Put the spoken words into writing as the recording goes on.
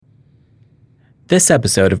This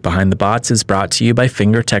episode of Behind the Bots is brought to you by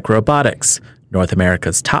Fingertech Robotics, North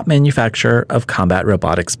America's top manufacturer of combat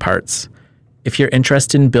robotics parts. If you're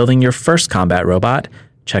interested in building your first combat robot,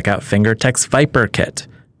 check out Fingertech's Viper Kit,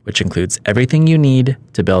 which includes everything you need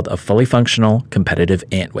to build a fully functional, competitive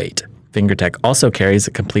Antweight. Fingertech also carries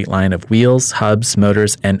a complete line of wheels, hubs,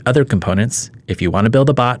 motors, and other components if you want to build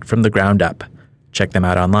a bot from the ground up. Check them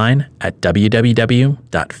out online at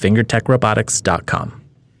www.fingertechrobotics.com.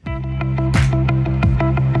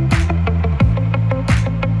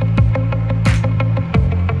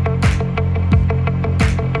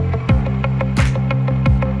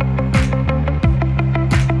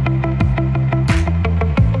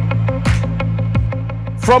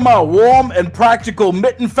 From our warm and practical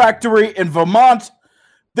mitten factory in Vermont,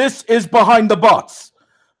 this is Behind the Bots,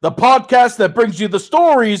 the podcast that brings you the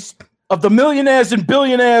stories of the millionaires and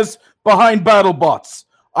billionaires behind BattleBots.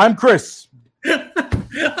 I'm Chris.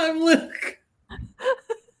 I'm Luke. I'm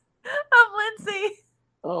Lindsay.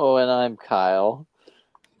 Oh, and I'm Kyle.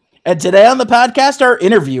 And today on the podcast, our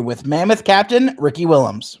interview with Mammoth Captain Ricky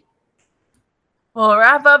Willems. We'll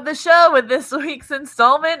wrap up the show with this week's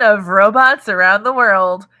installment of Robots Around the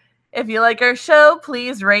World. If you like our show,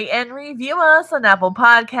 please rate and review us on Apple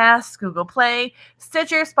Podcasts, Google Play,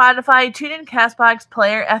 Stitcher, Spotify, TuneIn, CastBox,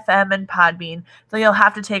 Player FM, and Podbean. So you'll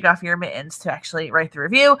have to take off your mittens to actually write the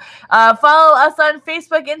review. Follow us on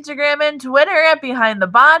Facebook, Instagram, and Twitter at Behind the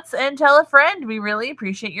Bots, and tell a friend. We really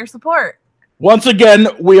appreciate your support. Once again,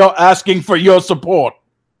 we are asking for your support.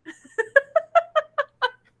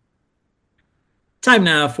 Time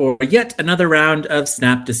now for yet another round of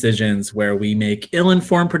Snap Decisions, where we make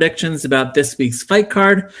ill-informed predictions about this week's fight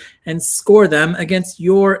card and score them against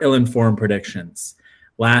your ill-informed predictions.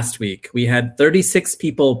 Last week, we had 36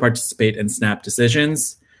 people participate in Snap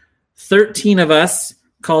Decisions. 13 of us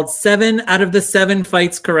called 7 out of the 7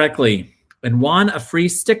 fights correctly and won a free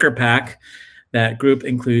sticker pack. That group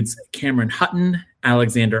includes Cameron Hutton,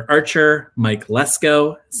 Alexander Archer, Mike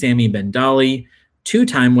Lesko, Sammy Bendali,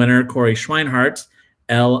 two-time winner Corey Schweinhart,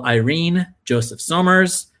 L. Irene, Joseph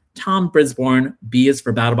Somers, Tom Brisbourne, B is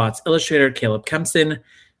for BattleBots illustrator Caleb Kempson,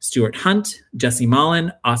 Stuart Hunt, Jesse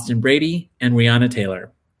Mullen, Austin Brady, and Rihanna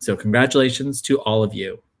Taylor. So congratulations to all of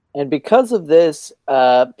you. And because of this,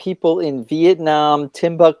 people in Vietnam,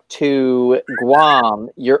 Timbuktu, Guam,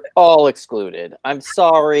 you're all excluded. I'm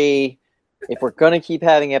sorry. If we're going to keep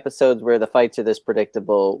having episodes where the fights are this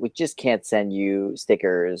predictable, we just can't send you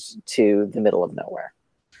stickers to the middle of nowhere.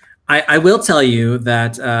 I will tell you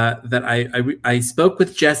that I spoke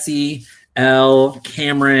with Jesse, L,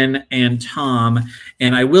 Cameron, and Tom,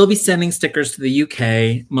 and I will be sending stickers to the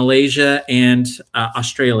UK, Malaysia, and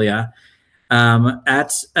Australia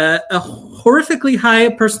at a horrifically high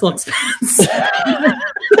personal expense.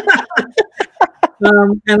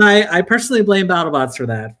 And I personally blame BattleBots for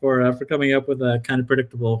that, for coming up with a kind of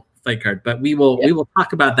predictable fight card. But we will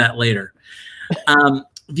talk about that later.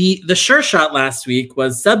 The sure shot last week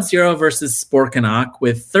was Sub-Zero versus Sporkanok,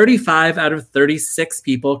 with 35 out of 36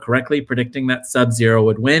 people correctly predicting that Sub-Zero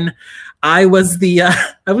would win. I was the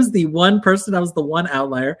one person. I was the one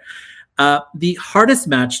outlier. The hardest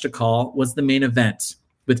match to call was the main event,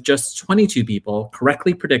 with just 22 people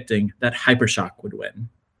correctly predicting that Hypershock would win.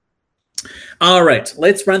 All right,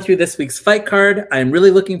 let's run through this week's fight card. I'm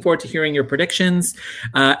really looking forward to hearing your predictions.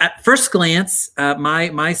 At first glance,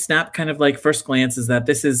 my snap kind of like first glance is that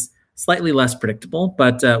this is slightly less predictable,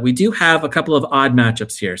 but we do have a couple of odd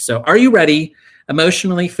matchups here. So are you ready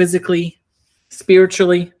emotionally, physically,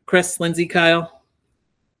 spiritually? Chris, Lindsay, Kyle?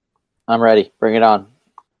 I'm ready. Bring it on.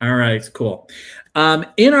 All right, cool.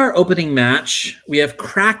 In our opening match, we have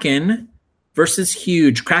Kraken versus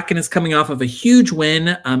Huge. Kraken is coming off of a huge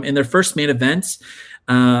win in their first main event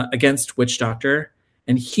against Witch Doctor.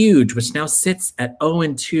 And Huge, which now sits at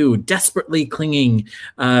 0-2, desperately clinging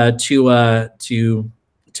to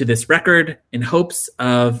this record in hopes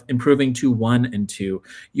of improving to 1-2.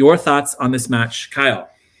 Your thoughts on this match, Kyle?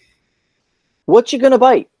 What you gonna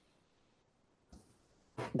bite?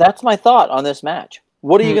 That's my thought on this match.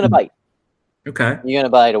 What are you gonna bite? Okay. You gonna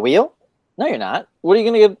bite a wheel? No, you're not. What are you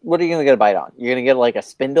gonna get? What are you gonna get a bite on? You're gonna get like a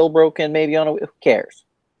spindle broken, maybe on a. Who cares?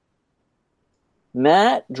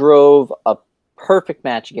 Matt drove a perfect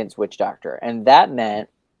match against Witch Doctor, and that meant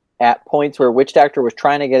at points where Witch Doctor was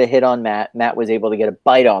trying to get a hit on Matt, Matt was able to get a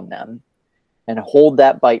bite on them and hold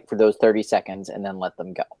that bite for those 30 seconds and then let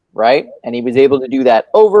them go. Right? And he was able to do that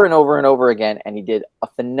over and over and over again, and he did a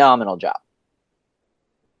phenomenal job.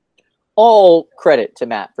 All credit to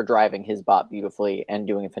Matt for driving his bot beautifully and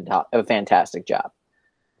doing a fantastic job.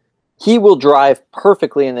 He will drive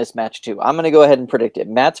perfectly in this match too. I'm going to go ahead and predict it.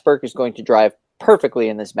 Matt Spurk is going to drive perfectly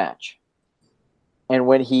in this match. And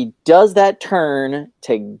when he does that turn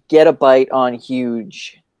to get a bite on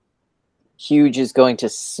Huge, Huge is going to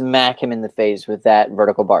smack him in the face with that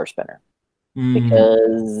vertical bar spinner.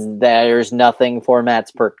 Because there's nothing for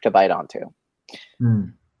Matt's perk to bite onto.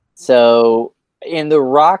 So in the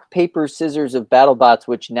rock, paper, scissors of BattleBots,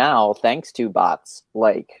 which now, thanks to bots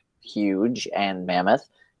like Huge and Mammoth,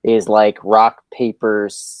 is like rock, paper,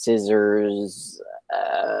 scissors,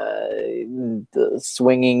 the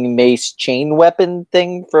swinging mace chain weapon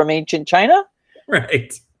thing from ancient China.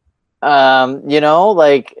 Right.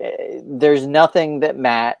 There's nothing that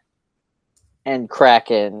Matt and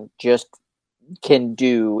Kraken just can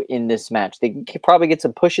do in this match. They can probably get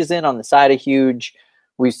some pushes in on the side of Huge.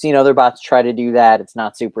 We've seen other bots try to do that. It's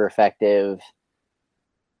not super effective.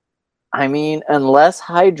 I mean, unless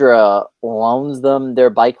Hydra loans them their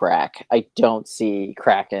bike rack, I don't see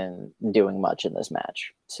Kraken doing much in this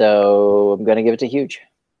match. So I'm going to give it to Huge.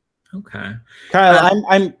 Okay. Kyle,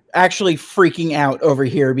 I'm actually freaking out over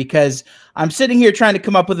here because I'm sitting here trying to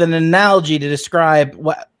come up with an analogy to describe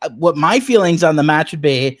what my feelings on the match would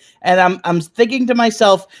be, and I'm thinking to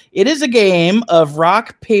myself, it is a game of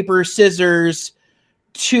rock, paper, scissors,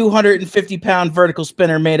 250-pound vertical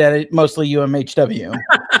spinner made out of mostly UMHW.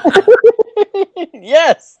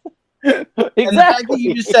 Yes, exactly. And the fact that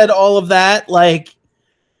you just said all of that, like,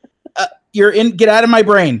 get out of my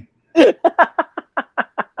brain.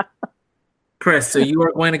 Chris, so you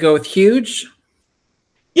are going to go with Huge?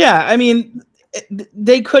 Yeah, I mean,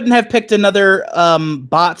 they couldn't have picked another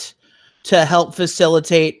bot to help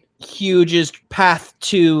facilitate Huge's path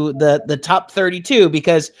to the top 32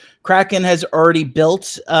 because Kraken has already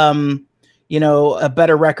built, a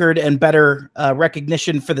better record and better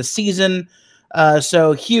recognition for the season.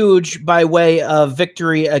 So Huge, by way of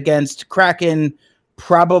victory against Kraken,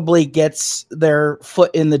 probably gets their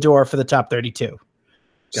foot in the door for the top 32.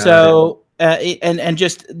 And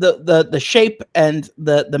just the shape and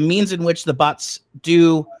the means in which the bots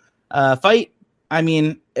do fight. I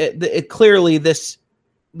mean, it clearly this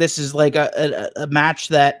is like a match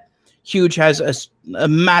that Huge has a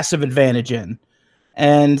massive advantage in,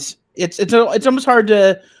 and it's almost hard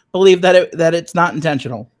to believe that it's not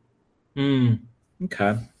intentional.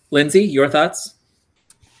 Okay, Lindsay, your thoughts?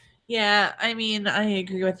 Yeah, I mean, I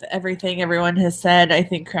agree with everything everyone has said. I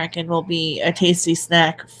think Kraken will be a tasty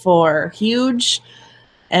snack for Huge,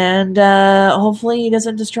 and hopefully he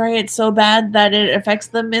doesn't destroy it so bad that it affects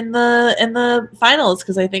them in the finals,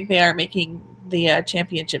 because I think they are making the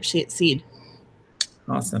championship seed.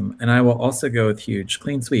 Awesome, and I will also go with Huge.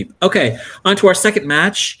 Clean sweep. Okay, on to our second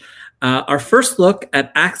match. Our first look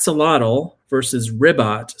at Axolotl versus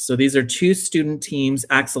Ribot. So these are two student teams.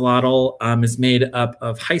 Axolotl is made up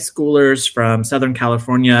of high schoolers from Southern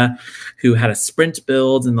California who had a sprint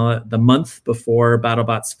build in the month before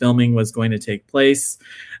BattleBots filming was going to take place.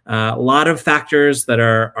 A lot of factors that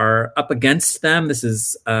are up against them. This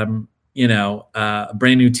is a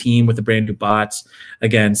brand new team with a brand new bot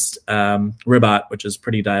against Ribot, which is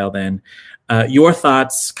pretty dialed in. Your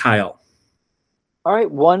thoughts, Kyle? All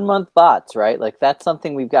right, 1 month bots, right? Like that's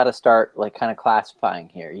something we've got to start like kind of classifying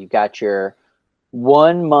here. You've got your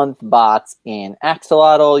 1 month bots in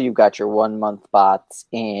Axolotl. You've got your 1 month bots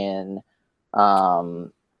in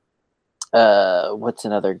what's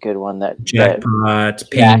another good one Jackpot,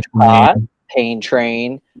 Pain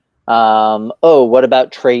Train. What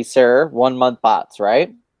about Tracer? 1 month bots,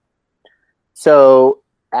 right? So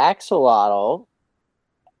Axolotl,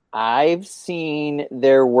 I've seen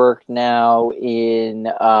their work now in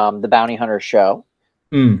the Bounty Hunter show.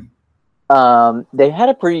 They had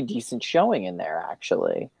a pretty decent showing in there,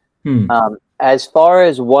 actually. As far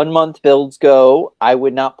as 1 month builds go, I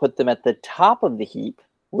would not put them at the top of the heap,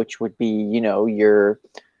 which would be, your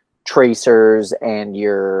Tracers and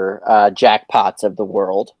your Jackpots of the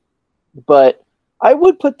world. But I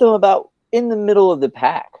would put them about in the middle of the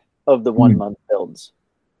pack of the 1 month builds.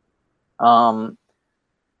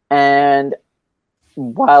 And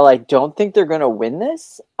while I don't think they're going to win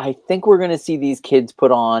this, I think we're going to see these kids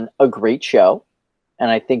put on a great show.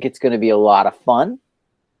 And I think it's going to be a lot of fun.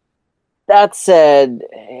 That said,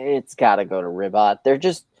 it's got to go to Ribot. They're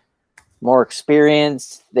just more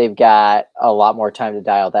experienced. They've got a lot more time to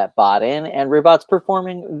dial that bot in. And Ribot's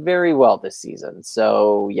performing very well this season.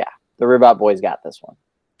 So, yeah, the Ribot boys got this one.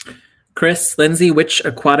 Chris, Lindsay, which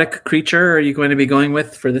aquatic creature are you going to be going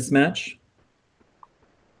with for this match?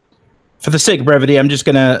 For the sake of brevity, I'm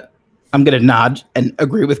gonna nod and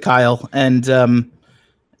agree with Kyle, and I'm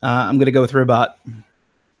gonna go with Ribot.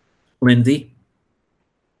 Lindsay?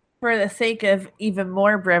 For the sake of even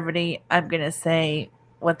more brevity, I'm gonna say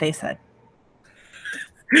what they said.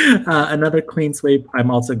 Another clean sweep.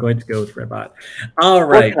 I'm also going to go with Redbot. All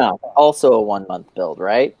right. Also a 1 month build,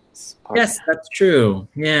 right? Yes, that's true.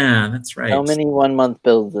 Yeah, that's right. So many 1 month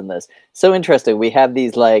builds in this. So interesting. We have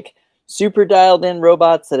these like super dialed in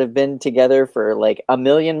robots that have been together for like a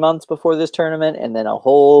million months before this tournament, and then a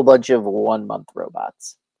whole bunch of 1 month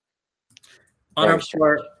robots. On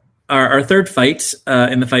our third fight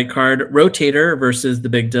in the fight card, Rotator versus the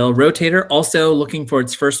Big Dill. Rotator also looking for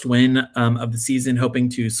its first win of the season, hoping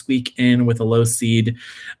to squeak in with a low seed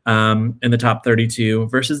in the top 32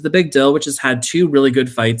 versus the Big Dill, which has had two really good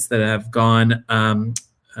fights that have gone,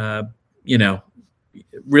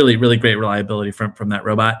 really, really great reliability from that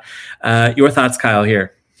robot. Your thoughts, Kyle,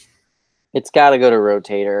 here? It's got to go to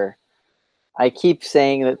Rotator. I keep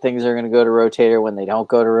saying that things are going to go to Rotator when they don't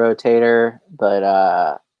go to Rotator,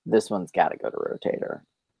 but this one's got to go to Rotator.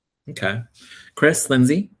 Okay. Chris,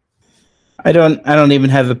 Lindsay? I don't even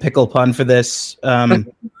have a pickle pun for this.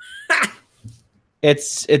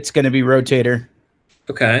 It's going to be Rotator.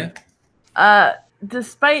 Okay.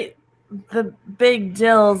 Despite the Big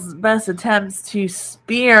Dill's best attempts to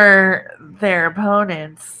spear their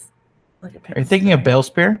opponents. Are you thinking of Bale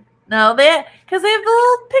Spear? No, because they have the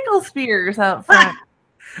little pickle spears out front.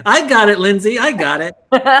 I got it, Lindsay. I got it.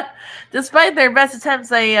 Despite their best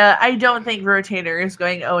attempts, I don't think Rotator is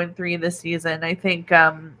going 0-3 this season. I think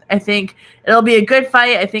it'll be a good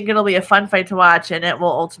fight. I think it'll be a fun fight to watch, and it will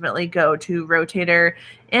ultimately go to Rotator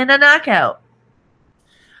in a knockout.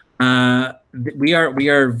 We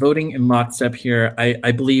are voting in lockstep here.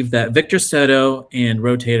 I believe that Victor Soto and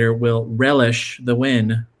Rotator will relish the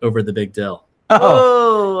win over the Big Dill.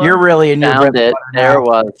 Oh, you're really in your bread and butter now. There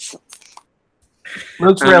was.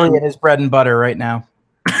 Luke's really in his bread and butter right now.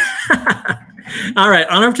 All right,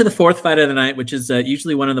 on up to the fourth fight of the night, which is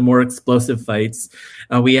usually one of the more explosive fights.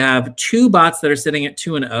 We have two bots that are sitting at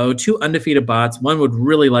 2-0, two undefeated bots. One would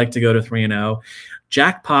really like to go to 3-0.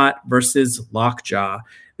 Jackpot versus Lockjaw.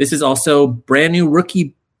 This is also brand new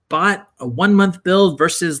rookie bot, a 1 month build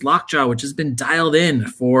versus Lockjaw, which has been dialed in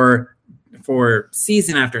for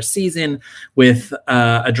season after season with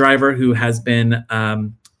a driver who has been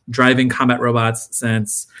driving combat robots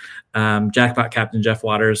since Jackpot Captain Jeff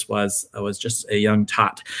Waters was just a young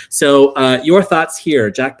tot. So your thoughts here,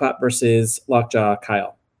 Jackpot versus Lockjaw,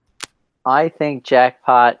 Kyle? I think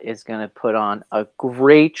Jackpot is going to put on a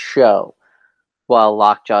great show while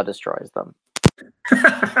Lockjaw destroys them.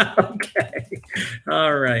 Okay.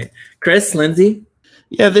 All right. Chris, Lindsay?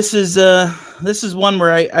 Yeah, this is one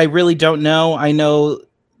where I really don't know. I know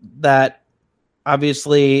that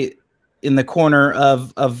obviously in the corner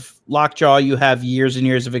of Lockjaw you have years and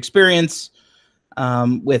years of experience.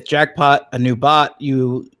 With Jackpot, a new bot,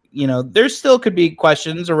 you know there still could be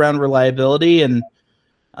questions around reliability and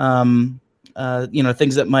things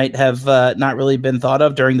that might have not really been thought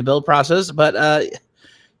of during the build process. But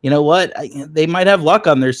you know what? They might have luck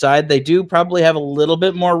on their side. They do probably have a little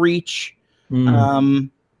bit more reach. This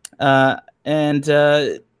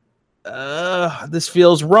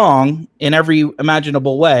feels wrong in every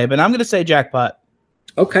imaginable way, but I'm going to say Jackpot.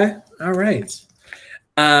 Okay. All right.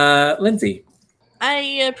 Lindsay. I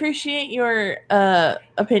appreciate your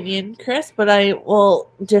opinion, Chris, but I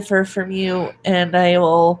will differ from you, and I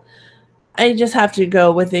just have to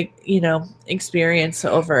go with experience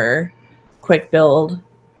over quick build.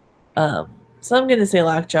 So I'm going to say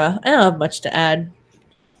Lockjaw. I don't have much to add.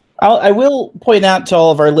 I will point out to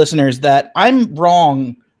all of our listeners that I'm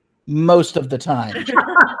wrong most of the time.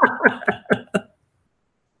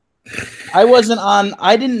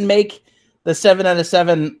 I didn't make the 7 out of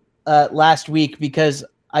 7 last week because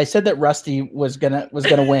I said that Rusty was gonna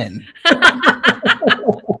win.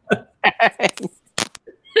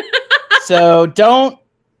 So don't,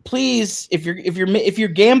 please, if you're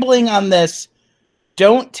gambling on this,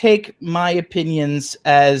 don't take my opinions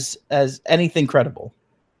as anything credible.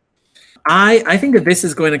 I think that this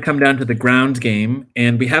is going to come down to the ground game,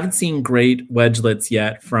 and we haven't seen great wedgelets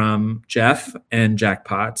yet from Jeff and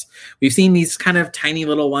Jackpot. We've seen these kind of tiny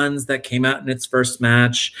little ones that came out in its first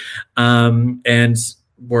match and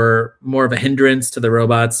were more of a hindrance to the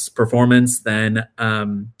robot's performance than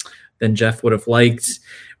Jeff would have liked.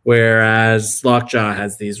 Whereas Lockjaw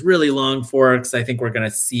has these really long forks. I think we're going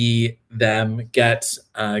to see them get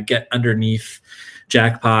underneath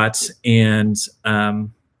Jackpot and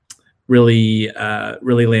really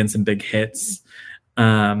land some big hits.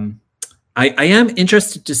 I am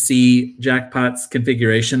interested to see Jackpot's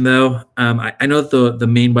configuration, though. I know that the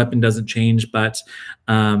main weapon doesn't change, but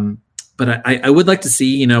I would like to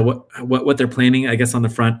see what they're planning, I guess, on the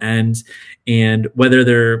front end, and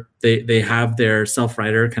whether they have their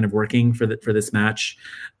self-rider kind of working for this match.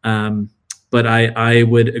 But I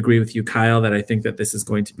would agree with you, Kyle, that I think that this is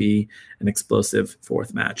going to be an explosive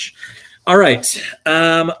fourth match. All right,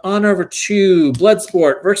 on over to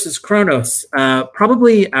Bloodsport versus Kronos.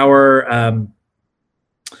 Probably our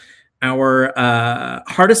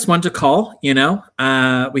hardest one to call.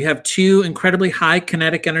 We have two incredibly high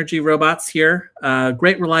kinetic energy robots here.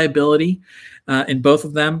 Great reliability in both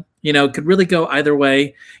of them. Could really go either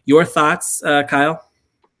way. Your thoughts, Kyle?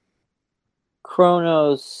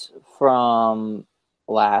 Kronos from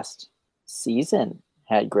last season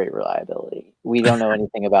had great reliability. We don't know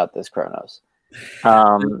anything about this Kronos.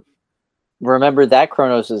 Remember that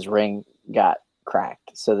Kronos's ring got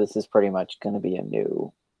cracked, so this is pretty much going to be a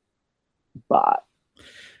new bot.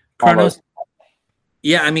 Kronos.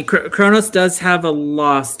 Yeah, I mean, Kronos does have a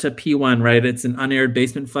loss to P1, right? It's an unaired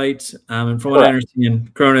basement fight, and from what I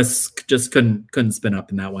understand, Kronos just couldn't spin up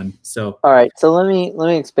in that one. So, all right, so let me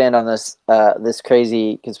expand on this this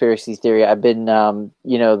crazy conspiracy theory. I've been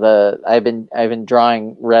I've been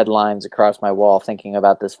drawing red lines across my wall thinking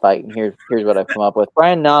about this fight, and here's what I've come up with.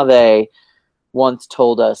 Brian Nave once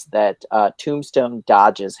told us that Tombstone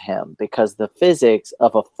dodges him because the physics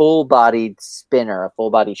of a full-bodied spinner, a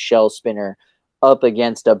full-bodied shell spinner, up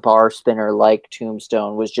against a bar spinner like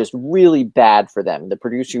Tombstone was just really bad for them. The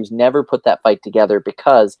producers never put that fight together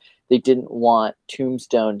because they didn't want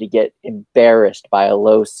Tombstone to get embarrassed by a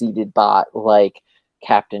low-seeded bot like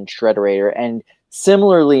Captain Shredderator. And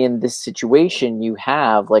similarly, in this situation, you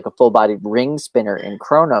have like a full-bodied ring spinner in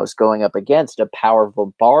Kronos going up against a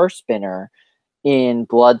powerful bar spinner in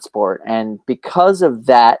Bloodsport. And because of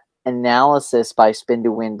that analysis by Spin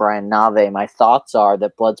to Win Brian Nave, my thoughts are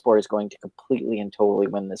that Bloodsport is going to completely and totally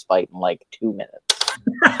win this fight in like 2 minutes.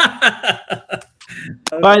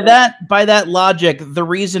 By that logic, the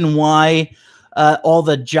reason why all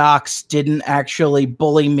the jocks didn't actually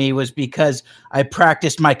bully me was because I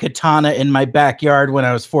practiced my katana in my backyard when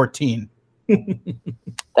I was 14.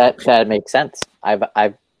 That makes sense.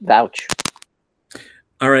 I vouch.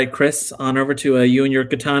 All right, Chris, on over to you and your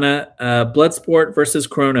katana. Bloodsport versus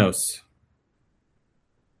Kronos.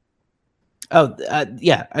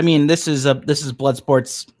 Yeah. I mean, this is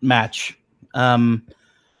Bloodsport's match. The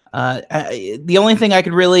only thing I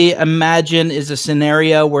could really imagine is a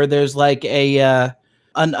scenario where there's like an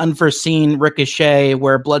unforeseen ricochet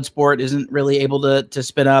where Bloodsport isn't really able to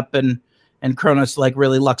spin up and Kronos like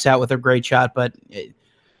really lucks out with a great shot, but.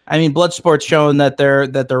 I mean, Bloodsport's shown that they're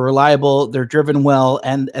reliable, they're driven well,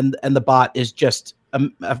 and the bot is just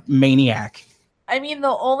a maniac. I mean, the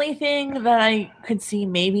only thing that I could see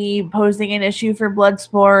maybe posing an issue for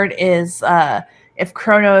Bloodsport is if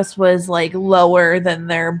Kronos was like lower than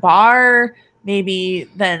their bar, maybe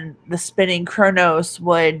then the spinning Kronos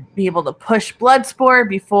would be able to push Bloodsport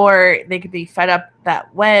before they could be fed up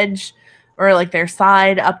that wedge or like their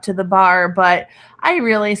side up to the bar. But I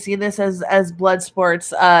really see this as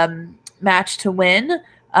Bloodsport's match to win.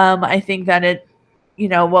 I think that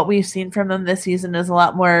what we've seen from them this season is a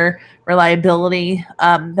lot more reliability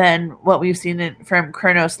than what we've seen from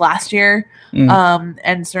Kronos last year.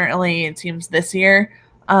 And certainly it seems this year,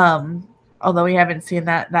 although we haven't seen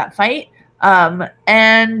that fight.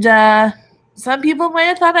 Some people might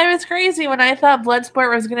have thought I was crazy when I thought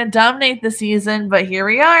Bloodsport was going to dominate the season, but here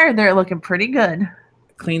we are. They're looking pretty good.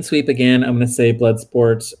 Clean sweep again. I'm going to say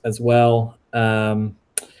Bloodsport as well.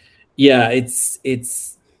 Yeah, it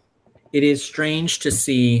is strange to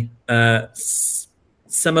see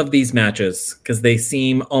some of these matches because they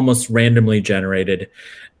seem almost randomly generated.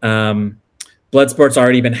 Bloodsport's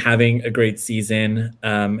already been having a great season.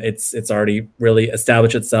 It's already really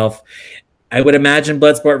established itself. I would imagine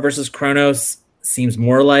Bloodsport versus Kronos seems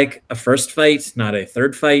more like a first fight, not a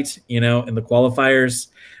third fight, in the qualifiers.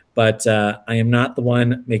 But I am not the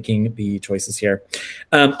one making the choices here.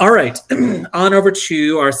 All right, on over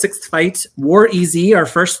to our sixth fight, War EZ, our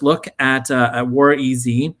first look at War EZ,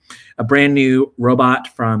 a brand new robot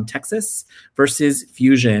from Texas versus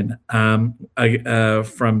Fusion from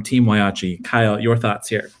Team Waiachi. Kyle, your thoughts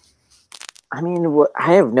here? I mean,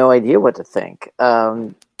 I have no idea what to think.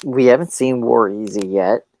 We haven't seen War EZ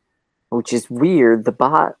yet, which is weird. The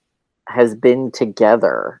bot has been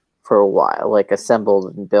together for a while, like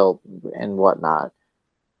assembled and built and whatnot.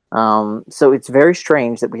 So it's very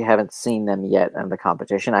strange that we haven't seen them yet in the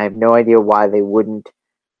competition. I have no idea why they wouldn't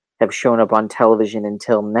have shown up on television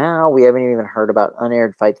until now. We haven't even heard about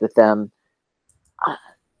unaired fights with them.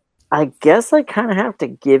 I guess I kind of have to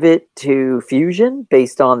give it to Fusion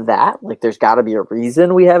based on that. Like, there's got to be a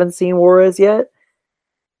reason we haven't seen Juarez yet.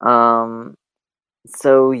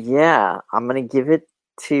 So yeah, I'm going to give it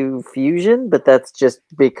to Fusion, but that's just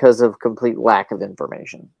because of complete lack of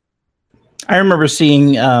information. I remember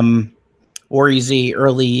seeing War Easy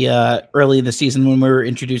early in the season when we were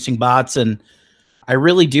introducing bots, and I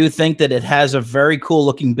really do think that it has a very cool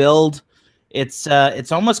looking build. It's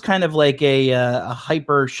almost kind of like a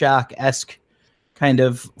Hypershock-esque kind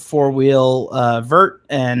of 4-wheel vert,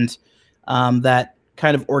 and that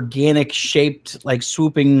kind of organic shaped, like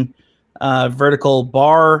swooping vertical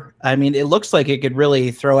bar. I mean, it looks like it could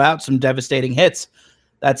really throw out some devastating hits.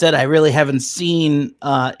 That said, I really haven't seen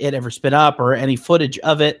it ever spin up or any footage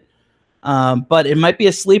of it. But it might be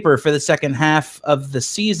a sleeper for the second half of the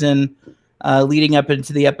season, leading up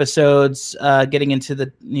into the episodes, getting into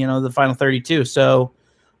the final 32. So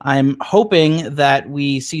I'm hoping that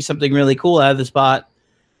we see something really cool out of this bot.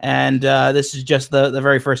 And this is just the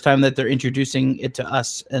very first time that they're introducing it to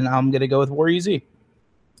us. And I'm going to go with War Easy.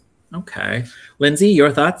 Okay. Lindsay,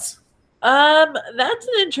 your thoughts? That's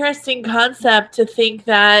an interesting concept to think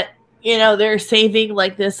that, they're saving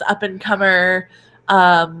like this up and comer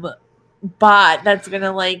bot that's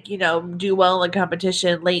gonna do well in the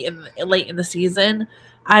competition late in the season.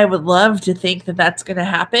 I would love to think that that's gonna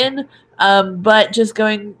happen. But just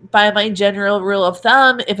going by my general rule of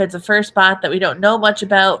thumb, if it's a first bot that we don't know much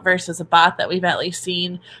about versus a bot that we've at least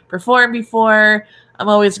seen perform before, I'm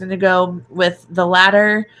always gonna go with the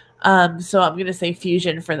latter. So I'm going to say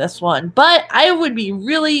Fusion for this one. But I would be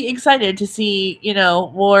really excited to see,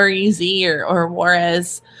 War Easy or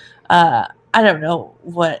Juarez. I don't know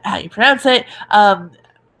how you pronounce it. I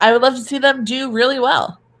would love to see them do really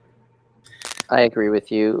well. I agree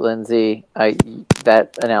with you, Lindsay.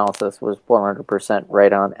 That analysis was 100%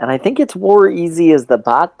 right on. And I think it's War Easy as the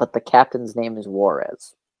bot, but the captain's name is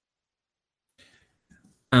Juarez.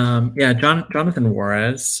 Jonathan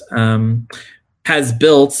Juarez has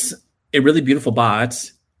built a really beautiful bot.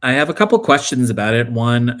 I have a couple questions about it.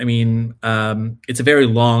 One, it's a very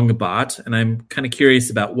long bot, and I'm kind of curious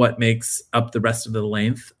about what makes up the rest of the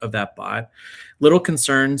length of that bot. Little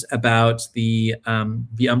concerns about the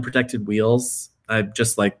unprotected wheels. I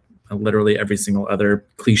just like literally every single other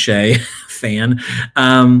cliche fan.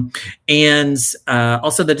 And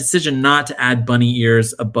also the decision not to add bunny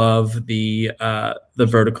ears above the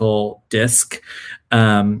vertical disc,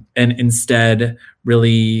 and instead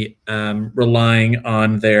really relying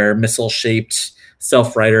on their missile-shaped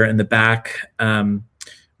self-rider in the back,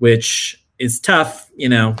 which is tough,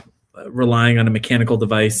 relying on a mechanical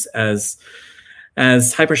device as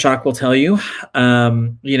Hypershock will tell you.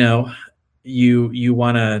 You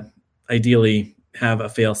want to ideally have a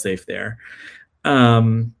fail-safe there.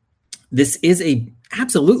 This is a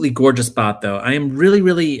absolutely gorgeous bot, though. I am really,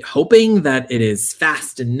 really hoping that it is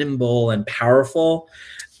fast and nimble and powerful.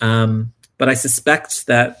 But I suspect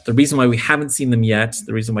that the reason why we haven't seen them yet,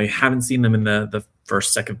 the reason why we haven't seen them in the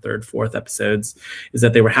first, second, third, fourth episodes, is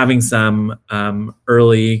that they were having some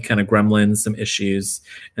early kind of gremlins, some issues,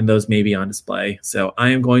 and those may be on display. So I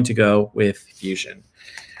am going to go with Fusion.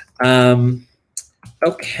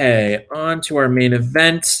 Okay, on to our main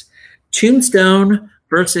event. Tombstone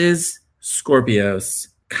versus Scorpios.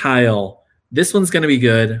 Kyle, this one's going to be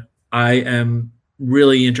good. I am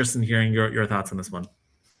really interested in hearing your thoughts on this one.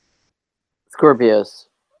 Scorpios.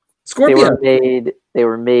 Scorpio. They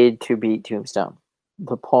were made to beat Tombstone.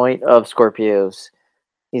 The point of Scorpios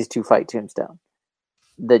is to fight Tombstone.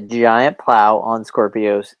 The giant plow on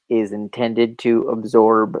Scorpios is intended to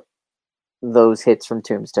absorb those hits from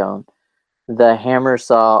Tombstone. The hammer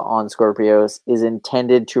saw on Scorpios is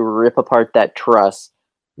intended to rip apart that truss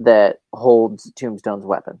that holds Tombstone's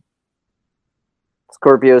weapon.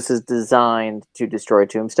 Scorpios is designed to destroy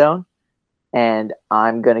Tombstone, and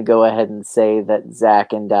I'm going to go ahead and say that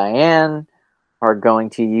Zach and Diane are going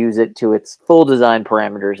to use it to its full design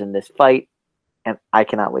parameters in this fight, and I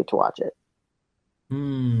cannot wait to watch it.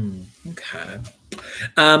 Okay.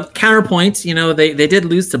 Counterpoint, they did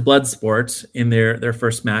lose to Bloodsport in their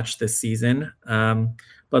first match this season.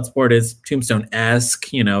 Bloodsport is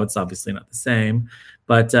Tombstone-esque, it's obviously not the same.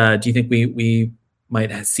 But do you think we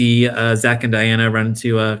might see Zach and Diana run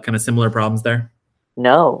into kind of similar problems there?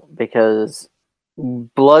 No, because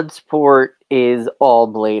Bloodsport is all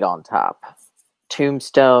blade on top.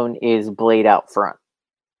 Tombstone is blade out front.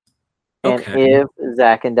 Okay. And if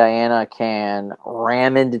Zach and Diana can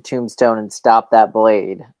ram into Tombstone and stop that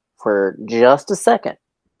blade for just a second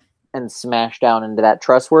and smash down into that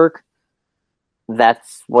truss work,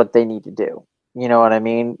 that's what they need to do. You know what I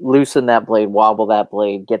mean? Loosen that blade, wobble that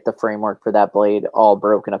blade, get the framework for that blade all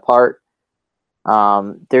broken apart.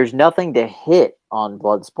 There's nothing to hit on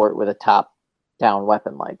Bloodsport with a top-down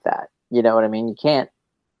weapon like that. You know what I mean? You can't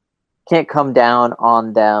come down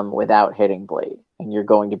on them without hitting blade, and you're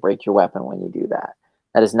going to break your weapon when you do that.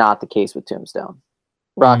 That is not the case with Tombstone.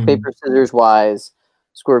 Rock, paper, scissors wise,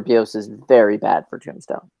 Scorpios is very bad for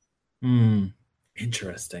Tombstone.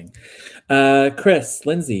 Interesting. Chris,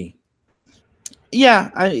 Lindsay. Yeah,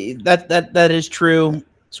 that is true.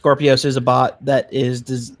 Scorpios is a bot that is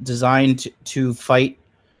designed to fight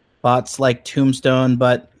bots like Tombstone,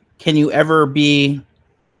 but can you ever be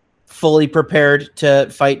fully prepared to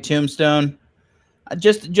fight Tombstone?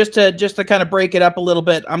 Just to kind of break it up a little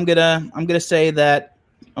bit, I'm gonna say that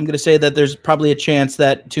there's probably a chance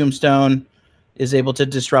that Tombstone is able to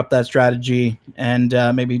disrupt that strategy and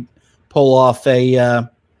maybe pull off a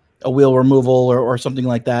wheel removal or something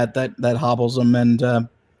like that hobbles them, and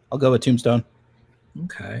I'll go with Tombstone.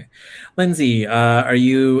 Okay. Lindsay, are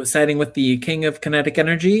you siding with the King of Kinetic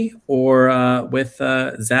Energy or with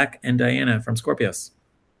Zach and Diana from Scorpios?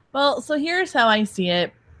 Well, so here's how I see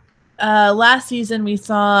it. Last season, we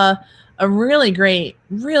saw a really great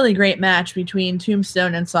match between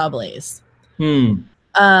Tombstone and Sawblaze.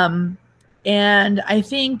 And I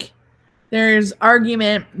think there's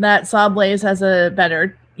argument that Sawblaze has a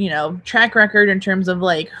better, track record in terms of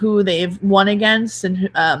like who they've won against and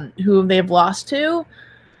who they've lost to.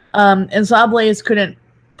 And Sawblaze couldn't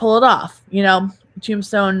pull it off.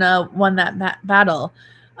 Tombstone won that battle.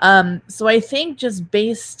 So I think just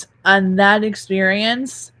based on that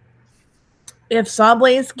experience, if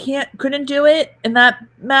Sawblaze couldn't do it in that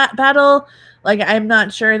battle, like I'm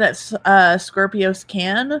not sure that Scorpios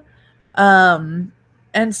can.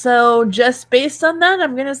 And so just based on that,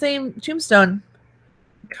 I'm gonna say Tombstone.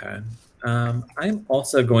 Okay. I'm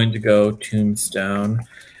also going to go Tombstone.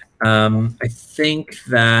 I think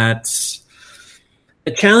that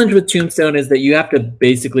the challenge with Tombstone is that you have to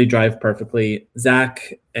basically drive perfectly.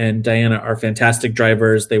 Zach and Diana are fantastic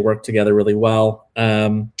drivers. They work together really well.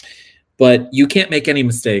 But you can't make any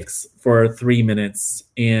mistakes for 3 minutes.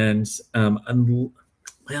 And,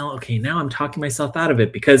 now I'm talking myself out of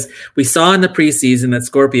it because we saw in the preseason that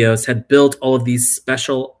Scorpios had built all of these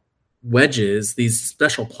special wedges, these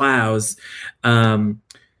special plows. And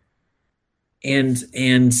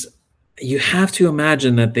you have to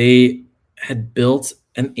imagine that they had built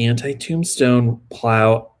an anti-Tombstone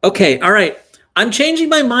plow. Okay, all right. I'm changing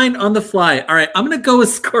my mind on the fly. All right, I'm going to go with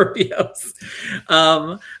Scorpios.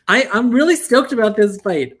 I'm really stoked about this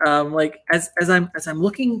fight. As I'm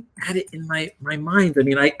looking at it in my mind, I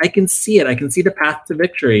mean, I can see it. I can see the path to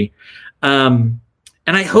victory. And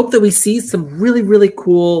I hope that we see some really, really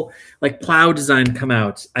cool like plow design come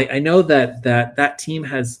out. I know that team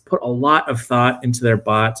has put a lot of thought into their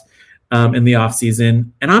bot in the off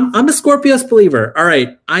season, and I'm a Scorpios believer. All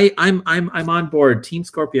right, I'm on board. Team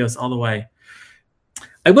Scorpios all the way.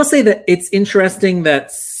 I will say that it's interesting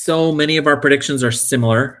that so many of our predictions are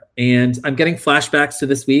similar, and I'm getting flashbacks to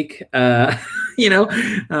this week, and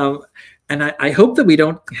I hope that we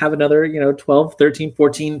don't have another, 12, 13,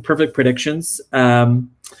 14 perfect predictions.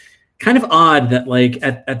 Kind of odd that like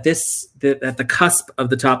at the cusp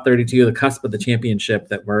of the top 32, the cusp of the championship,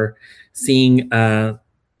 that we're seeing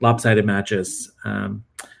lopsided matches.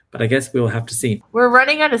 But I guess we'll have to see. We're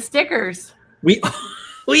running out of stickers. We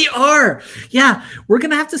are. Yeah, we're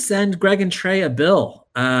going to have to send Greg and Trey a bill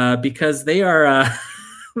because they are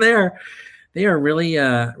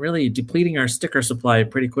really depleting our sticker supply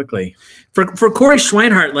pretty quickly. For Corey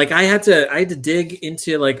Schweinhart, like I had to dig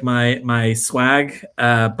into like my swag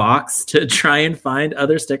box to try and find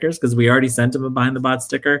other stickers because we already sent him a Behind the Bot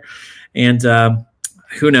sticker, and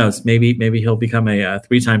who knows, maybe he'll become a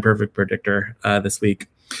 3-time perfect predictor this week.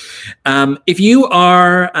 If you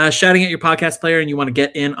are shouting at your podcast player and you want to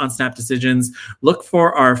get in on Snap Decisions, look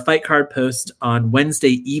for our fight card post on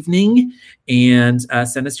Wednesday evening and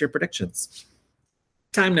send us your predictions.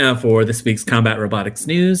 Time now for this week's Combat Robotics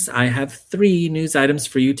news. I have 3 news items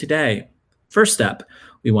for you today. First up,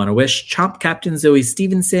 we want to wish Chomp Captain Zoe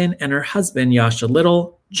Stevenson and her husband Yasha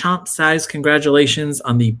Little chomp-sized congratulations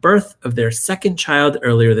on the birth of their second child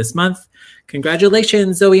earlier this month.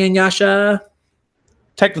 Congratulations, Zoe and Yasha.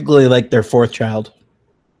 Technically, like their 4th child.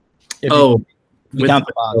 If you count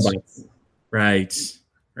the bots. Right.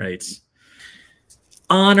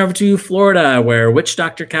 On over to Florida, where Witch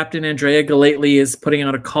Doctor Captain Andrea Galately is putting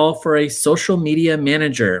out a call for a social media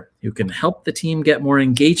manager who can help the team get more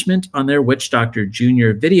engagement on their Witch Doctor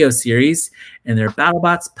Junior video series and their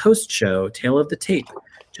BattleBots post-show Tale of the Tape.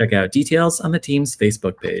 Check out details on the team's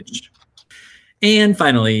Facebook page. And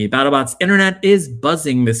finally, BattleBots Internet is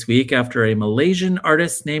buzzing this week after a Malaysian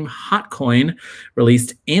artist named Hotcoin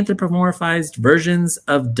released anthropomorphized versions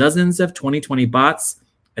of dozens of 2020 bots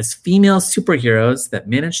as female superheroes that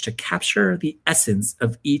manage to capture the essence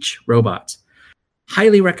of each robot.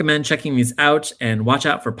 Highly recommend checking these out and watch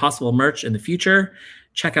out for possible merch in the future.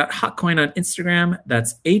 Check out Hotcoin on Instagram.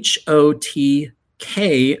 That's HOTCOIN.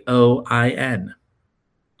 Koin.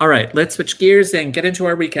 All right, let's switch gears and get into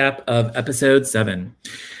our recap of episode 7.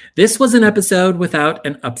 This was an episode without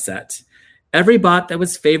an upset. Every bot that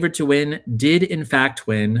was favored to win did in fact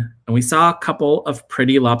win, and we saw a couple of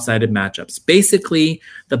pretty lopsided matchups. Basically,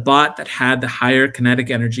 the bot that had the higher kinetic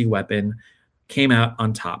energy weapon came out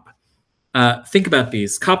on top. Think about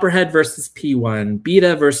these. Copperhead versus P1,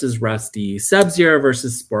 Beta versus Rusty, Sub-Zero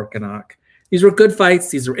versus Sporkanok. These were good fights.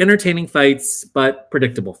 These were entertaining fights, but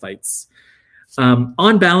predictable fights.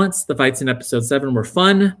 On balance, the fights in episode 7 were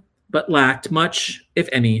fun, but lacked much, if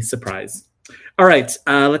any, surprise. All right,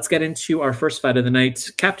 let's get into our first fight of the night,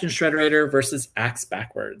 Captain Shredderator versus Axe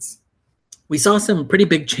Backwards. We saw some pretty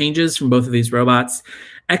big changes from both of these robots.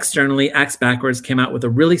 Externally, Axe Backwards came out with a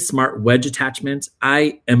really smart wedge attachment.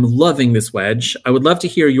 I am loving this wedge. I would love to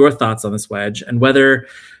hear your thoughts on this wedge and whether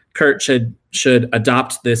Kurt should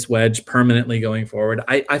adopt this wedge permanently going forward.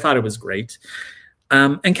 I thought it was great.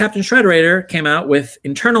 And Captain Shredderator came out with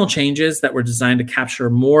internal changes that were designed to capture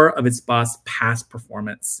more of its boss' past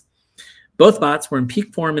performance. Both bots were in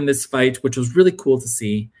peak form in this fight, which was really cool to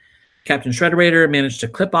see. Captain Shredderator managed to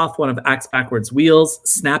clip off one of Axe Backwards' wheels,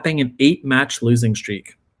 snapping an 8-match losing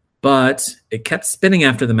streak. But it kept spinning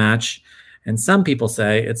after the match, and some people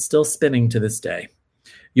say it's still spinning to this day.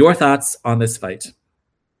 Your thoughts on this fight?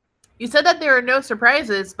 You said that there were no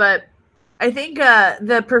surprises, but I think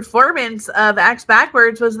the performance of Axe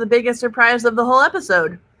Backwards was the biggest surprise of the whole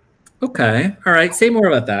episode. Okay. All right. Say more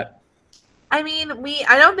about that. I mean,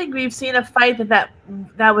 I don't think we've seen a fight that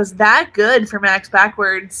was that good from Axe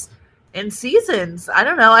Backwards in seasons. I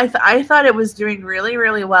don't know. I thought it was doing really,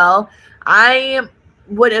 really well. I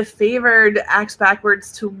would have favored Axe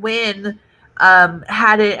Backwards to win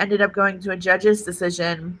had it ended up going to a judge's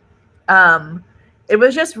decision. It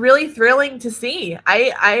was just really thrilling to see.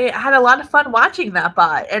 I had a lot of fun watching that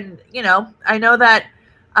bot. And, I know that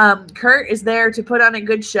Kurt is there to put on a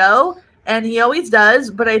good show, and he always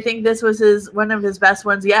does, but I think this was one of his best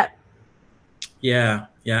ones yet. Yeah,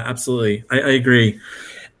 absolutely. I agree.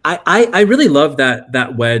 I really love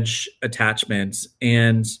that wedge attachment.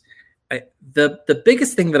 And the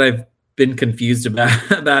biggest thing that I've been confused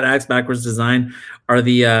about Axe Backwards design are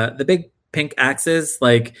the big pink axes.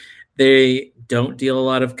 Like, they don't deal a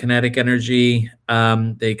lot of kinetic energy.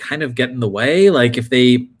 They kind of get in the way. Like, if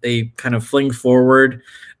they kind of fling forward,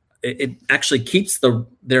 it actually keeps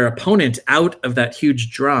their opponent out of that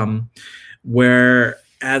huge drum.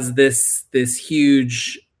 Whereas this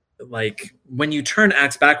huge, like, when you turn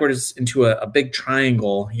Axe Backwards into a big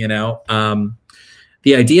triangle,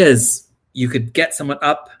 the idea is you could get someone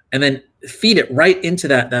up and then feed it right into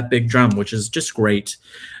that big drum, which is just great.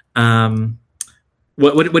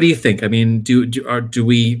 What do you think? I mean, do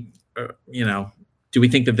we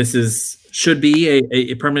think that this should be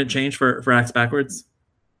a permanent change for Axe Backwards?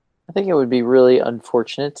 I think it would be really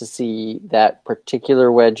unfortunate to see that particular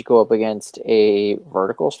wedge go up against a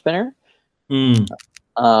vertical spinner.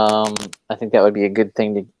 I think that would be a good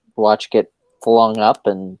thing to watch get flung up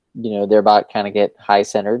and, thereby kind of get high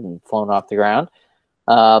centered and flown off the ground.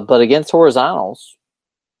 But against horizontals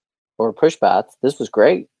or push bots, this was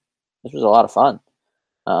great. This was a lot of fun.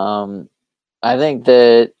 I think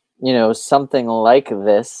that, something like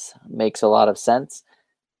this makes a lot of sense.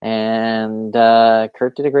 And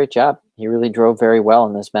Kurt did a great job. He really drove very well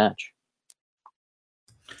in this match.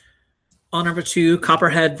 On number 2,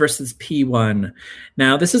 Copperhead versus P1.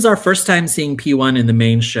 Now, this is our first time seeing P1 in the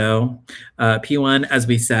main show. P1, as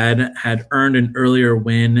we said, had earned an earlier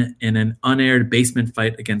win in an unaired basement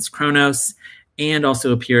fight against Kronos and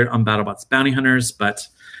also appeared on BattleBots Bounty Hunters. But,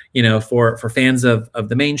 for fans of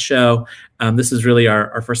the main show, this is really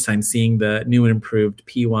our first time seeing the new and improved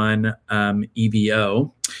P1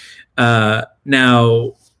 EVO.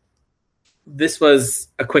 Now, this was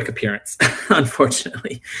a quick appearance,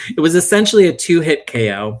 unfortunately. It was essentially a 2-hit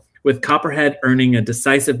KO, with Copperhead earning a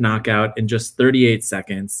decisive knockout in just 38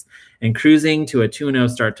 seconds and cruising to a 2-0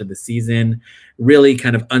 start to the season, really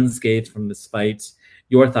kind of unscathed from this fight.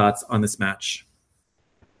 Your thoughts on this match?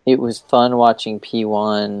 It was fun watching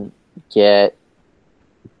P1 get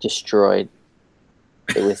destroyed.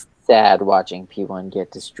 It was sad watching P1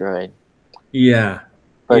 get destroyed. Yeah.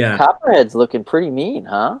 But Copperhead's looking pretty mean,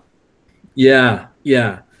 huh? Yeah.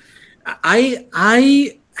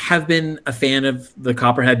 I have been a fan of the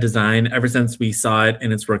Copperhead design ever since we saw it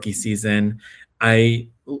in its rookie season. I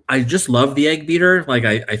just love the egg beater. Like,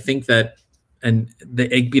 I think that, and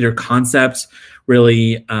the egg beater concept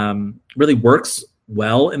really works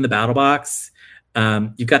well in the battle box.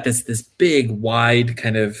 You've got this big, wide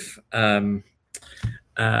kind of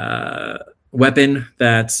weapon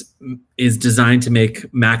that is designed to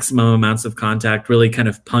make maximum amounts of contact, really kind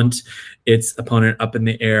of punt its opponent up in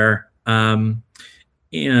the air. And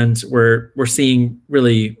we're seeing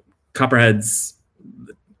really Copperhead's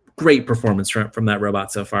great performance from that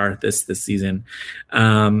robot so far this season.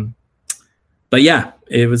 But yeah,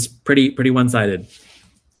 it was pretty one-sided.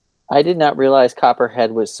 I did not realize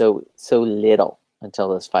Copperhead was so little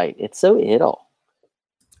until this fight. It's so little.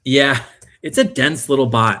 Yeah, it's a dense little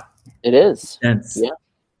bot. It is. Dense. Yeah.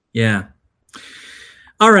 Yeah.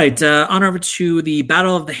 All right, on over to the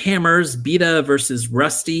Battle of the Hammers, Beta versus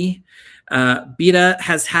Rusty. Beta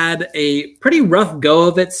has had a pretty rough go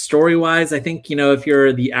of it story-wise. I think, if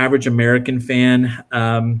you're the average American fan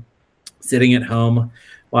sitting at home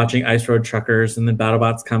watching Ice Road Truckers, and then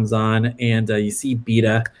BattleBots comes on, and you see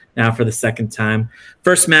Beta now for the second time.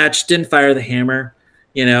 First match, didn't fire the hammer.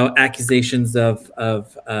 Accusations of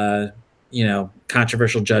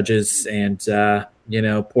controversial judges and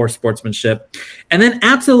poor sportsmanship, and then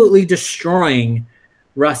absolutely destroying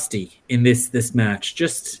Rusty in this match.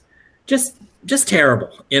 Just terrible,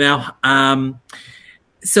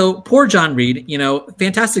 So poor John Reed,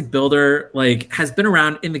 fantastic builder, has been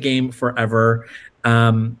around in the game forever.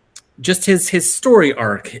 Just his story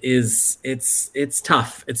arc it's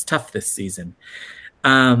tough. It's tough this season.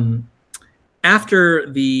 After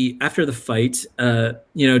the fight,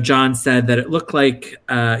 John said that it looked like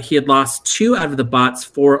he had lost 2 out of the bots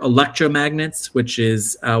for electromagnets, which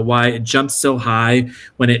is why it jumped so high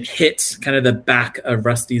when it hit kind of the back of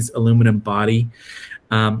Rusty's aluminum body.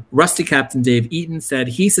 Rusty Captain Dave Eaton said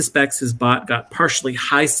he suspects his bot got partially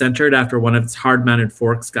high-centered after one of its hard-mounted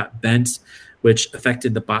forks got bent, which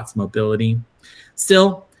affected the bot's mobility.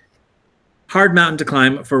 Still, hard mountain to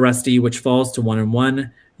climb for Rusty, which falls to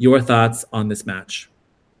 1-1. Your thoughts on this match?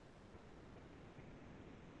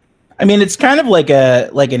 I mean, it's kind of like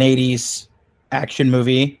an 80s action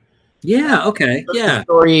movie. Yeah, okay. Yeah.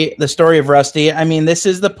 The story of Rusty. I mean, this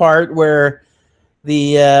is the part where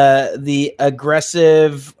the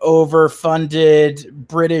aggressive, overfunded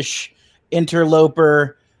British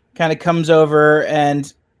interloper kind of comes over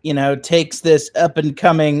and, takes this up and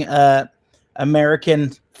coming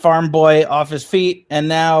American farm boy off his feet, and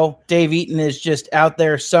now Dave Eaton is just out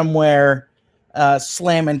there somewhere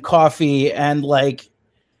slamming coffee and pulling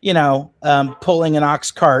an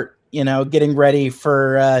ox cart, getting ready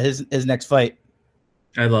for his next fight.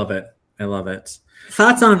 I love it.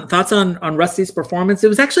 Thoughts on Rusty's performance? It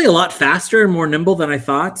was actually a lot faster and more nimble than I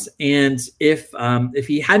thought. And if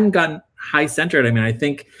he hadn't gotten high centered, I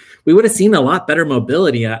think we would have seen a lot better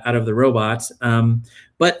mobility out of the robot.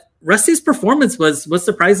 But Rusty's performance was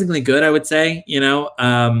surprisingly good, I would say.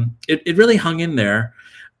 It really hung in there.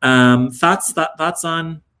 Thoughts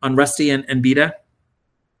on Rusty and Beta?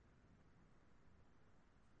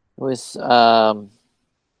 It was I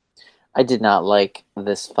did not like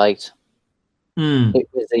this fight. It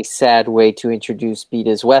was a sad way to introduce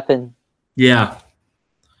Beta's weapon. Yeah.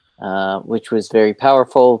 Which was very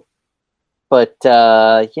powerful. But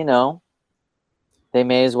they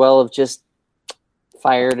may as well have just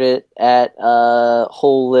fired it at a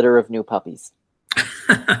whole litter of new puppies.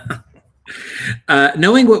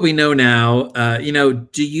 Knowing what we know now,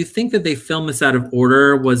 do you think that they filmed this out of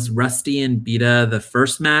order? Was Rusty and Beta the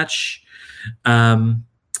first match? Thoughts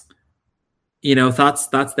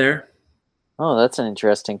there? Oh, that's an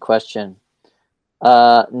interesting question.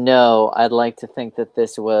 No, I'd like to think that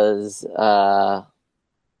this was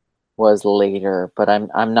later, but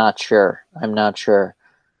I'm not sure.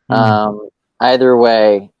 Either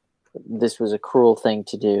way, this was a cruel thing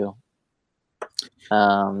to do.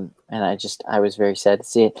 And I was very sad to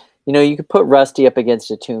see it. You could put Rusty up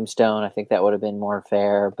against a Tombstone. I think that would have been more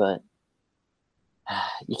fair, but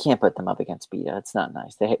you can't put them up against Beta. It's not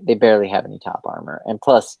nice. They barely have any top armor. And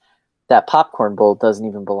plus, that popcorn bowl doesn't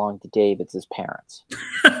even belong to Dave. It's his parents.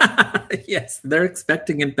 Yes, they're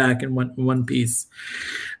expecting it back in one piece.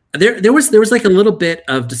 There was like a little bit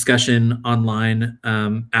of discussion online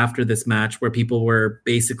after this match where people were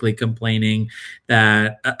basically complaining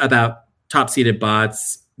that about top-seeded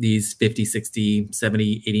bots, these $50, $60,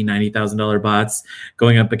 $70, $80, $90,000 bots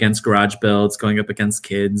going up against garage builds, going up against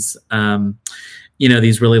kids.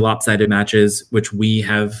 These really lopsided matches, which we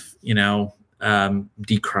have,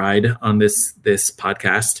 decried on this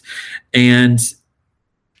podcast. And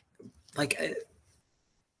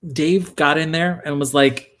Dave got in there and was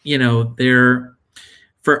like, they're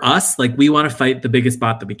for us, like we want to fight the biggest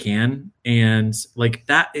bot that we can. And like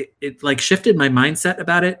that, it like shifted my mindset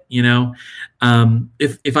about it.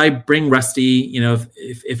 If I bring Rusty,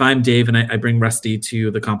 if I'm Dave and I bring Rusty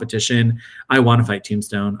to the competition, I want to fight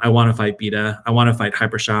Tombstone. I want to fight Beta. I want to fight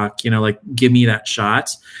Hypershock, like give me that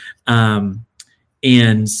shot. And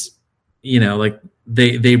like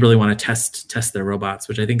they really want to test their robots,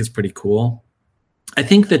 which I think is pretty cool. I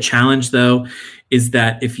think the challenge, though, is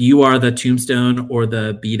that if you are the Tombstone or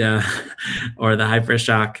the Beta or the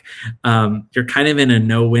Hypershock, you're kind of in a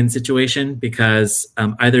no-win situation because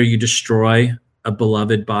either you destroy a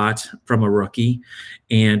beloved bot from a rookie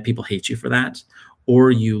and people hate you for that, or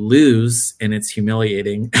you lose and it's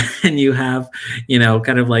humiliating and you have,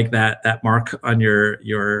 kind of like that mark on your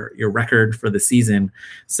record for the season.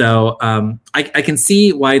 So I can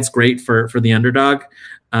see why it's great for the underdog.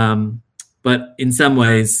 But in some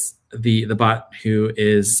ways, the bot who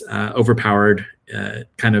is overpowered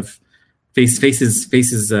kind of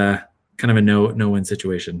faces kind of a no-win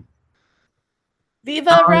situation.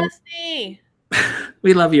 Viva Rusty!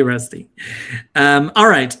 We love you, Rusty. All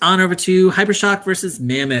right, on over to Hypershock versus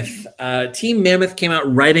Mammoth. Team Mammoth came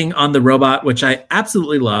out riding on the robot, which I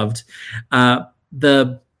absolutely loved.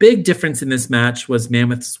 The big difference in this match was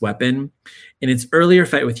Mammoth's weapon. In its earlier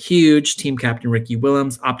fight with Huge, team captain Ricky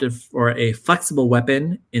Willems opted for a flexible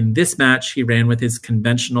weapon. In this match, he ran with his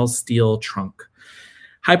conventional steel trunk.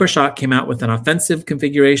 Hypershock came out with an offensive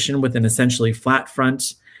configuration with an essentially flat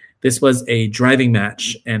front. This was a driving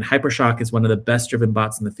match, and Hypershock is one of the best driven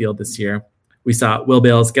bots in the field this year. We saw Will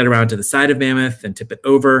Bales get around to the side of Mammoth and tip it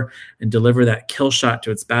over and deliver that kill shot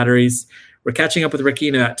to its batteries. We're catching up with Ricky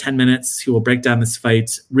in about 10 minutes, who will break down this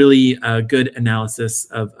fight. Really good analysis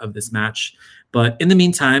of this match. But in the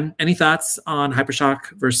meantime, any thoughts on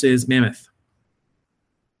Hypershock versus Mammoth?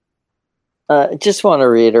 Just want to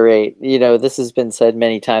reiterate, this has been said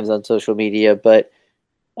many times on social media, but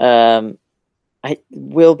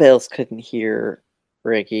Will Bales couldn't hear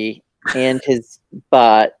Ricky, and his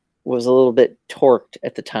bot was a little bit torqued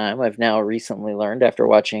at the time. I've now recently learned after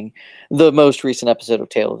watching the most recent episode of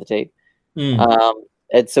Tale of the Tape.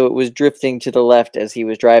 And so it was drifting to the left as he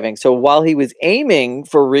was driving. So while he was aiming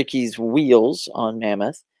for Ricky's wheels on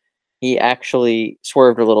Mammoth, he actually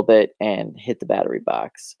swerved a little bit and hit the battery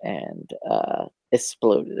box and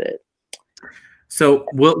exploded it. So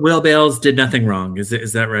Will Bales did nothing wrong. Is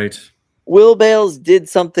that right? Will Bales did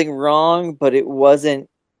something wrong, but it wasn't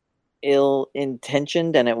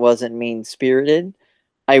ill-intentioned and it wasn't mean-spirited.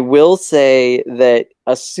 I will say that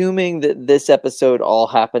assuming that this episode all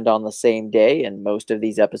happened on the same day, and most of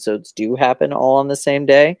these episodes do happen all on the same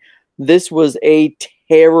day, this was a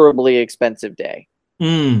terribly expensive day.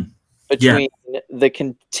 Between the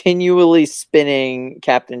continually spinning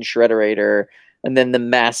Captain Shredderator and then the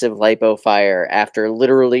massive lipo fire after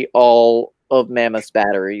literally all of Mammoth's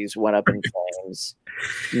batteries went up in flames.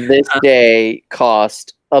 This day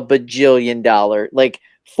cost a bajillion dollars. Like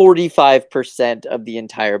 45% of the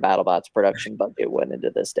entire BattleBots production budget went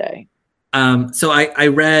into this day. So I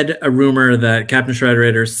read a rumor that Captain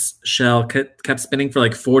Shredderator's shell kept spinning for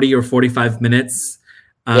like 40 or 45 minutes.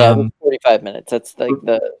 Yeah, 45 minutes. That's like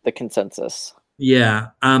the consensus. Yeah.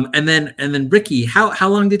 And then Ricky, how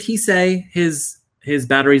long did he say his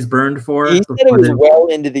batteries burned for? He said it was well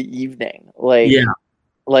into the evening.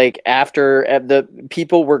 Like after the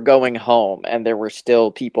people were going home and there were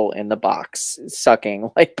still people in the box sucking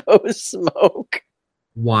lipo smoke.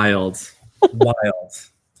 Wild.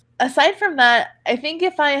 Aside from that, I think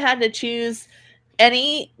if I had to choose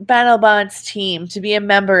any BattleBots team to be a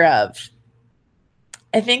member of,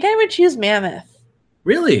 I think I would choose Mammoth.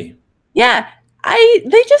 Really? Yeah.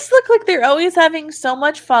 They just look like they're always having so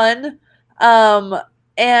much fun.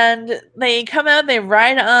 And they come out, they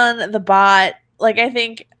ride on the bot. Like, I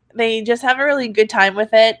think they just have a really good time with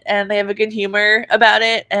it, and they have a good humor about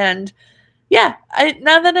it. And yeah,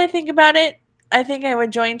 now that I think about it, I think I would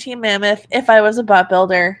join Team Mammoth if I was a bot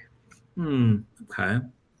builder. Okay.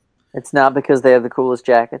 It's not because they have the coolest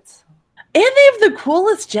jackets. And they have the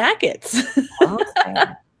coolest jackets. Okay.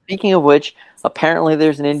 Speaking of which, apparently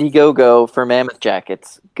there's an Indiegogo for Mammoth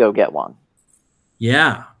jackets. Go get one.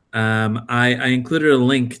 Yeah. I included a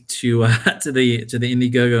link to the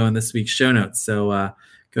Indiegogo in this week's show notes, so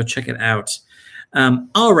go check it out.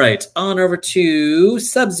 All right, on over to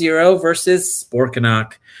Sub-Zero versus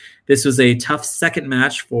Sporkanock. This was a tough second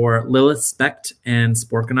match for Lilith Specht and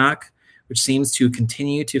Sporkanock, which seems to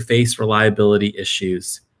continue to face reliability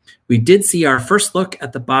issues. We did see our first look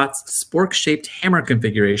at the bot's spork-shaped hammer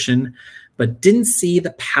configuration, but didn't see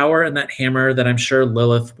the power in that hammer that I'm sure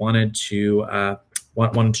Lilith wanted to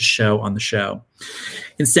wanted to show on the show.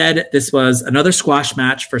 Instead, this was another squash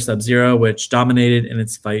match for Sub-Zero, which dominated in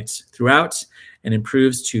its fight throughout and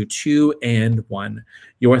improves to 2-1.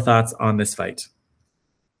 Your thoughts on this fight?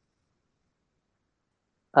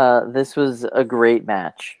 This was a great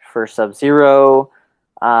match for Sub-Zero.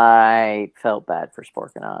 I felt bad for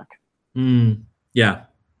Sporkanock. Yeah.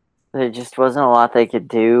 There just wasn't a lot they could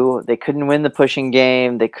do. They couldn't win the pushing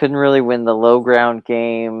game. They couldn't really win the low ground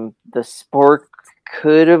game. The Spork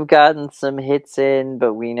could have gotten some hits in,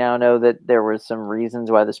 but we now know that there were some reasons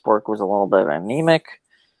why the Spork was a little bit anemic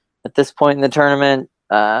at this point in the tournament.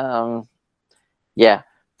 Yeah,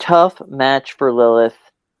 tough match for Lilith,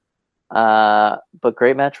 but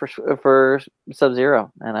great match for Sub-Zero.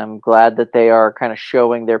 And I'm glad that they are kind of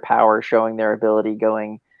showing their power, showing their ability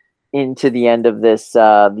going into the end of this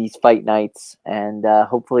these fight nights, and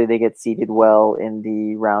hopefully they get seeded well in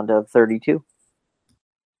the round of 32.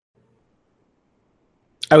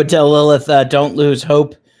 I would tell Lilith, don't lose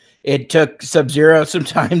hope. It took Sub-Zero some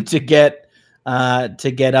time to get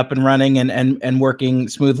up and running and working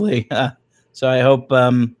smoothly. So I hope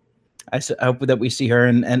I hope that we see her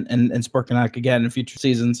and Sporkanock again in future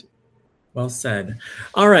seasons. Well said.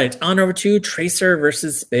 All right, on over to Tracer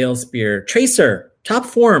versus Balespear. Tracer, top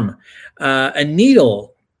form. And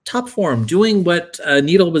Needle, top form, doing what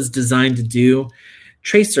Needle was designed to do.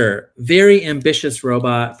 Tracer, very ambitious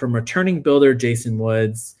robot from returning builder Jason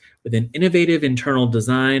Woods with an innovative internal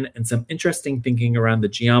design and some interesting thinking around the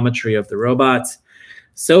geometry of the robot.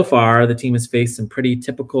 So far, the team has faced some pretty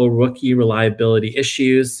typical rookie reliability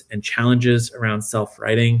issues and challenges around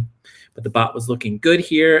self-writing. But the bot was looking good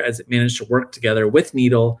here as it managed to work together with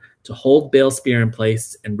Needle to hold Balespear in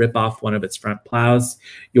place and rip off one of its front plows.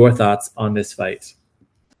 Your thoughts on this fight?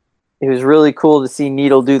 It was really cool to see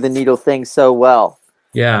Needle do the Needle thing so well.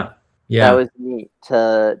 Yeah. That was neat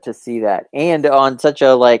to see that. And on such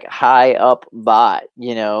a high up bot,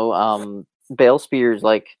 Balespear's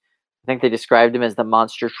I think they described him as the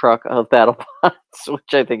monster truck of battle bots,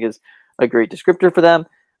 which I think is a great descriptor for them.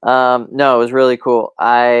 No, it was really cool.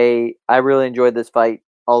 I really enjoyed this fight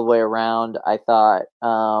all the way around. I thought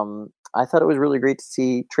it was really great to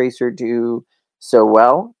see Tracer do so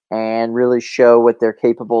well and really show what they're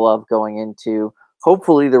capable of going into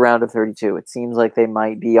hopefully the round of 32. It seems like they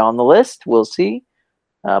might be on the list. We'll see.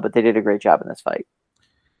 But they did a great job in this fight.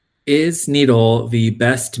 Is Needle the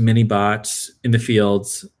best mini bot in the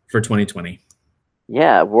fields for 2020?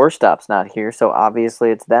 Yeah, Warstop's not here, so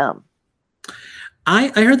obviously it's them. I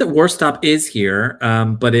heard that Warstop is here,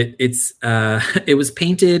 but it was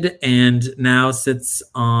painted and now sits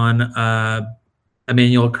on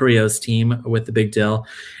Emmanuel Carrillo's team with the Big Dill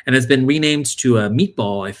and has been renamed to a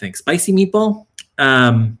meatball, I think, Spicy Meatball.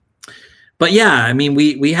 But yeah, I mean,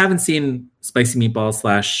 we haven't seen Spicy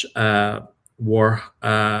Meatball /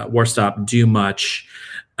 Warstop do much.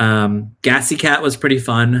 Gassy Cat was pretty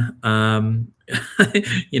fun.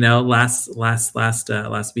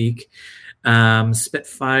 Last week.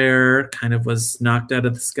 Spitfire kind of was knocked out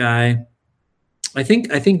of the sky. I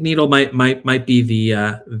think Needle might be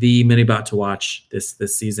the mini bot to watch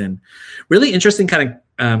this season. Really interesting kind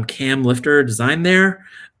of cam lifter design there.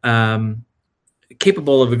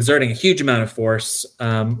 Capable of exerting a huge amount of force,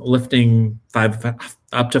 lifting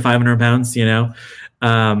up to 500 pounds.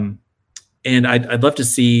 And I'd love to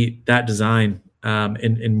see that design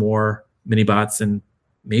in more mini bots and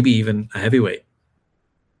maybe even a heavyweight.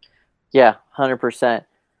 Yeah, 100%.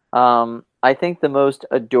 I think the most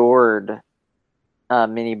adored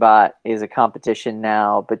mini bot is a competition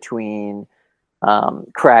now between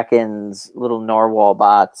Kraken's little narwhal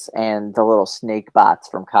bots and the little snake bots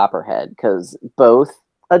from Copperhead, because both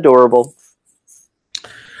adorable.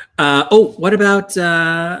 What about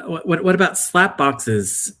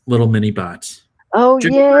Slapbox's little mini bot? Oh,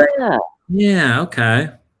 yeah. Yeah, okay.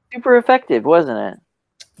 Super effective, wasn't it?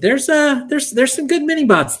 There's some good mini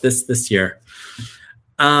bots this year.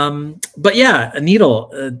 But yeah, a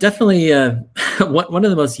Needle, definitely one of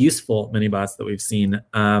the most useful mini bots that we've seen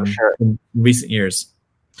in recent years.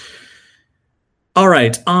 All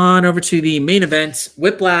right, on over to the main event,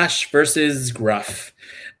 Whiplash versus Gruff.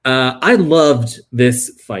 I loved this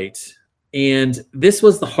fight, and this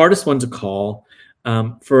was the hardest one to call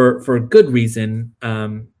for a good reason,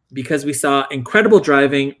 because we saw incredible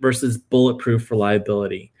driving versus bulletproof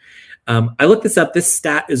reliability. I looked this up. This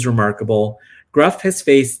stat is remarkable. Gruff has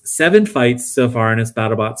faced 7 fights so far in his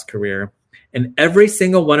BattleBots career, and every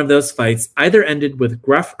single one of those fights either ended with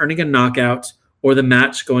Gruff earning a knockout or the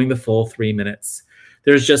match going the full 3 minutes.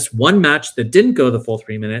 There's just one match that didn't go the full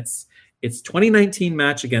 3 minutes. Its 2019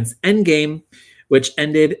 match against Endgame, which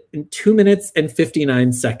ended in 2 minutes and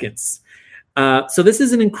 59 seconds. So this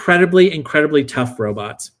is an incredibly tough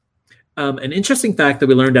robot. An interesting fact that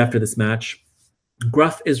we learned after this match,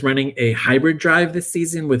 Gruff is running a hybrid drive this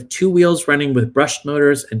season with 2 wheels running with brushed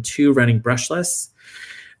motors and 2 running brushless.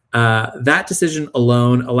 That decision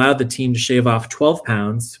alone allowed the team to shave off 12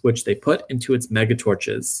 pounds, which they put into its mega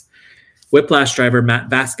torches. Whiplash driver Matt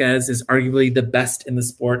Vasquez is arguably the best in the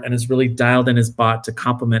sport and has really dialed in his bot to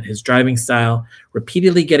complement his driving style,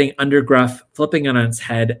 repeatedly getting under Gruff, flipping it on its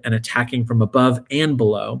head, and attacking from above and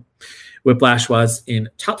below. Whiplash was in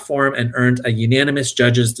top form and earned a unanimous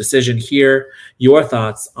judges' decision here. Your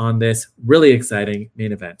thoughts on this really exciting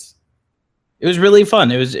main event? It was really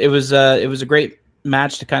fun. It was a great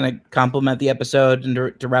match to kind of complement the episode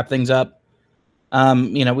and to wrap things up.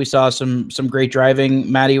 We saw some great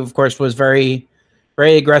driving. Maddie, of course, was very,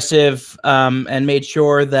 very aggressive and made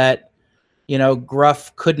sure that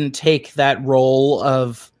Gruff couldn't take that role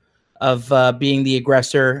of being the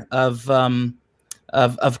aggressor,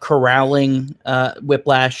 of corralling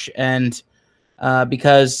Whiplash, and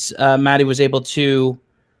because Maddie was able to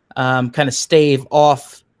kind of stave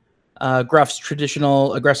off Gruff's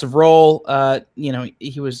traditional aggressive role,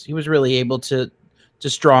 he was really able to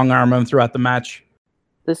strong arm him throughout the match.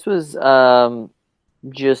 This was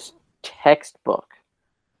just textbook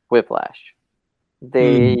Whiplash.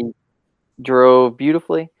 They drove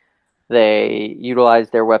beautifully. They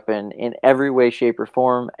utilized their weapon in every way, shape, or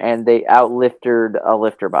form, and they outlifted a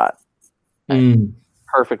lifter bot.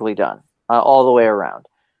 Perfectly done, all the way around.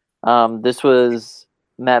 This was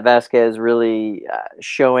Matt Vasquez really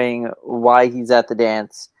showing why he's at the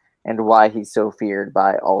dance and why he's so feared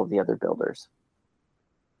by all of the other builders.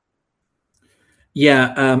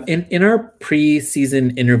 Yeah, in our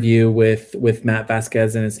preseason interview with Matt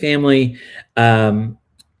Vasquez and his family,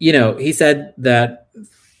 he said that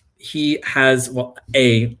he has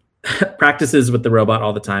practices with the robot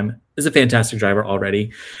all the time, is a fantastic driver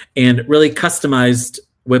already, and really customized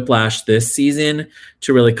Whiplash this season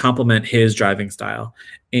to really complement his driving style.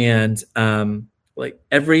 And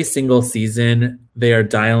every single season, they are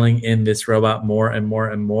dialing in this robot more and more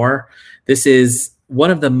and more. This is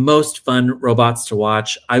one of the most fun robots to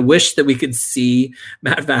watch. I wish that we could see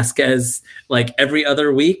Matt Vasquez every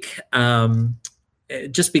other week,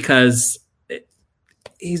 just because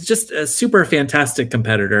he's just a super fantastic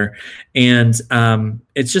competitor, and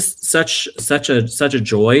it's just such a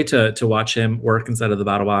joy to watch him work inside of the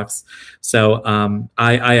battle box. So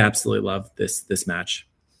I absolutely love this match.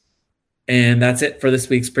 And that's it for this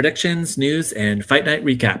week's predictions, news, and Fight Night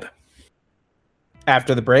recap.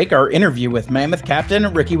 After the break, our interview with Mammoth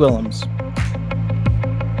Captain Ricky Willems.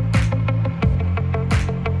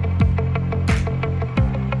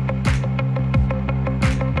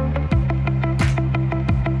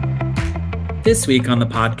 This week on the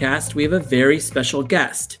podcast, we have a very special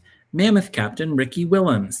guest, Mammoth Captain Ricky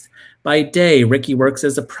Willems. By day, Ricky works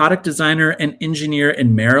as a product designer and engineer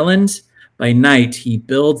in Maryland. By night, he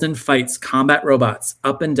builds and fights combat robots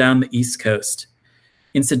up and down the East Coast.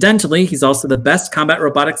 Incidentally, he's also the best combat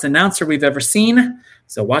robotics announcer we've ever seen,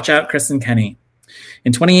 so watch out, Chris and Kenny.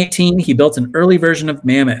 In 2018, he built an early version of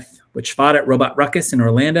Mammoth, which fought at Robot Ruckus in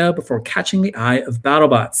Orlando before catching the eye of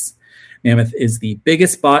BattleBots. Mammoth is the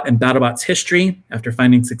biggest bot in BattleBots history after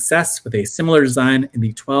finding success with a similar design in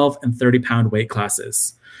the 12 and 30-pound weight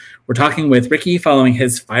classes. We're talking with Ricky following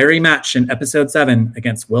his fiery match in Episode 7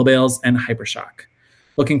 against Will Bales and Hypershock.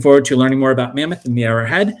 Looking forward to learning more about Mammoth in the hour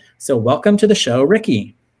ahead, so welcome to the show,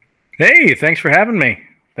 Ricky. Hey, thanks for having me.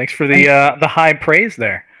 Thanks for the high praise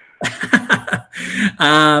there.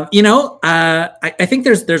 I think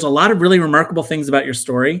there's a lot of really remarkable things about your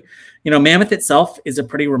story. Mammoth itself is a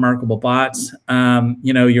pretty remarkable bot.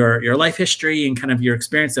 Your life history and kind of your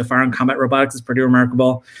experience so far in combat robotics is pretty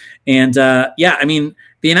remarkable. And the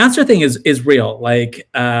announcer thing is real.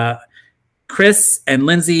 Chris and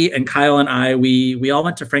Lindsay and Kyle and I, we all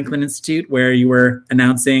went to Franklin Institute where you were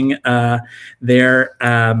announcing the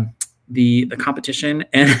competition,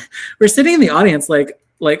 and we're sitting in the audience like,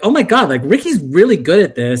 oh my God, Ricky's really good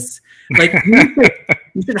at this.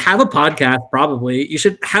 You should have a podcast, probably. You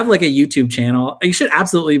should have a YouTube channel. You should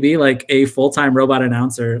absolutely be a full-time robot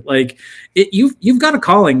announcer. You've got a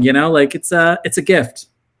calling, it's a gift.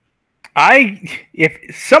 If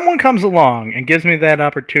someone comes along and gives me that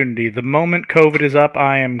opportunity, the moment COVID is up,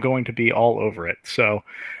 I am going to be all over it. So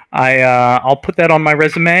I'll put that on my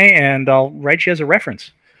resume and I'll write you as a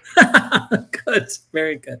reference. Good.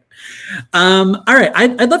 Very good. All right.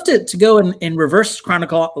 I'd love to go in reverse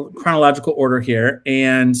chronological order here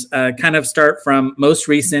and kind of start from most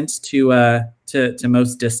recent to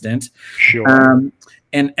most distant. Sure.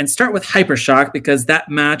 And start with Hypershock, because that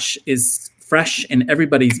match is fresh in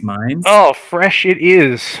everybody's minds. Oh, fresh it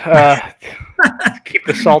is. Keep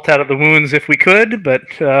the salt out of the wounds if we could, but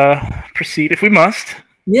proceed if we must.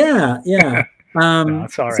 Yeah. No,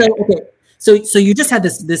 it's all right. So you just had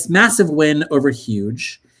this massive win over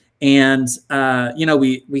Huge, and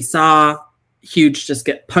we saw Huge just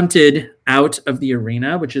get punted out of the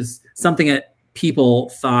arena, which is something that people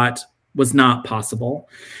thought was not possible,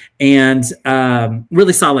 and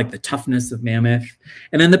really saw like the toughness of Mammoth.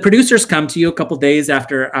 And then the producers come to you a couple days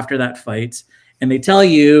after that fight, and they tell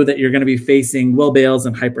you that you're going to be facing Will Bales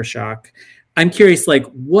and Hypershock. I'm curious, like,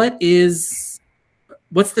 what's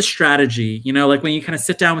the strategy? Like when you kind of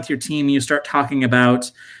sit down with your team and you start talking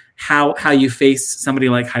about how you face somebody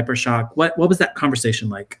like Hypershock, what was that conversation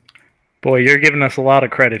like? Boy, you're giving us a lot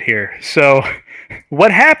of credit here. So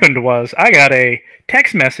what happened was I got a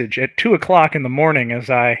text message at 2:00 in the morning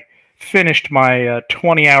as I finished my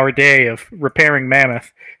 20-hour day of repairing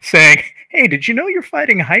Mammoth saying, "Hey, did you know you're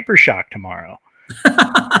fighting Hypershock tomorrow?"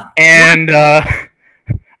 And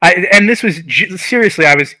this was seriously,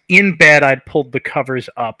 I was in bed. I'd pulled the covers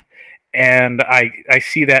up, and I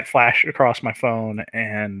see that flash across my phone,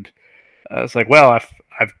 and I was like, "Well,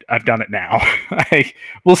 I've done it now.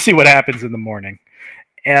 We'll see what happens in the morning."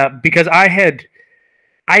 Because I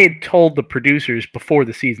had told the producers before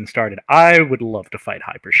the season started I would love to fight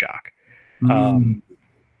Hypershock.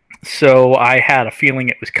 So I had a feeling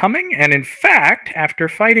it was coming, and in fact, after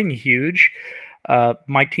fighting Huge,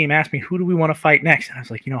 my team asked me, who do we want to fight next? And I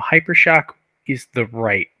was like, Hypershock is the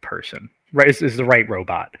right person, right? Is the right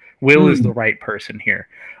robot. Will is the right person here.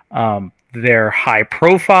 They're high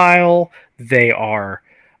profile. They are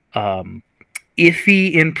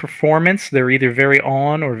iffy in performance. They're either very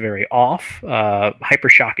on or very off.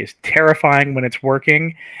 Hypershock is terrifying when it's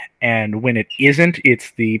working, and when it isn't,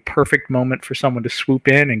 it's the perfect moment for someone to swoop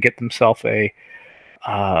in and get themselves a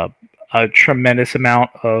tremendous amount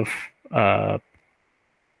of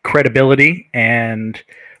credibility. And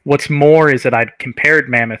what's more is that I'd compared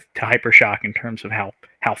Mammoth to Hypershock in terms of how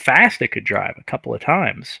fast it could drive a couple of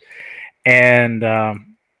times, and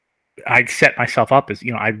I'd set myself up as,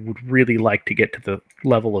 I would really like to get to the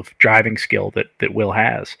level of driving skill that Will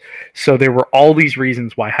has. So there were all these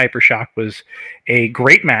reasons why Hypershock was a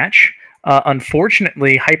great match.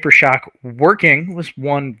 Unfortunately, Hypershock working was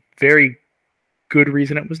one very good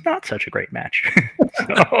reason it was not such a great match.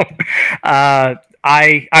 So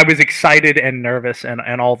I was excited and nervous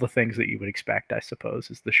and all the things that you would expect, I suppose,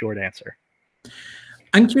 is the short answer.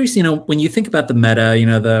 I'm curious, when you think about the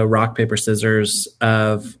meta, the rock, paper, scissors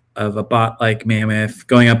of a bot like Mammoth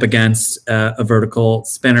going up against a vertical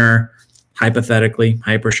spinner, hypothetically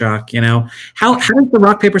Hypershock, how does the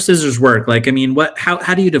rock, paper, scissors work? Like, I mean,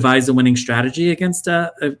 how do you devise a winning strategy against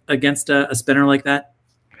a spinner like that?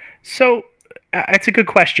 So it's a good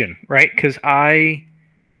question, right? Because I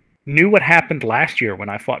knew what happened last year when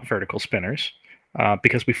I fought vertical spinners,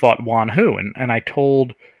 because we fought Wan Hu, and I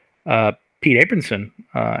told Pete Abramson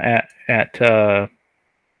at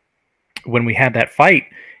when we had that fight.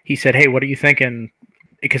 He said, "Hey, what are you thinking?"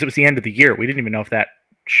 Because it was the end of the year. We didn't even know if that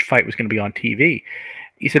fight was going to be on TV.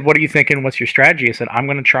 He said, "What are you thinking? What's your strategy?" I said, "I'm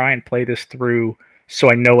going to try and play this through so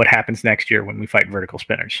I know what happens next year when we fight vertical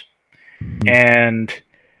spinners." Mm-hmm. And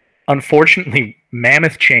unfortunately,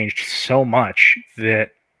 Mammoth changed so much that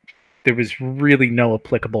there was really no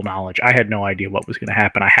applicable knowledge. I had no idea what was going to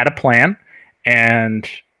happen. I had a plan, and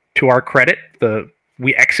to our credit,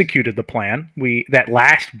 we executed the plan. That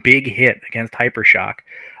last big hit against Hypershock,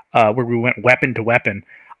 where we went weapon to weapon,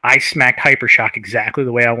 I smacked Hypershock exactly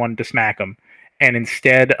the way I wanted to smack him. And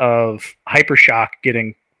instead of Hypershock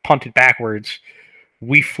getting punted backwards,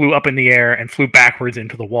 we flew up in the air and flew backwards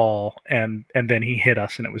into the wall, and then he hit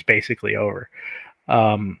us, and it was basically over.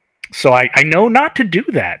 So I know not to do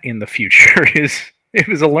that in the future. It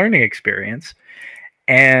was a learning experience.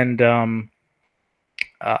 And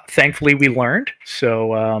thankfully we learned.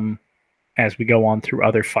 So as we go on through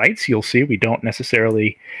other fights, you'll see we don't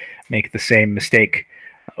necessarily make the same mistake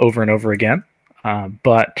over and over again.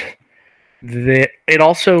 But it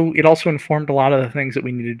also informed a lot of the things that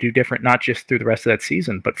we need to do different, not just through the rest of that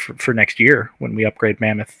season, but for next year when we upgrade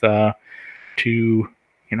Mammoth to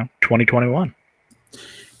 2021.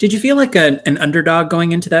 Did you feel like an underdog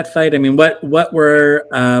going into that fight? I mean, what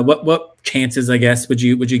chances, I guess, would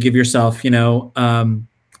you give yourself,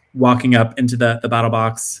 walking up into the battle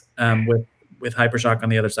box with Hypershock on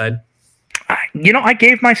the other side? I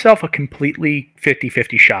gave myself a completely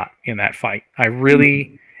 50-50 shot in that fight. I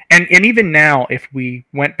really, and even now, if we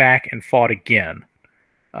went back and fought again,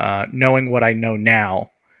 knowing what I know now,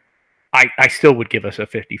 I still would give us a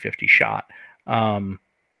 50-50 shot.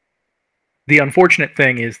 The unfortunate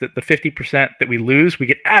thing is that the 50% that we lose, we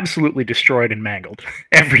get absolutely destroyed and mangled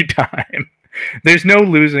every time. There's no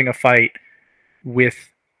losing a fight with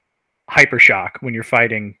Hypershock when you're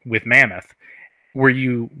fighting with Mammoth where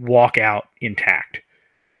you walk out intact.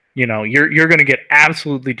 You know, you're going to get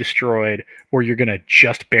absolutely destroyed or you're going to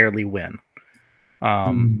just barely win.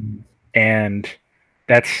 And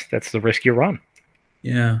that's the risk you run.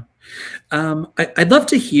 Yeah. I'd love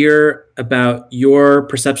to hear about your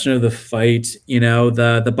perception of the fight. You know,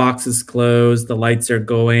 the box is closed, the lights are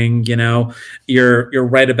going. You know, you're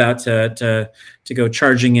right about to go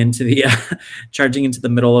charging into the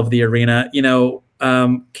middle of the arena. You know,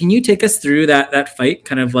 can you take us through that fight,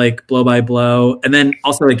 kind of like blow by blow, and then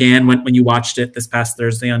also again when you watched it this past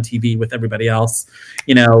Thursday on TV with everybody else?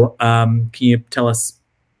 You know, can you tell us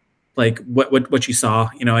like what you saw?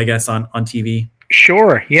 You know, I guess on TV.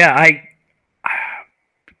 Sure. Yeah,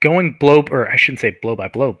 going I shouldn't say blow by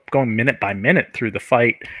blow, going minute by minute through the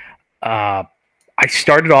fight. I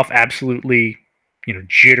started off absolutely,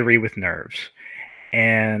 jittery with nerves,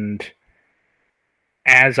 and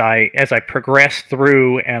as I progressed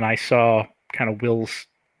through and I saw kind of Will's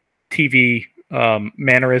TV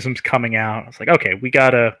mannerisms coming out, I was like, okay, we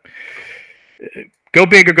gotta go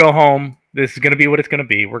big or go home. This is gonna be what it's gonna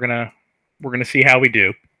be. We're gonna see how we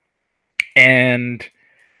do. And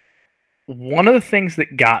one of the things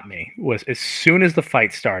that got me was as soon as the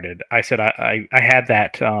fight started, I said I had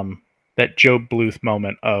that Joe Bluth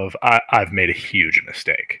moment of I've made a huge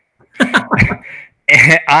mistake.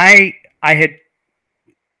 And I had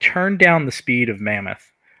turned down the speed of Mammoth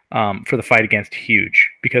for the fight against Huge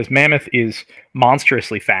because Mammoth is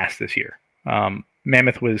monstrously fast this year.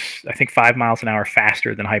 Mammoth was, I think, 5 miles an hour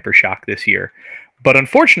faster than Hypershock this year. But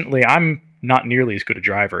unfortunately, I'm not nearly as good a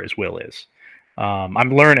driver as Will is.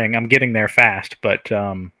 I'm learning. I'm getting there fast, but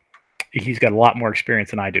he's got a lot more experience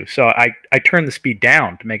than I do. So I turned the speed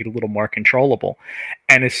down to make it a little more controllable.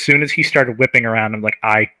 And as soon as he started whipping around, I'm like,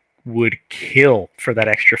 I would kill for that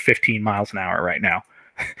extra 15 miles an hour right now.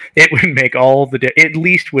 It would make all the at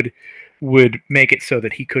least would make it so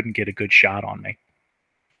that he couldn't get a good shot on me.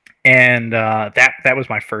 And that was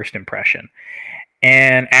my first impression.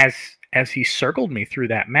 And as he circled me through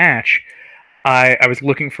that match, I was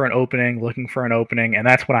looking for an opening, and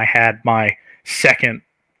that's when I had my second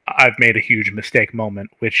I've made a huge mistake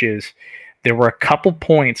moment, which is there were a couple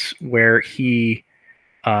points where he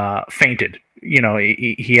fainted.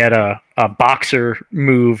 He had a boxer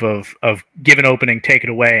move of give an opening, take it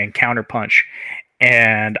away, and counterpunch,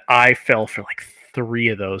 and I fell for like 3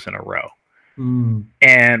 of those in a row.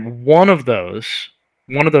 And one of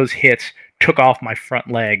those hits took off my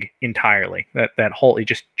front leg entirely. That whole, he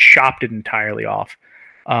just chopped it entirely off.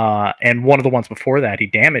 And one of the ones before that, he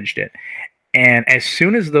damaged it. And as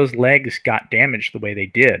soon as those legs got damaged the way they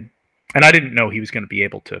did, and I didn't know he was going to be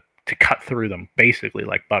able to cut through them basically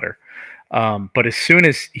like butter. But as soon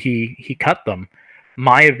as he cut them,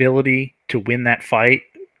 my ability to win that fight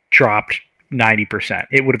dropped 90%.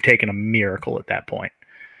 It would have taken a miracle at that point.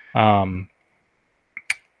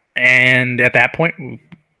 And at that point,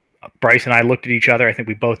 Bryce and I looked at each other. I think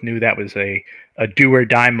we both knew that was a do or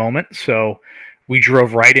die moment. So we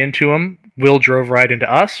drove right into him. Will drove right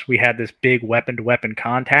into us. We had this big weapon-to-weapon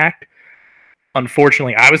contact.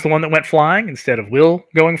 Unfortunately, I was the one that went flying instead of Will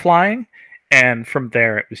going flying. And from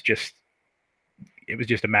there, it was just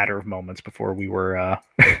a matter of moments before we were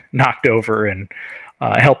knocked over and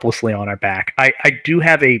helplessly on our back. I do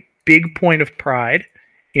have a big point of pride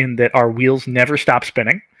in that our wheels never stop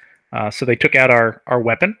spinning. So they took out our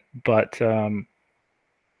weapon, but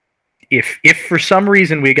if for some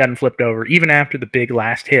reason we had gotten flipped over, even after the big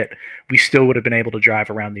last hit, we still would have been able to drive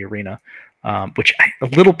around the arena, which a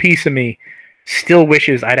little piece of me still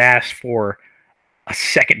wishes I'd asked for a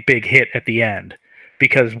second big hit at the end,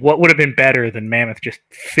 because what would have been better than Mammoth just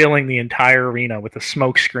filling the entire arena with a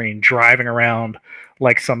smoke screen, driving around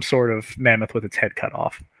like some sort of mammoth with its head cut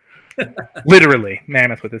off. Literally,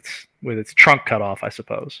 mammoth with its trunk cut off, I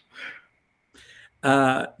suppose.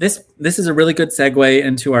 This is a really good segue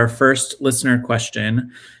into our first listener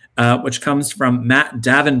question, which comes from Matt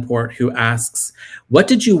Davenport, who asks, "What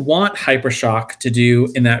did you want Hypershock to do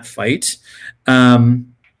in that fight?"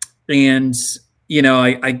 And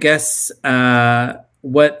I guess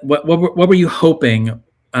what were you hoping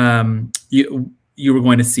you were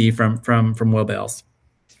going to see from Will Bales?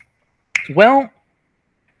 Well,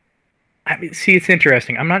 I mean, see, it's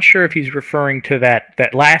interesting. I'm not sure if he's referring to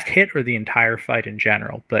that last hit or the entire fight in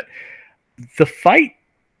general, but the fight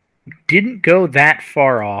didn't go that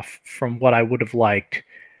far off from what I would have liked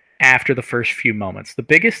after the first few moments. The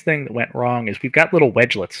biggest thing that went wrong is we've got little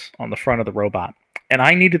wedgelets on the front of the robot, and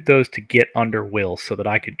I needed those to get under Will so that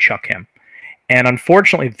I could chuck him. And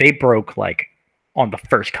unfortunately, they broke like on the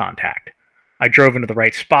first contact. I drove into the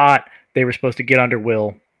right spot. They were supposed to get under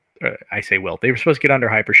Will. They were supposed to get under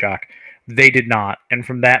Hypershock. They did not. And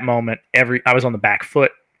from that moment, I was on the back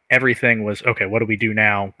foot. Everything was, okay, what do we do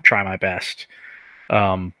now? Try my best.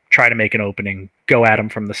 Try to make an opening. Go at him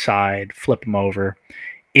from the side. Flip him over.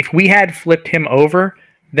 If we had flipped him over,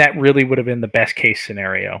 that really would have been the best case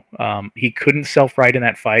scenario. He couldn't self-right in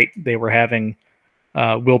that fight. They were having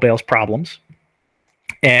Will Bale's problems.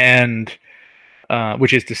 And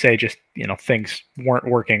which is to say, just things weren't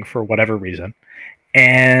working for whatever reason.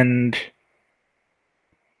 And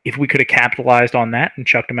if we could have capitalized on that and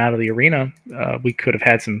chucked him out of the arena, we could have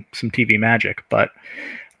had some TV magic. But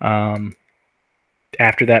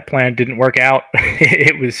after that plan didn't work out,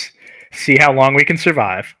 it was see how long we can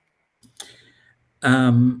survive.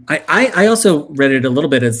 I also read it a little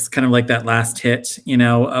bit as kind of like that last hit.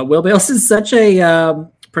 Will Bales is such a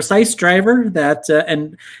precise driver that,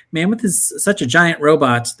 and Mammoth is such a giant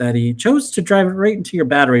robot that he chose to drive it right into your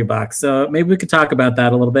battery box. So maybe we could talk about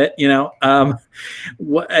that a little bit.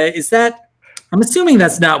 What is that? I'm assuming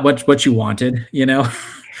that's not what you wanted. It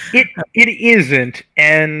isn't.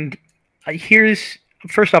 And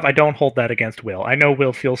first off, I don't hold that against Will. I know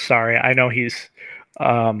Will feels sorry. I know he's,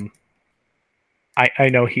 I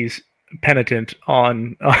know he's penitent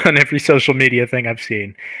on every social media thing I've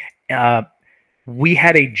seen. We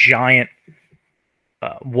had a giant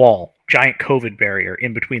giant COVID barrier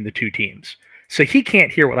in between the two teams. So he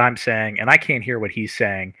can't hear what I'm saying, and I can't hear what he's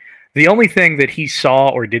saying. The only thing that he saw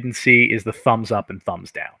or didn't see is the thumbs up and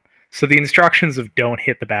thumbs down. So the instructions of don't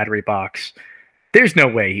hit the battery box, there's no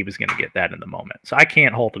way he was going to get that in the moment. So I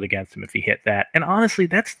can't hold it against him if he hit that. And honestly,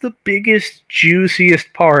 that's the biggest,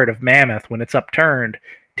 juiciest part of Mammoth when it's upturned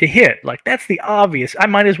to hit. Like, that's the obvious. I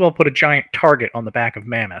might as well put a giant target on the back of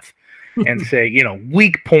Mammoth and say,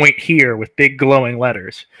 weak point here with big glowing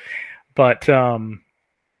letters. But, I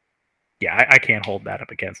can't hold that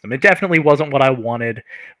up against him. It definitely wasn't what I wanted.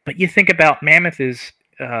 But you think about Mammoth is,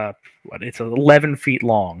 it's 11 feet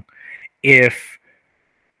long. If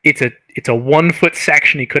it's a 1 foot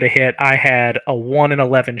section he could have hit, I had a 1 in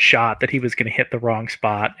 11 shot that he was going to hit the wrong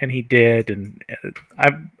spot, and he did. And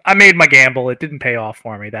I made my gamble. It didn't pay off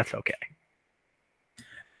for me. That's okay.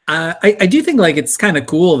 I do think it's kind of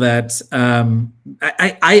cool that I'm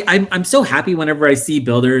so happy whenever I see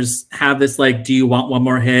builders have this do you want one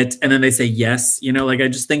more hit, and then they say yes. I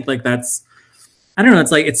just think that's, I don't know.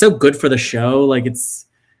 It's it's so good for the show. It's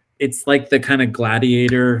like the kind of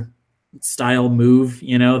gladiator style move,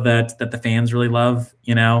 that the fans really love.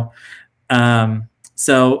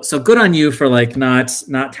 So good on you for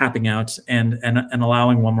not tapping out and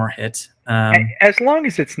allowing one more hit. As long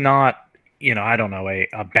as it's not, I don't know,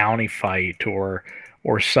 a bounty fight or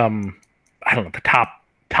some, I don't know, the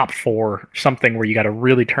top four, something where you got to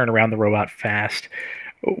really turn around the robot fast.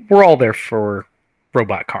 We're all there for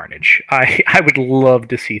robot carnage. I would love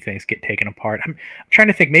to see things get taken apart. I'm trying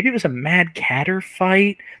to think. Maybe it was a Mad Catter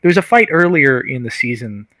fight. There was a fight earlier in this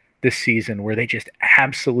season, where they just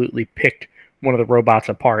absolutely picked one of the robots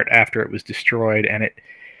apart after it was destroyed, and it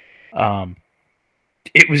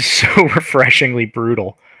was so refreshingly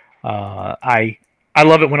brutal. I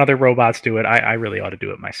love it when other robots do it. I really ought to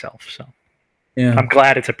do it myself. So yeah, I'm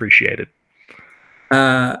glad it's appreciated.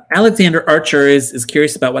 Alexander Archer is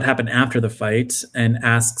curious about what happened after the fight and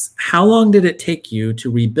asks, how long did it take you to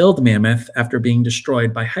rebuild Mammoth after being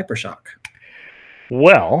destroyed by Hypershock?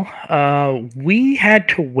 Well, we had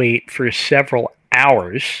to wait for several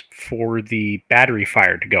hours for the battery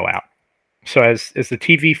fire to go out. So as the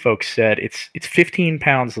TV folks said, it's 15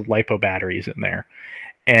 pounds of LiPo batteries in there,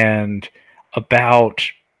 and about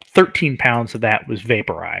 13 pounds of that was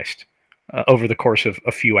vaporized over the course of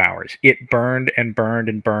a few hours. It burned and burned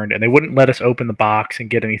and burned, and they wouldn't let us open the box and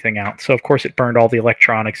get anything out. So, of course, it burned all the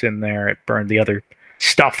electronics in there. It burned the other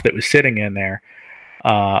stuff that was sitting in there.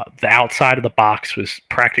 The outside of the box was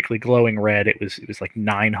practically glowing red. It was like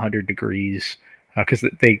 900 degrees because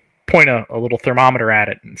they point a little thermometer at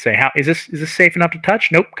it and say, "How is this safe enough to touch?"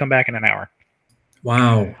 Nope. Come back in an hour.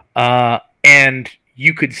 Wow. And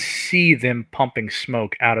you could see them pumping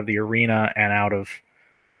smoke out of the arena and out of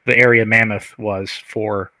the area Mammoth was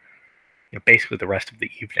for basically the rest of the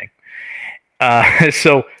evening.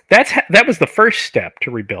 So that was the first step to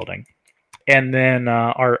rebuilding. And then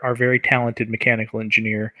our very talented mechanical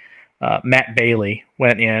engineer, Matt Bailey,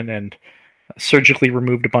 went in and surgically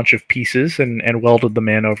removed a bunch of pieces and welded them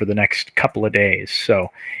in over the next couple of days. So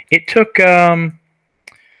it took us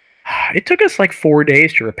like 4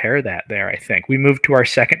 days to repair that there, I think. We moved to our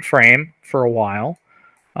second frame for a while.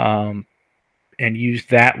 and used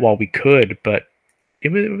that while we could, but it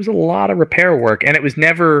was a lot of repair work, and it was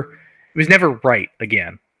never right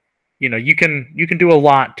again. You know, you can do a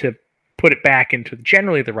lot to put it back into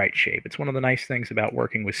generally the right shape. It's one of the nice things about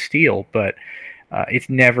working with steel, but it's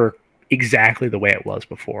never exactly the way it was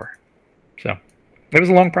before. So it was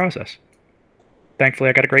a long process. Thankfully,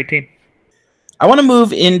 I got a great team. I want to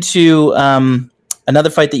move into another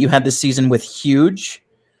fight that you had this season with Huge.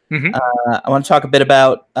 Mm-hmm. I want to talk a bit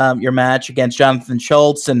about your match against Jonathan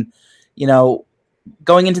Schultz. And, you know,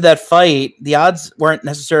 going into that fight, the odds weren't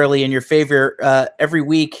necessarily in your favor. Every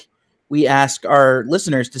week, we ask our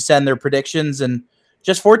listeners to send their predictions, and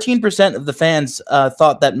just 14% of the fans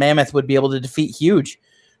thought that Mammoth would be able to defeat Huge.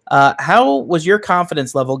 How was your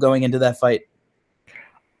confidence level going into that fight?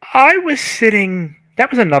 I was sitting... That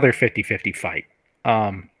was another 50-50 fight.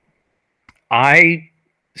 I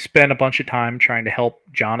spent a bunch of time trying to help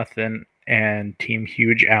Jonathan and Team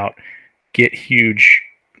Huge out,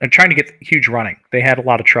 trying to get Huge running. They had a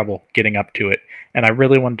lot of trouble getting up to it, and I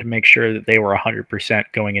really wanted to make sure that they were 100%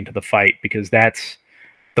 going into the fight, because that's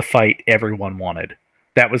the fight everyone wanted.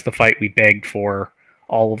 That was the fight we begged for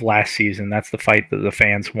all of last season. That's the fight that the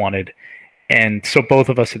fans wanted. And so both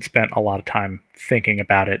of us had spent a lot of time thinking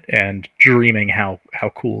about it and dreaming how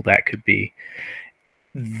cool that could be.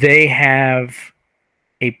 They have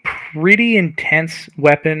a pretty intense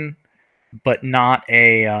weapon, but not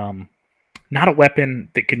a weapon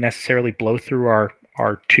that could necessarily blow through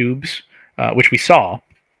our tubes, which we saw.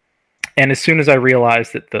 And as soon as I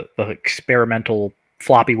realized that the experimental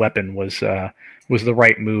floppy weapon was the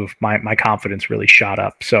right move, my confidence really shot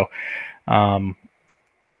up. So,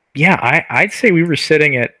 yeah, I'd say we were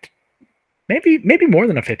sitting at maybe more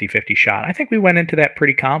than a 50-50 shot. I think we went into that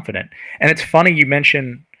pretty confident. And it's funny you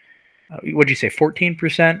mentioned, what'd you say,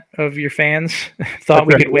 14% of your fans thought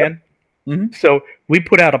we could win? Mm-hmm. So we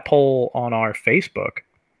put out a poll on our Facebook,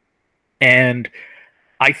 and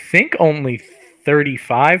I think only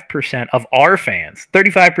 35% of our fans,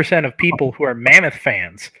 35% of people who are Mammoth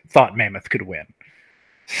fans, thought Mammoth could win.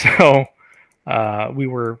 So we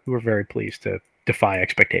were very pleased to defy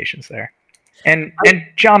expectations there. And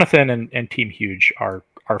Jonathan and Team Huge are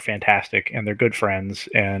fantastic, and they're good friends,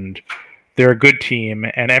 and they're a good team,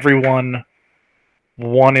 and everyone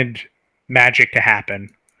wanted magic to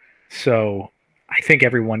happen. So I think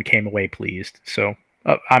everyone came away pleased. So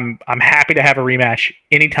I'm happy to have a rematch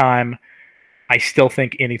anytime. I still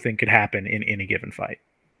think anything could happen in any given fight.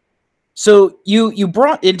 So you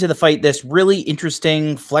brought into the fight this really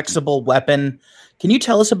interesting, flexible weapon. Can you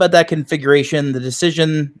tell us about that configuration, the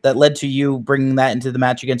decision that led to you bringing that into the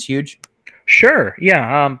match against Huge? Sure,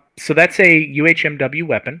 yeah. So that's a UHMW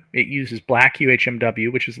weapon. It uses black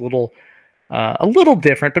UHMW, which is a little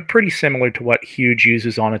different, but pretty similar to what Huge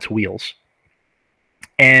uses on its wheels.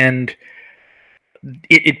 And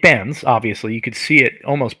it bends, obviously. You could see it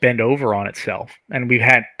almost bend over on itself. And we've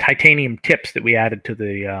had titanium tips that we added to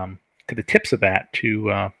the tips of that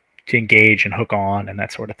to engage and hook on and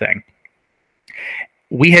that sort of thing.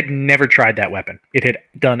 We had never tried that weapon. It had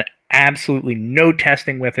done absolutely no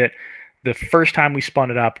testing with it. The first time we spun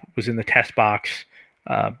it up was in the test box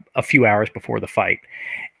a few hours before the fight.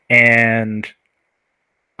 And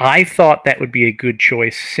I thought that would be a good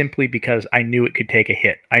choice simply because I knew it could take a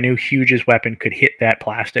hit. I knew Huge's weapon could hit that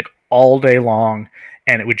plastic all day long,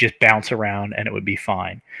 and it would just bounce around, and it would be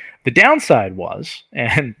fine. The downside was,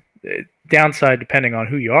 and downside depending on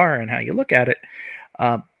who you are and how you look at it,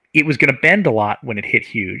 it was going to bend a lot when it hit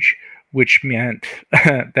Huge, which meant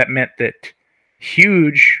that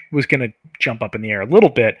Huge was going to jump up in the air a little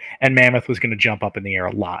bit, and Mammoth was going to jump up in the air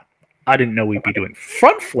a lot. I didn't know we'd be doing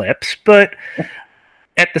front flips, but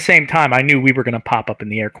at the same time, I knew we were going to pop up in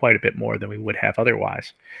the air quite a bit more than we would have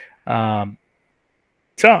otherwise. So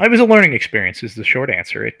it was a learning experience is the short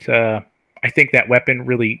answer. I think that weapon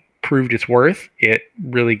really proved its worth. It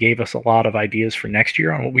really gave us a lot of ideas for next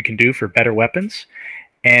year on what we can do for better weapons,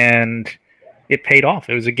 and it paid off.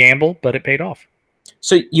 It was a gamble, but it paid off.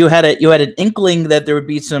 So you had an inkling that there would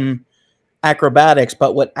be some acrobatics,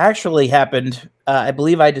 but what actually happened, I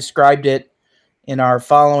believe I described it in our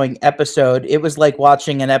following episode. It was like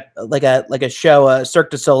watching like a show, Cirque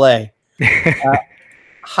du Soleil,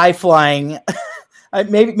 high flying,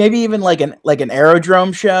 maybe even like an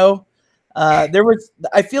aerodrome show.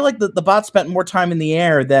 I feel like the bot spent more time in the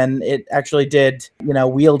air than it actually did,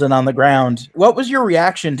 wielding on the ground. What was your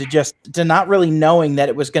reaction to not really knowing that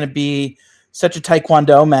it was going to be such a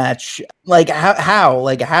Taekwondo match? Like how,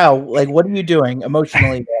 what are you doing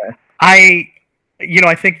emotionally there? I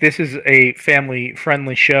think this is a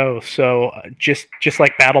family-friendly show, so just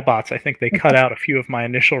like BattleBots, I think they cut out a few of my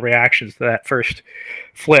initial reactions to that first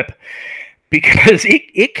flip. because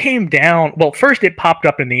it came down. Well, first it popped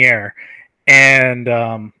up in the air, and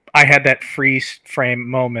I had that freeze frame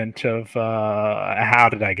moment of how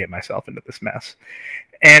did I get myself into this mess?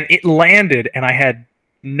 And it landed, and I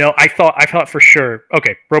thought for sure,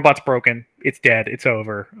 okay, robot's broken, it's dead, it's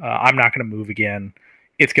over. I'm not going to move again.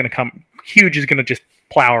 It's going to come. Huge is going to just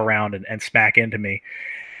plow around and smack into me.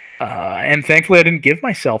 And thankfully, I didn't give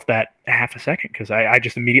myself that half a second because I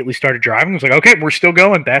just immediately started driving. I was like, okay, we're still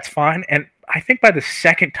going. That's fine. And I think by the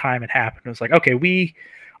second time it happened, it was like, okay,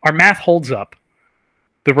 our math holds up.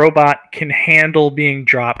 The robot can handle being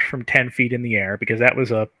dropped from 10 feet in the air because that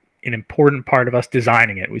was an important part of us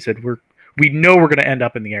designing it. We said we know we're going to end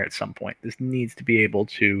up in the air at some point. This needs to be able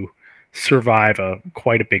to survive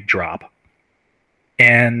quite a big drop.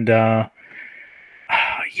 And I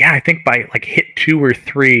think by like hit 2 or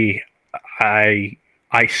 3, I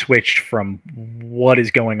switched from what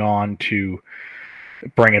is going on to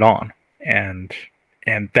bring it on, and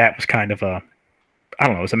that was kind of it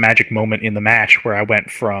was a magic moment in the match where I went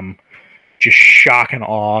from just shock and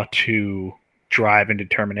awe to drive and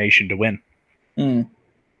determination to win.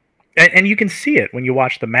 And you can see it when you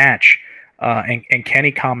watch the match, and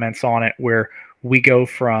Kenny comments on it where we go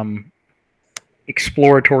from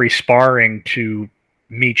exploratory sparring to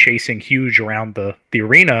me chasing Huge around the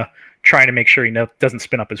arena, trying to make sure he doesn't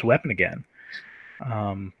spin up his weapon again.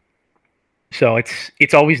 So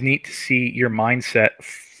it's always neat to see your mindset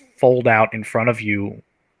fold out in front of you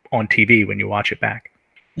on TV when you watch it back.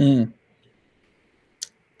 I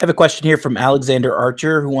have a question here from Alexander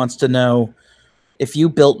Archer, who wants to know if you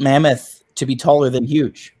built Mammoth to be taller than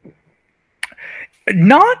Huge.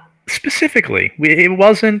 Not specifically. It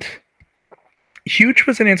wasn't. Huge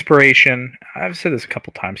was an inspiration. I've said this a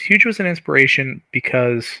couple times. Huge was an inspiration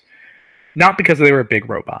not because they were a big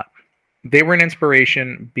robot. They were an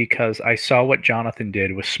inspiration because I saw what Jonathan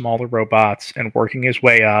did with smaller robots and working his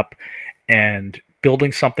way up and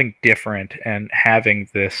building something different and having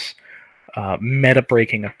this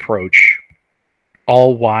meta-breaking approach,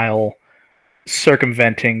 all while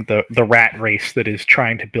circumventing the rat race that is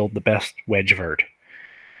trying to build the best wedge vert.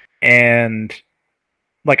 And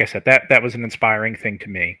like I said, that was an inspiring thing to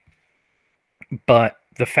me. But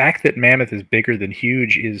the fact that Mammoth is bigger than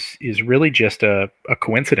Huge is really just a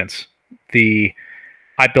coincidence. I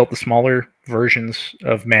built the smaller versions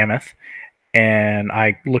of Mammoth, and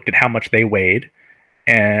I looked at how much they weighed,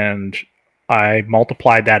 and I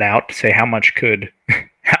multiplied that out to say how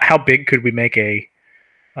big could we make a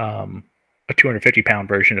 250-pound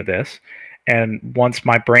version of this. And once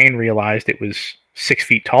my brain realized it was 6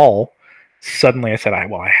 feet tall, suddenly I said,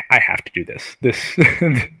 I have to do this.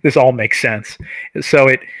 This all makes sense. So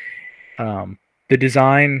the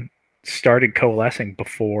design started coalescing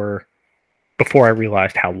before I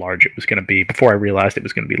realized how large it was going to be, before I realized it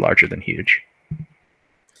was going to be larger than Huge.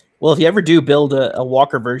 Well, if you ever do build a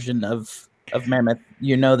walker version of Mammoth,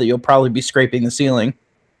 you know that you'll probably be scraping the ceiling.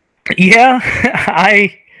 Yeah,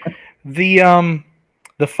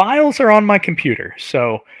 the files are on my computer.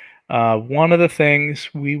 So one of the things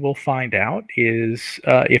we will find out is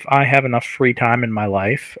if I have enough free time in my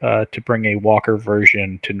life to bring a walker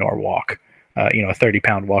version to Norwalk, a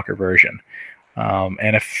 30-pound walker version.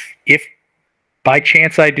 And if by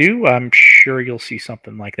chance I do, I'm sure you'll see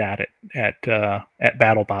something like that at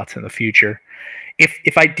BattleBots in the future.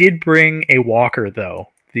 If I did bring a walker, though,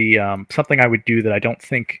 something I would do that I don't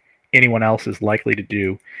think anyone else is likely to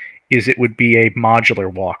do is it would be a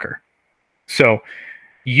modular walker. So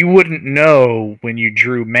you wouldn't know when you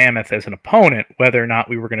drew Mammoth as an opponent whether or not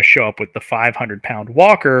we were going to show up with the 500-pound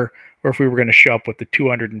walker or if we were going to show up with the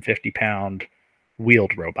 250-pound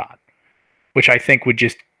wheeled robot, which I think would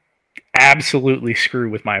just absolutely screw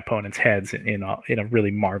with my opponent's heads in a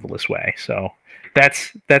really marvelous way. So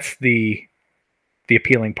that's the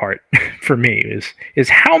appealing part for me is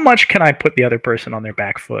how much can I put the other person on their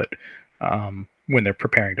back foot when they're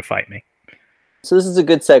preparing to fight me. So this is a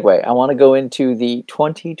good segue. I want to go into the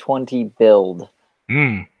 2020 build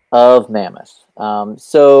of Mammoth.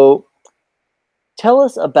 So tell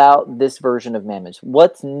us about this version of Mammoth.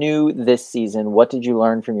 What's new this season? What did you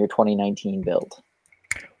learn from your 2019 build?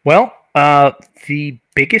 Well, the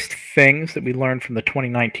biggest things that we learned from the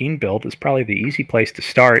 2019 build is probably the easy place to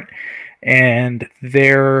start. And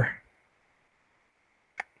there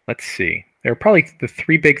are probably the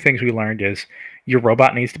 3 big things we learned is your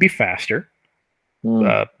robot needs to be faster.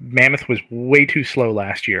 Mammoth was way too slow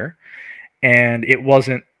last year, and it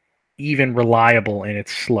wasn't even reliable in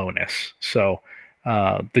its slowness. So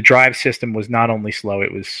the drive system was not only slow,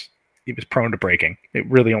 it was prone to breaking. It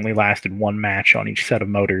really only lasted 1 match on each set of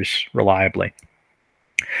motors reliably.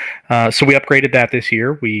 So we upgraded that this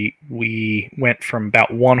year. We went from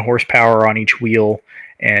about 1 horsepower on each wheel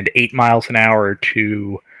and 8 miles an hour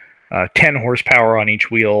to 10 horsepower on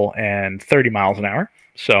each wheel and 30 miles an hour.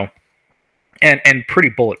 So, and pretty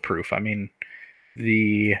bulletproof. I mean,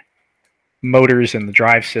 the motors and the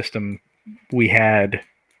drive system, we had,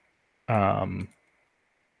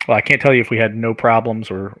 well, I can't tell you if we had no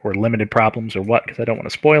problems or limited problems or what, because I don't want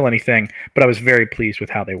to spoil anything, but I was very pleased with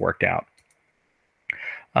how they worked out.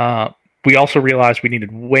 We also realized we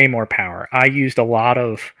needed way more power. I used a lot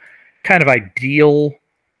of kind of ideal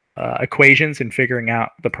equations in figuring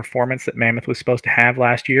out the performance that Mammoth was supposed to have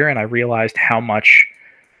last year, and I realized how much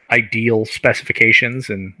ideal specifications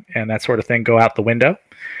and that sort of thing go out the window.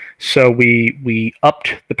 So we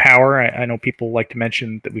upped the power. I know people like to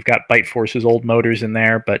mention that we've got Bite Force's old motors in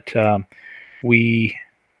there, but we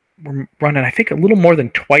were running, I think, a little more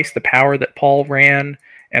than twice the power that Paul ran,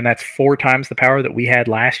 and that's 4 times the power that we had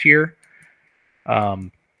last year,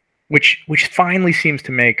 which finally seems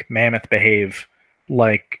to make Mammoth behave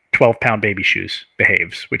like 12-pound baby shoes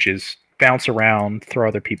behaves, which is bounce around, throw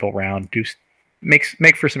other people around,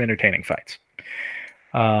 make for some entertaining fights.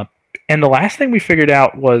 And the last thing we figured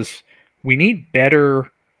out was we need better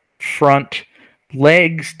front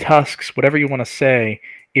legs, tusks, whatever you want to say.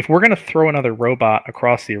 If we're going to throw another robot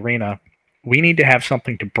across the arena, we need to have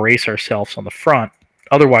something to brace ourselves on the front.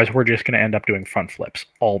 Otherwise, we're just going to end up doing front flips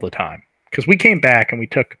all the time. Because we came back and we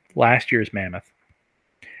took last year's Mammoth,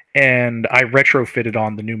 and I retrofitted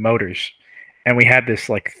on the new motors, and we had this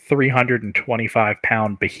like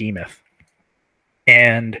 325-pound behemoth.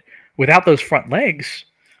 And without those front legs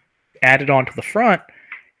added onto the front,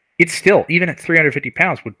 it's still, even at 350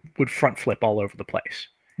 pounds, would front flip all over the place.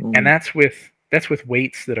 And that's with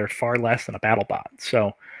weights that are far less than a BattleBot.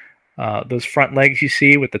 So those front legs you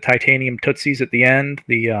see with the titanium tootsies at the end,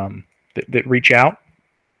 that reach out,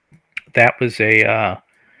 that was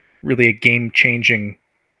really a game-changing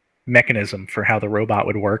mechanism for how the robot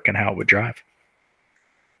would work and how it would drive.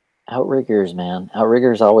 Outriggers, man.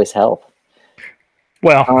 Outriggers always help.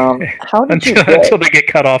 Well, how did until they get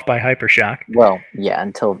cut off by Hypershock. Well, yeah,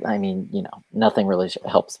 nothing really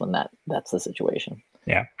helps when that's the situation.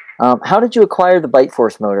 Yeah. How did you acquire the Bite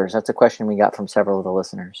Force motors? That's a question we got from several of the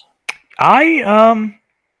listeners. I'm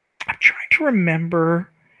trying to remember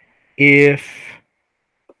if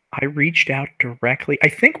I reached out directly. I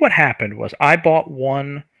think what happened was I bought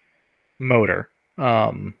one motor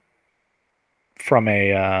from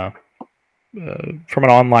an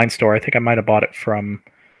online store. I think I may have bought it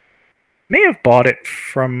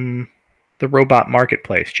from the Robot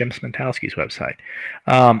Marketplace, Jim Smentowski's website.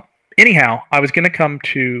 Anyhow, I was going to come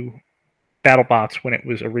to BattleBots when it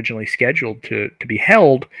was originally scheduled to be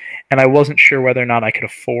held, and I wasn't sure whether or not I could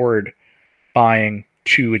afford buying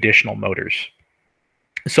 2 additional motors.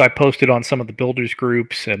 So I posted on some of the builders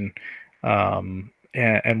groups and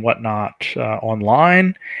whatnot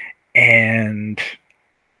online, and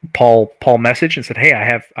Paul messaged and said, "Hey, I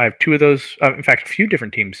have 2 of those." In fact, a few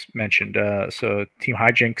different teams mentioned. So Team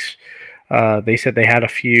Hijinks, they said they had a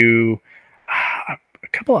few. A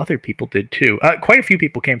couple other people did too. Quite a few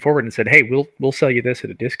people came forward and said, "Hey, we'll sell you this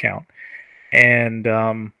at a discount." And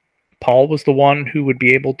Paul was the one who would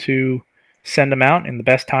be able to send them out in the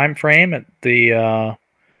best time frame at the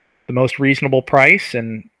most reasonable price,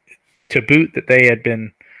 and to boot that they had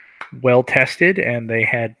been well tested and they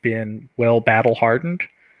had been well battle hardened.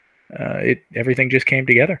 Everything just came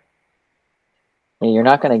together. And you're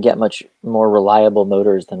not going to get much more reliable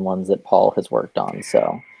motors than ones that Paul has worked on.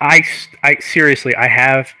 So I seriously, I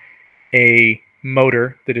have a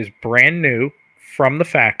motor that is brand new from the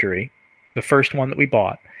factory, the first one that we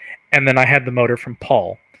bought, and then I had the motor from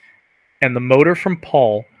Paul. And the motor from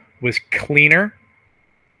Paul was cleaner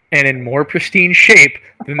and in more pristine shape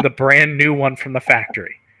than the brand new one from the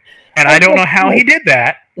factory. And I don't know how he did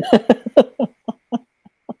that.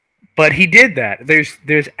 But he did that.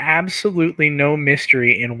 There's absolutely no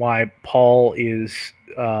mystery in why Paul is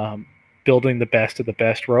building the best of the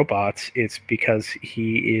best robots. It's because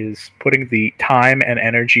he is putting the time and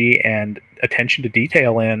energy and attention to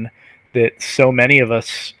detail in that so many of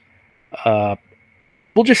us,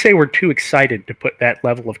 we'll just say we're too excited to put that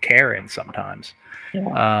level of care in sometimes.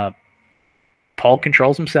 Yeah. Paul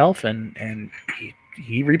controls himself, and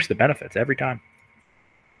he reaps the benefits every time.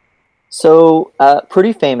 So,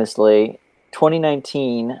 pretty famously,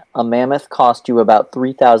 2019, a Mammoth cost you about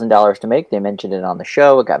 $3,000 to make. They mentioned it on the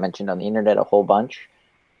show. It got mentioned on the internet a whole bunch.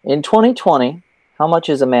 In 2020, how much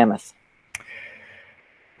is a Mammoth?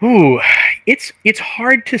 Ooh, it's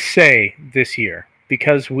hard to say this year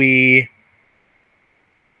because we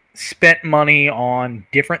spent money on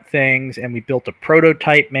different things, and we built a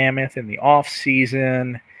prototype mammoth in the off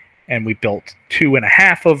season, and we built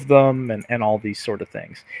 2.5 of them, and all these sort of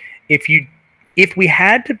things. If we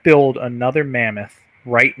had to build another mammoth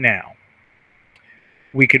right now,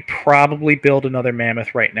 we could probably build another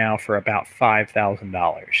mammoth right now for about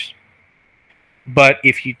 $5,000. But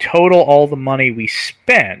if you total all the money we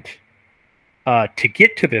spent to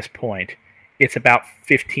get to this point, it's about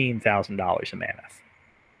 $15,000 a mammoth.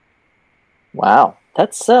 Wow,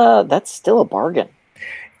 that's still a bargain.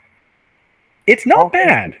 It's not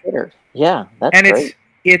bad. Yeah, that's great.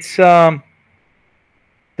 It's the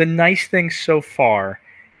nice thing so far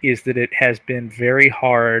is that it has been very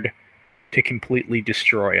hard to completely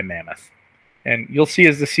destroy a mammoth. And you'll see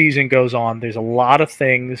as the season goes on, there's a lot of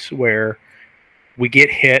things where we get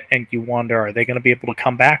hit and you wonder, are they going to be able to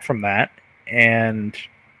come back from that? And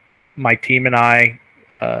my team and I,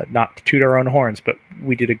 not to toot our own horns, but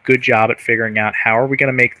we did a good job at figuring out how are we going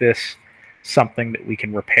to make this something that we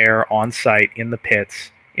can repair on site in the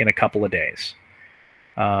pits in a couple of days.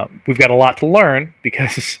 We've got a lot to learn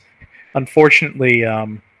because unfortunately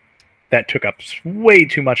that took up way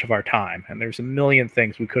too much of our time, and there's a million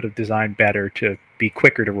things we could have designed better to be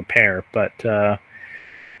quicker to repair, but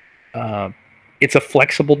it's a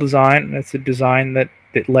flexible design, and it's a design that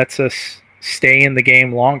lets us stay in the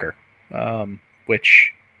game longer,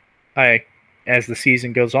 which as the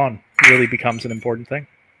season goes on, really becomes an important thing.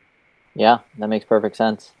 Yeah, that makes perfect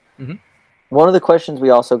sense. Mm-hmm. One of the questions we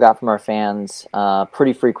also got from our fans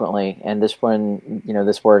pretty frequently, and this one,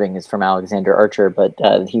 this wording is from Alexander Archer, but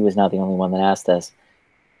he was not the only one that asked this.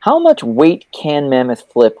 How much weight can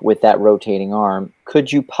Mammoth flip with that rotating arm?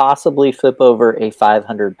 Could you possibly flip over a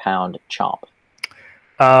 500-pound chomp?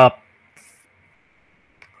 I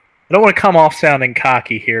don't want to come off sounding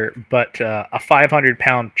cocky here, but a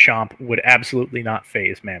 500-pound chomp would absolutely not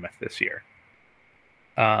phase Mammoth this year.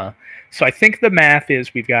 So I think the math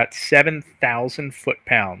is we've got 7,000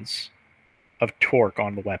 foot-pounds of torque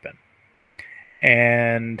on the weapon.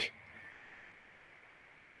 And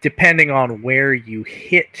depending on where you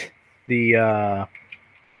hit the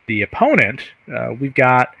opponent, we've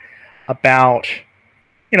got about,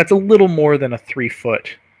 it's a little more than a 3-foot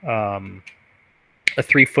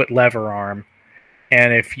lever arm.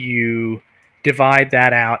 And if you divide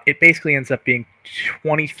that out, it basically ends up being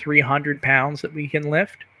 2,300 pounds that we can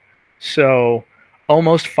lift. So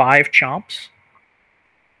almost 5 chomps.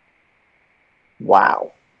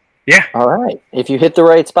 Wow. Yeah. All right. If you hit the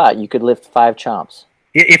right spot, you could lift 5 chomps.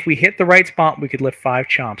 If we hit the right spot, we could lift 5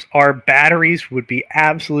 chomps. Our batteries would be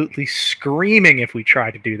absolutely screaming if we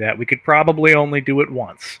tried to do that. We could probably only do it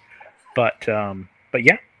once. But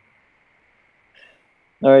yeah.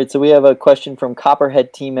 All right, so we have a question from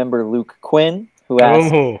Copperhead team member Luke Quinn, who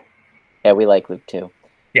asked... Yeah, we like Luke too.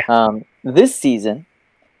 Yeah. This season,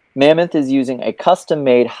 Mammoth is using a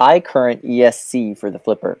custom-made high-current ESC for the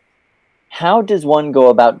flipper. How does one go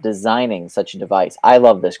about designing such a device? I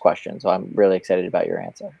love this question, so I'm really excited about your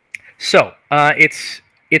answer. So, it's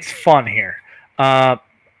fun here.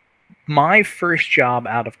 My first job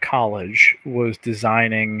out of college was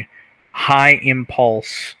designing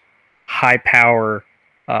high-impulse, high-power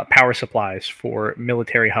power supplies for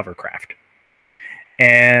military hovercraft.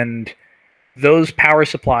 And those power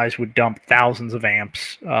supplies would dump thousands of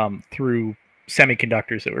amps through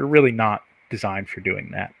semiconductors that were really not designed for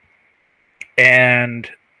doing that. And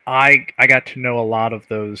I got to know a lot of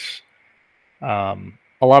those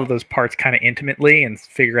parts kind of intimately and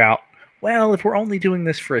figure out, well, if we're only doing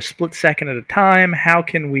this for a split second at a time, how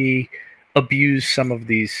can we abuse some of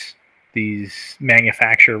these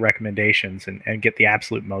manufacturer recommendations and get the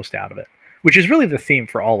absolute most out of it? Which is really the theme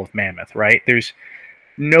for all of Mammoth, right? There's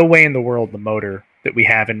no way in the world the motor that we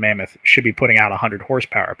have in Mammoth should be putting out 100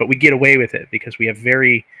 horsepower, but we get away with it because we have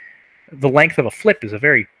the length of a flip is a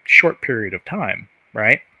very short period of time,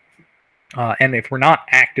 right? And if we're not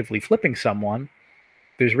actively flipping someone,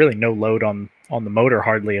 there's really no load on the motor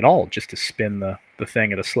hardly at all, just to spin the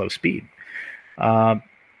thing at a slow speed.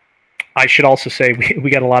 I should also say we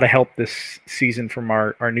got a lot of help this season from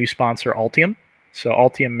our new sponsor, Altium. So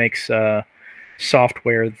Altium makes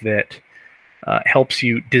software that helps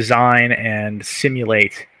you design and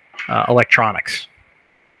simulate electronics.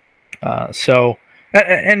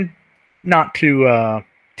 And not to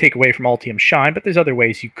take away from Altium's shine, but there's other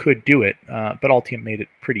ways you could do it. But Altium made it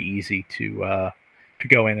pretty easy to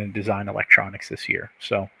go in and design electronics this year.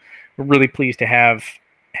 So we're really pleased to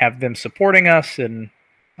have them supporting us. And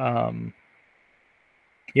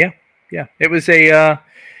yeah, it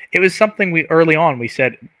was something early on we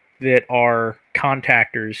said that our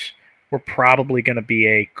contactors were probably going to be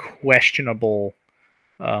a questionable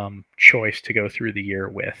choice to go through the year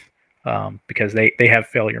with, because they have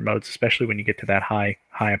failure modes, especially when you get to that high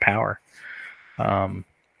power.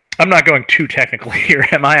 I'm not going too technical here,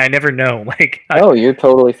 am I? I never know. Oh, you're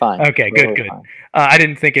totally fine. Okay, totally good. Fine. I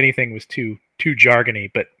didn't think anything was too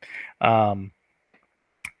jargony, but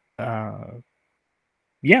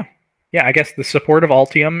yeah. I guess the support of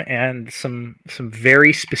Altium and some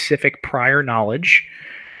very specific prior knowledge,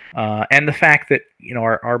 and the fact that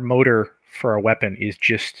our motor for our weapon is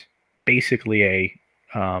just basically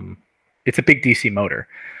it's a big DC motor.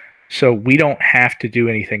 So we don't have to do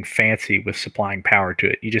anything fancy with supplying power to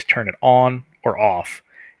it. You just turn it on or off.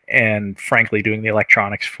 And frankly, doing the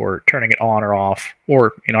electronics for turning it on or off,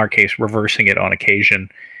 or in our case, reversing it on occasion,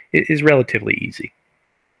 is relatively easy.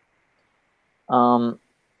 I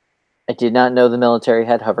did not know the military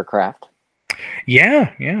had hovercraft.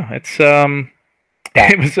 Yeah. It's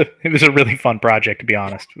it was a really fun project, to be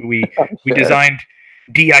honest. We designed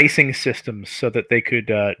de-icing systems so that they could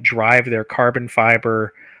drive their carbon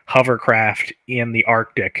fiber hovercraft in the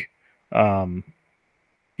Arctic,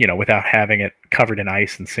 without having it covered in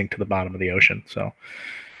ice and sink to the bottom of the ocean. So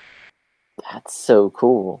that's so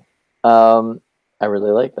cool. I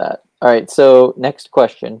really like that. All right, so next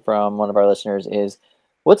question from one of our listeners is,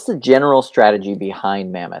 what's the general strategy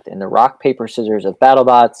behind Mammoth? In the rock, paper, scissors of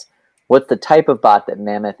BattleBots, what's the type of bot that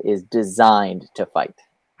Mammoth is designed to fight?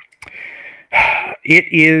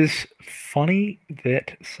 It is funny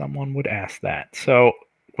that someone would ask that. So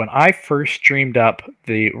when I first dreamed up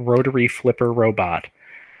the rotary flipper robot,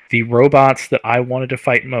 the robots that I wanted to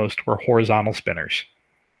fight most were horizontal spinners.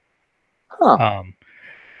 Huh.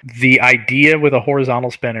 The idea with a horizontal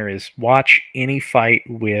spinner is watch any fight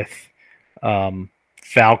with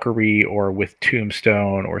Valkyrie or with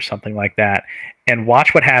Tombstone or something like that, and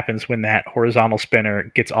watch what happens when that horizontal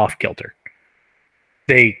spinner gets off kilter.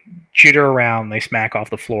 They jitter around, they smack off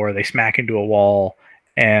the floor, they smack into a wall,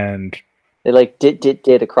 and they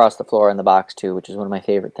dit across the floor in the box too, which is one of my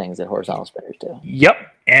favorite things that horizontal spinners do. Yep,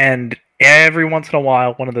 and every once in a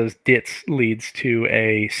while, one of those dits leads to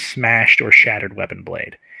a smashed or shattered weapon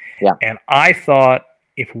blade. Yeah. And I thought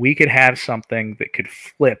if we could have something that could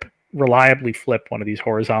reliably flip one of these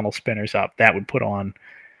horizontal spinners up, that would put on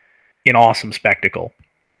an awesome spectacle.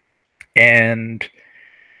 And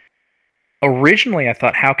originally I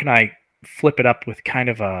thought, how can I flip it up with kind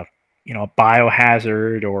of a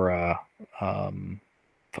biohazard or a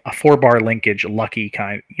 4-bar linkage, Lucky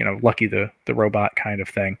the robot kind of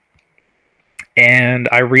thing. And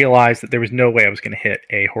I realized that there was no way I was going to hit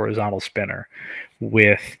a horizontal spinner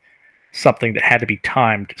with something that had to be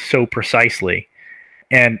timed so precisely,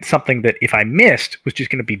 and something that if I missed was just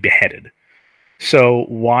going to be beheaded. So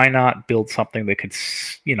why not build something that could,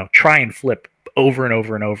 try and flip over and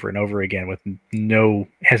over and over and over again with no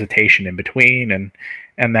hesitation in between,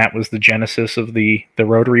 and that was the genesis of the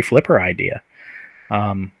rotary flipper idea.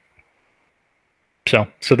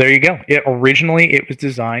 So there you go. Originally it was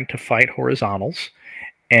designed to fight horizontals,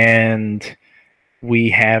 and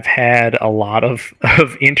we have had a lot of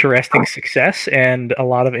interesting success and a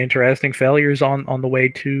lot of interesting failures on the way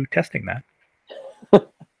to testing that.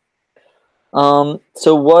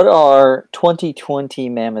 So what are 2020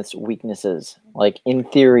 Mammoth's weaknesses? Like, in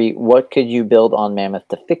theory, what could you build on Mammoth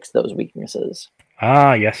to fix those weaknesses?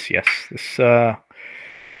 Yes.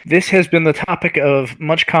 This has been the topic of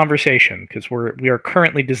much conversation, because we are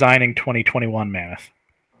currently designing 2021 Mammoth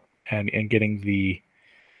and getting the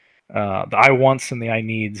I wants and the I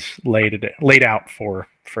needs laid out for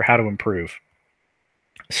how to improve.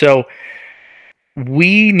 So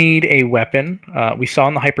we need a weapon. We saw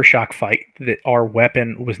in the Hypershock fight that our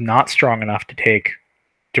weapon was not strong enough to take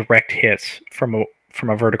direct hits from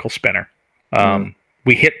a vertical spinner.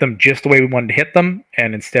 We hit them just the way we wanted to hit them,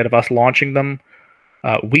 and instead of us launching them,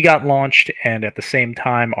 we got launched, and at the same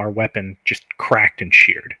time, our weapon just cracked and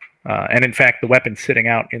sheared. And in fact, the weapon sitting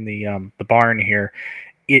out in the barn here,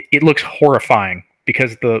 it looks horrifying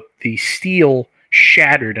because the steel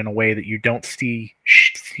shattered in a way that you don't see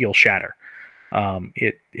steel shatter.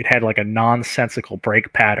 It had like a nonsensical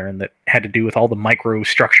break pattern that had to do with all the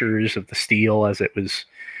microstructures of the steel as it was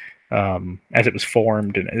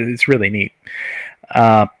formed, and it's really neat.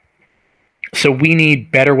 So we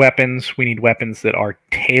need better weapons. We need weapons that are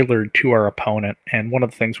tailored to our opponent. And one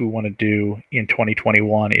of the things we want to do in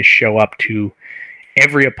 2021 is show up to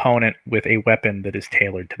every opponent with a weapon that is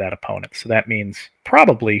tailored to that opponent. So that means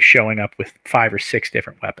probably showing up with 5 or 6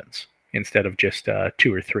 different weapons instead of just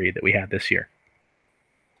 2 or 3 that we had this year.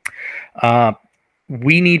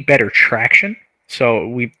 We need better traction. So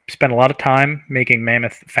we spent a lot of time making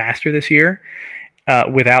Mammoth faster this year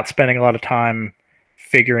without spending a lot of time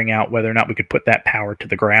figuring out whether or not we could put that power to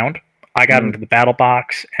the ground. I got into the battle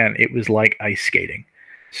box, and it was like ice skating.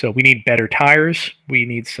 So we need better tires. We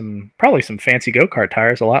need probably some fancy go-kart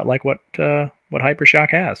tires, a lot like what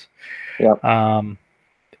Hypershock has. Yep.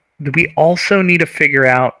 We also need to figure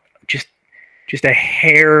out just a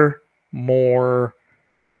hair more.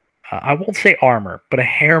 I won't say armor, but a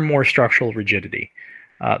hair more structural rigidity.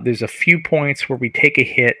 There's a few points where we take a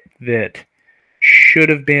hit that should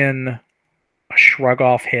have been a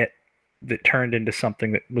shrug-off hit that turned into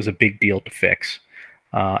something that was a big deal to fix.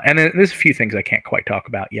 And there's a few things I can't quite talk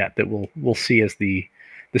about yet that we'll see as the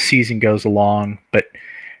season goes along. But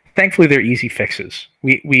thankfully, they're easy fixes.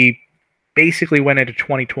 We basically went into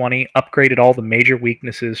 2020, upgraded all the major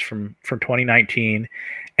weaknesses from 2019,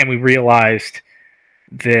 and we realized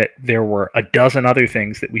that there were a dozen other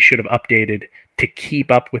things that we should have updated to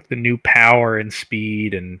keep up with the new power and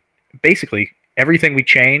speed. And basically, everything we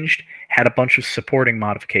changed had a bunch of supporting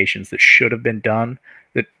modifications that should have been done.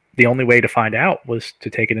 That the only way to find out was to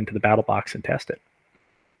take it into the battle box and test it.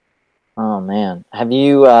 Oh man, have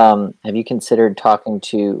you considered talking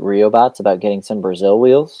to Riobots about getting some Brazil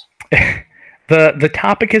wheels? The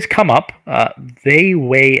topic has come up. They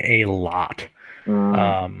weigh a lot.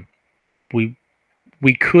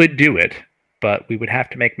 We could do it, but we would have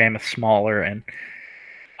to make Mammoth smaller, and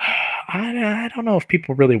I don't know if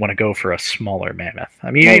people really want to go for a smaller Mammoth. I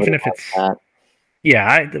mean, even if it's that.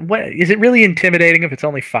 Yeah, what is it really intimidating if it's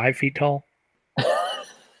only 5 feet tall?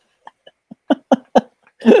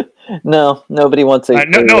 No, nobody wants to.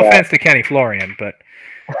 No offense to Kenny Florian, but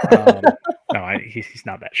no, he's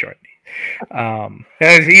not that short.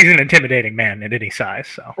 He's an intimidating man at any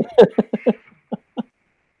size.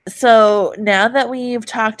 So now that we've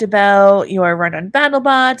talked about your run on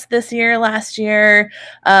BattleBots this year, last year,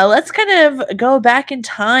 let's kind of go back in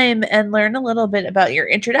time and learn a little bit about your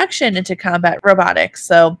introduction into combat robotics.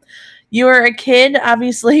 So you were a kid,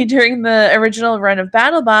 obviously, during the original run of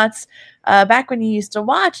BattleBots. Back when you used to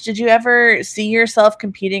watch, did you ever see yourself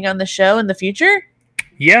competing on the show in the future?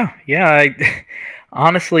 Yeah.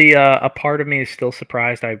 Honestly, a part of me is still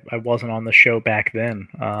surprised I wasn't on the show back then.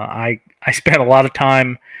 I spent a lot of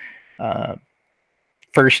time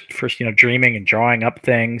first dreaming and drawing up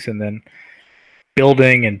things, and then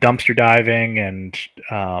building and dumpster diving and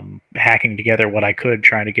hacking together what I could,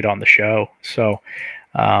 trying to get on the show. So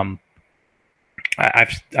I've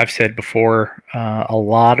said before, a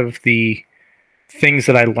lot of the things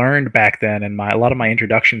that I learned back then, and a lot of my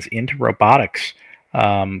introductions into robotics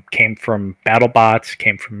came from BattleBots,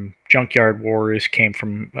 came from Junkyard Wars, came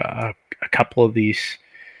from a couple of these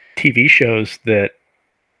TV shows that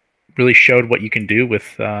really showed what you can do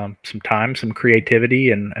with some time, some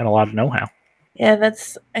creativity, and a lot of know-how. Yeah,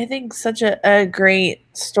 that's, I think, such a great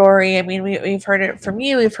story. I mean, we've heard it from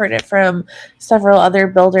you, we've heard it from several other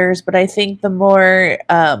builders, but I think the more,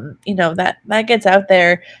 that gets out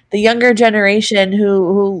there, the younger generation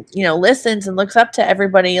who listens and looks up to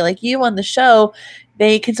everybody like you on the show,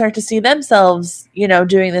 they can start to see themselves,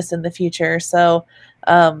 doing this in the future. So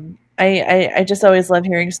I just always love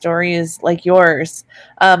hearing stories like yours.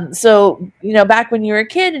 So, back when you were a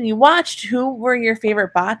kid and you watched, who were your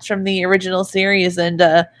favorite bots from the original series, and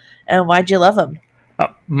why'd you love them?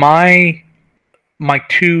 My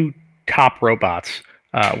two top robots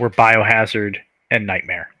were Biohazard and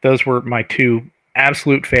Nightmare. Those were my two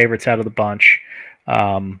absolute favorites out of the bunch.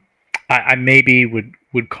 I maybe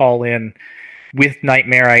would call in with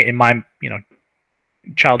Nightmare. In my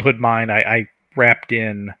childhood mind, I wrapped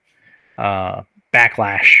in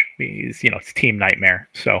Backlash. It's Team Nightmare.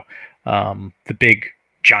 So the big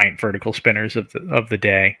giant vertical spinners of the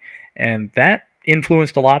day, and that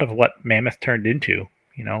influenced a lot of what Mammoth turned into.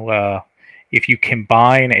 If you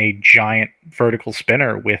combine a giant vertical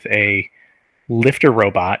spinner with a lifter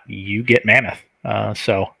robot, you get Mammoth.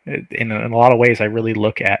 So in a lot of ways, I really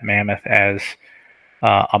look at Mammoth as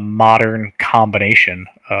a modern combination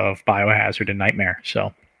of Biohazard and Nightmare.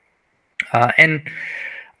 So and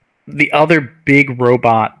the other big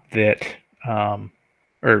robot that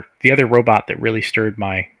really stirred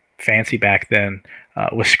my fancy back then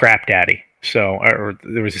was Scrap Daddy. So, or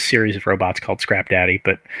there was a series of robots called Scrap Daddy,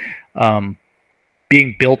 but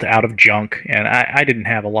being built out of junk, and I didn't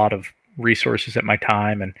have a lot of resources at my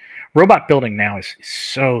time, and robot building now is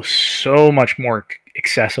so much more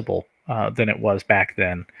accessible than it was back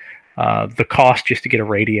then. The cost just to get a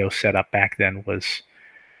radio set up back then was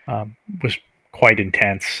quite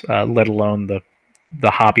intense, let alone the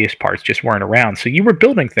hobbyist parts just weren't around. So you were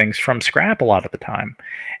building things from scrap a lot of the time,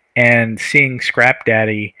 and seeing Scrap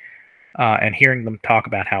Daddy and hearing them talk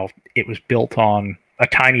about how it was built on a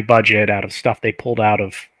tiny budget out of stuff they pulled out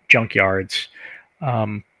of junkyards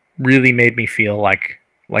really made me feel like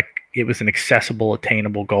it was an accessible,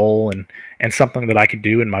 attainable goal, and something that I could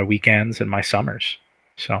do in my weekends and my summers.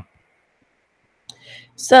 So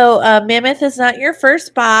Mammoth is not your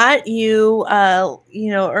first bot. You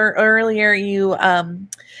earlier you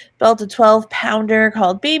built a 12-pounder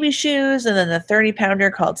called Baby Shoes, and then a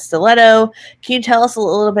 30-pounder called Stiletto. Can you tell us a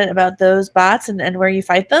little bit about those bots and where you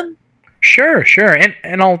fight them? Sure.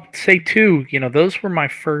 And I'll say too, those were my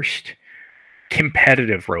first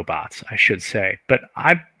competitive robots, I should say. But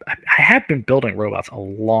I have been building robots a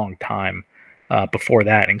long time before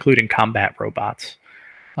that, including combat robots.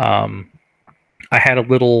 I had a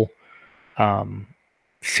little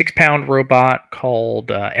 6-pound robot called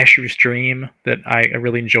Escher's Dream that I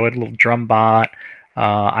really enjoyed, a little drum bot.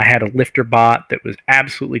 I had a lifter bot that was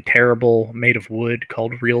absolutely terrible, made of wood,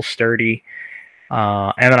 called Real Sturdy.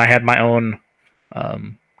 And then I had my own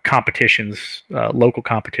competitions, local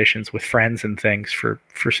competitions with friends and things for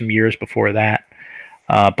some years before that,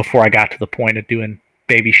 before I got to the point of doing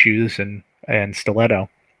Baby Shoes and Stiletto.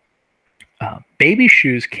 Baby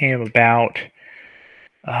Shoes came about,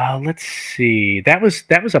 let's see, that was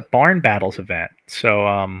a Barn Battles event. So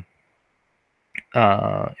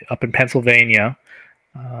up in Pennsylvania,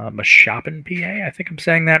 Mashopin, PA, I think I'm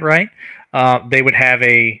saying that right. They would have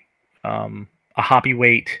a hobby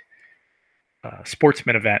weight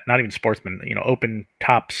sportsman event, not even sportsman, open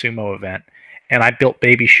top sumo event. And I built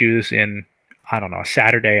Baby Shoes in, I don't know, a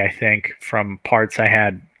Saturday, I think, from parts I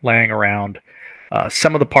had laying around.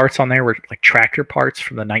 Some of the parts on there were like tractor parts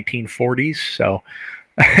from the 1940s. So,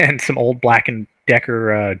 and some old Black &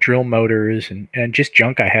 Decker drill motors and just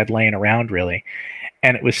junk I had laying around, really.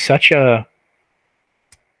 And it was such a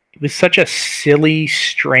silly,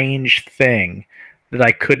 strange thing that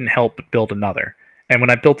I couldn't help but build another. And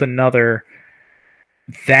when I built another,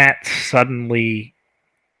 that suddenly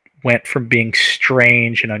went from being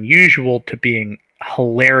strange and unusual to being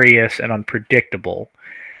hilarious and unpredictable.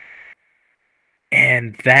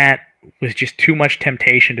 And that was just too much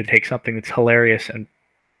temptation to take something that's hilarious and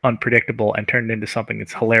unpredictable and turn it into something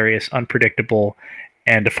that's hilarious, unpredictable,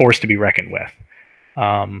 and a force to be reckoned with.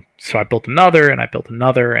 So I built another, and it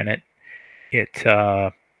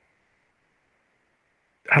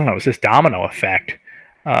I don't know, it was this domino effect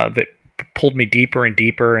that pulled me deeper and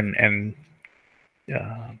deeper and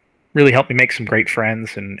really helped me make some great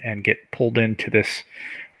friends and get pulled into this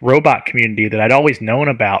robot community that I'd always known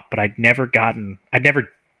about, but I'd never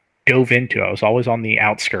dove into. I was always on the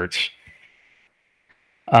outskirts.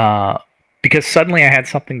 Because suddenly I had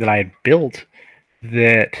something that I had built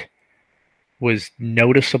that was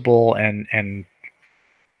noticeable and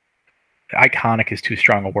iconic is too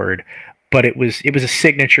strong a word, but it was a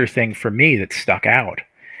signature thing for me that stuck out.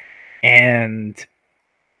 And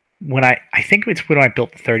when I think it's when I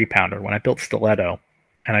built the 30-pounder, when I built Stiletto,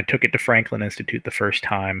 and I took it to Franklin Institute the first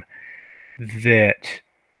time, that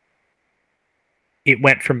it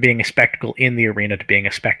went from being a spectacle in the arena to being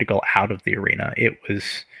a spectacle out of the arena. It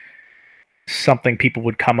was something people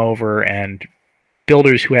would come over, and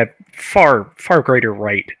builders who had far greater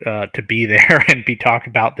right to be there and be talked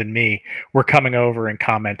about than me were coming over and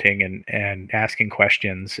commenting and asking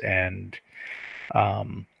questions. And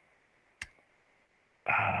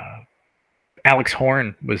Alex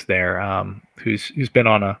Horn was there, who's been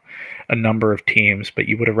on a number of teams, but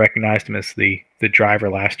you would have recognized him as the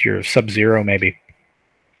driver last year of Sub-Zero, maybe.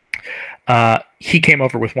 He came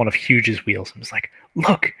over with one of Huge's wheels and was like,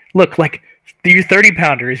 look, like your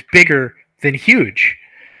 30-pounder is bigger than Huge.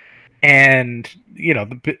 And,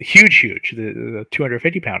 the huge, the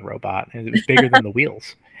 250-pound robot, and it was bigger than the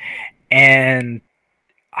wheels. And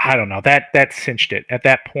I don't know, that cinched it. At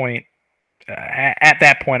that point, I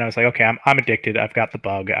was like, okay, I'm addicted. I've got the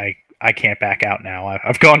bug. I can't back out now.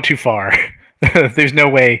 I've gone too far. There's no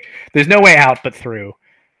way out but through.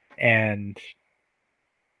 And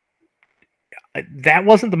that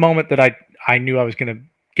wasn't the moment that I knew I was going to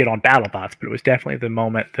get on BattleBots, but it was definitely the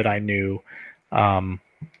moment that I knew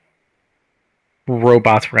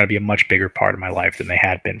robots were going to be a much bigger part of my life than they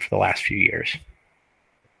had been for the last few years.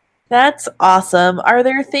 That's awesome. Are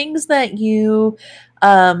there things that you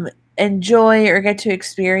enjoy or get to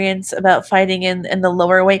experience about fighting in the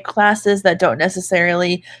lower weight classes that don't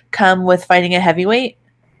necessarily come with fighting a heavyweight?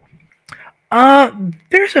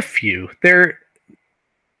 There's a few.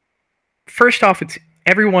 First off,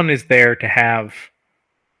 everyone is there to have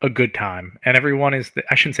a good time, and everyone is.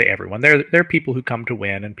 I shouldn't say everyone. There are people who come to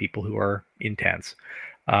win and people who are intense,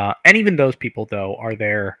 and even those people though are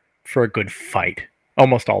there for a good fight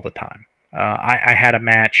almost all the time. I had a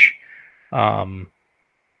match.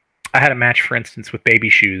 I had a match, for instance, with Baby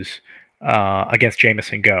Shoes against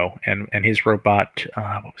Jameson Go and his robot,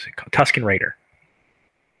 what was it called? Tusken Raider.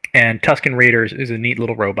 And Tusken Raider is a neat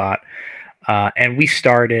little robot. And we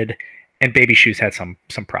started, and Baby Shoes had some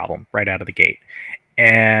problem right out of the gate.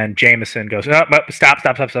 And Jameson goes, oh, stop.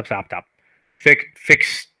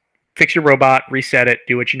 Fix your robot, reset it,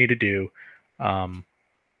 do what you need to do.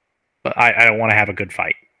 But I don't want to have a good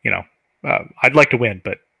fight. I'd like to win,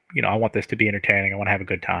 but I want this to be entertaining. I want to have a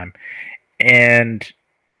good time. And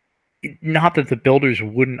not that the builders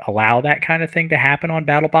wouldn't allow that kind of thing to happen on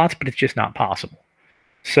BattleBots, but it's just not possible.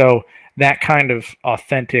 So that kind of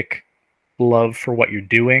authentic love for what you're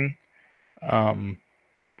doing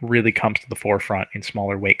really comes to the forefront in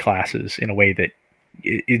smaller weight classes in a way that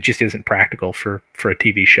it just isn't practical for a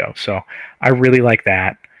TV show. So I really like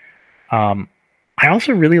that. I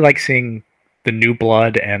also really like seeing the new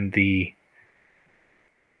blood and the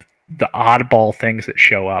oddball things that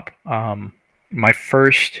show up. My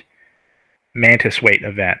first Mantis Weight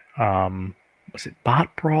event, was it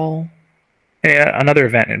Bot Brawl? Yeah, another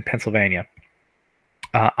event in Pennsylvania.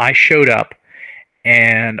 I showed up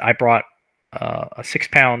and I brought a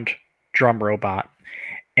 6-pound drum robot,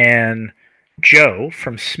 and Joe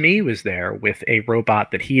from SME was there with a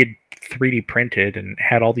robot that he had 3D printed and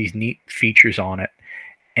had all these neat features on it.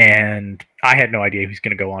 And I had no idea he was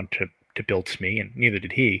going to go on to build SME, and neither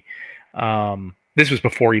did he. This was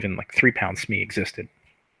before even like 3-pound SME existed.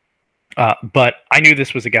 But I knew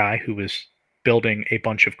this was a guy who was building a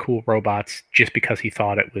bunch of cool robots just because he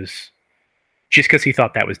thought that was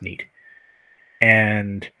neat.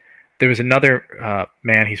 And there was another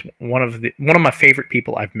man. He's one of my favorite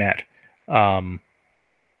people I've met. Not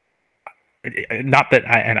that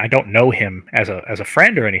I don't know him as a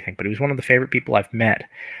friend or anything, but he was one of the favorite people I've met.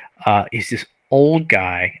 He's this old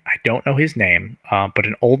guy. I don't know his name, but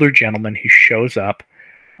an older gentleman who shows up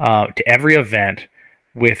to every event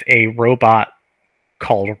with a robot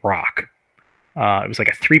called Rock. It was like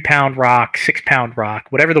a 3-pound rock, 6-pound rock,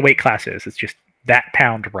 whatever the weight class is. It's just that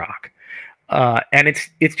pound rock. And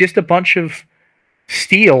it's just a bunch of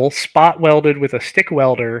steel spot welded with a stick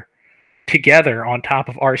welder together on top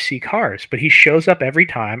of RC cars. But he shows up every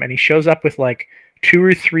time, and he shows up with like 2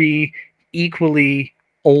 or 3 equally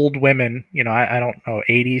old women, I don't know,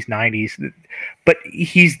 80s, 90s. But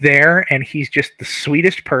he's there, and he's just the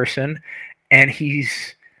sweetest person, and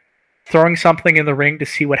he's throwing something in the ring to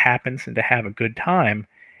see what happens and to have a good time.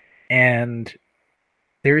 And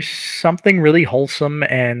there's something really wholesome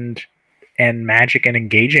and magic and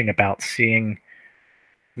engaging about seeing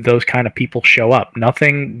those kind of people show up.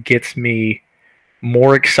 Nothing gets me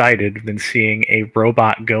more excited than seeing a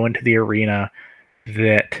robot go into the arena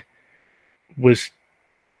that was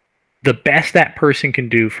the best that person can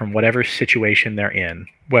do from whatever situation they're in,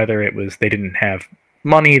 whether it was they didn't have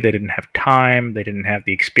money, they didn't have time, they didn't have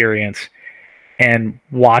the experience, and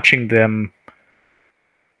watching them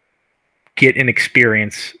get an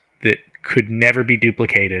experience that could never be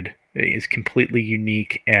duplicated is completely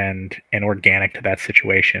unique and organic to that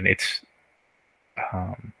situation. It's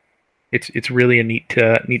really a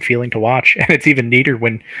neat feeling to watch, and it's even neater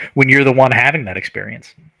when you're the one having that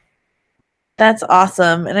experience. That's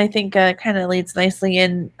awesome, and I think kind of leads nicely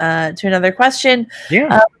in to another question.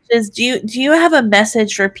 Yeah, which is do you have a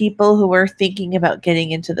message for people who are thinking about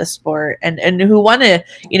getting into the sport and who want to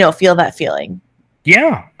feel that feeling?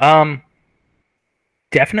 Yeah,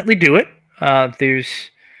 definitely do it. There's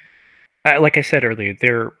like I said earlier,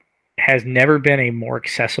 there has never been a more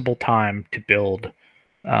accessible time to build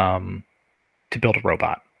a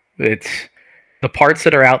robot. It's the parts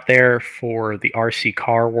that are out there for the RC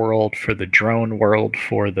car world, for the drone world,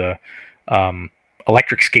 for the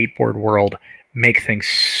electric skateboard world make things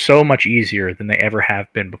so much easier than they ever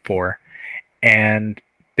have been before. And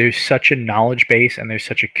there's such a knowledge base, and there's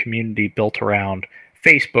such a community built around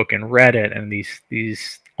Facebook and Reddit and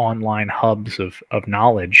these online hubs of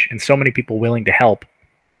knowledge, and so many people willing to help.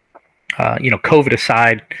 COVID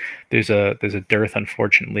aside, there's a dearth,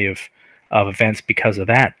 unfortunately, of events because of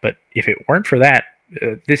that. But if it weren't for that,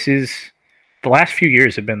 the last few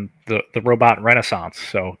years have been the robot renaissance.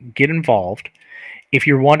 So get involved. If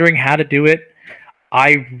you're wondering how to do it,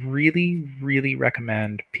 I really, really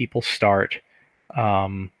recommend people start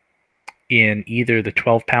in either the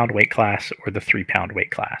 12-pound weight class or the 3-pound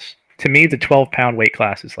weight class. To me, the 12-pound weight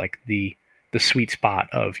class is like the sweet spot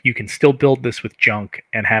of you can still build this with junk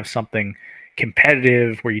and have something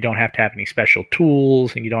competitive where you don't have to have any special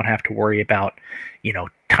tools and you don't have to worry about,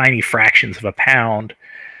 tiny fractions of a pound.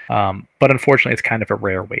 But unfortunately, it's kind of a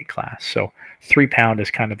rare weight class. So 3-pound is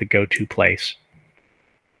kind of the go-to place.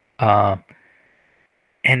 And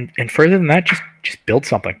further than that, just build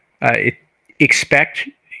something. Expect,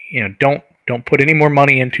 don't put any more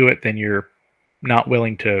money into it than you're not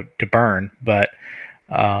willing to burn, but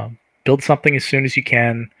build something as soon as you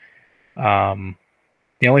can.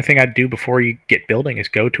 The only thing I'd do before you get building is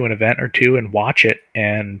go to an event or two and watch it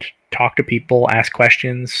and talk to people, ask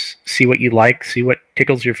questions, see what you like, see what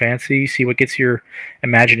tickles your fancy, see what gets your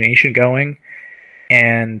imagination going,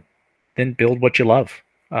 and then build what you love.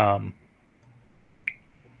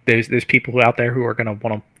 There's people out there who are going to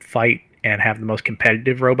want to fight and have the most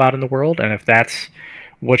competitive robot in the world, and if that's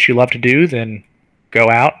what you love to do, then go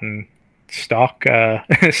out and stalk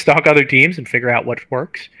other teams and figure out what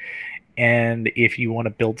works. And if you want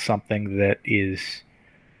to build something that is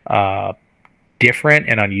different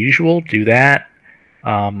and unusual, do that.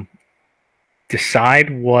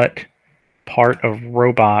 Decide what part of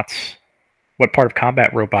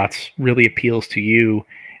combat robots really appeals to you,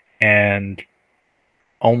 and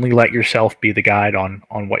only let yourself be the guide on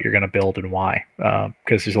what you're going to build and why.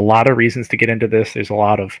 Because there's a lot of reasons to get into this. There's a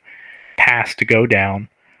lot of paths to go down,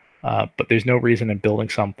 but there's no reason in building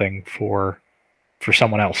something for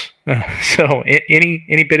someone else. So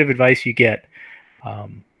any bit of advice you get,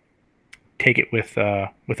 take it with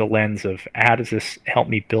a lens of how does this help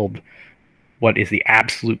me build what is the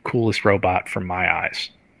absolute coolest robot from my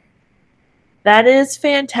eyes. That is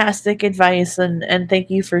fantastic advice, and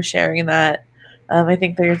thank you for sharing that. I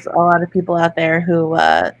think there's a lot of people out there who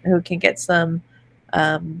can get some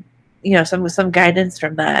guidance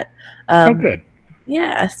from that. Oh, good.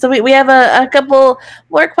 Yeah, so we have a couple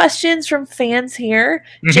more questions from fans here.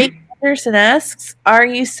 Mm-hmm. Jake Anderson asks, are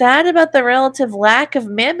you sad about the relative lack of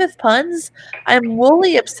mammoth puns? I'm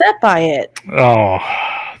woefully upset by it. Oh,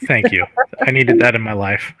 thank you. I needed that in my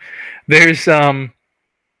life. There's don't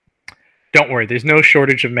worry, there's no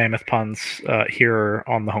shortage of mammoth puns here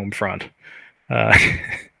on the home front.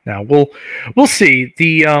 Now we'll see.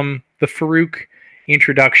 The Farouk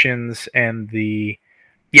introductions and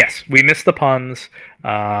yes, we missed the puns.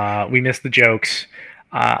 We missed the jokes.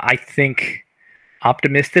 I think,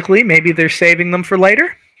 optimistically, maybe they're saving them for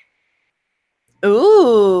later.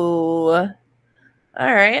 Ooh. All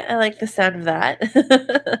right. I like the sound of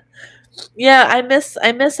that. Yeah, I miss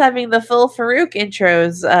having the full Farouk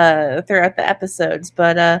intros throughout the episodes,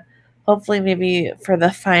 but hopefully maybe for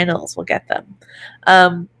the finals we'll get them.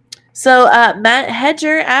 So Matt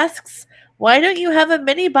Hedger asks, why don't you have a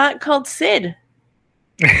mini bot called Sid?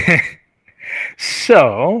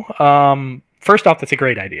 So, first off, that's a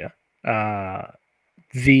great idea.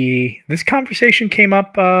 This conversation came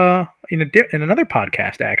up in another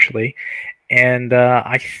podcast, actually, and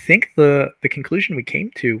I think the conclusion we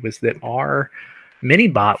came to was that our mini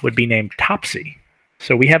bot would be named Topsy.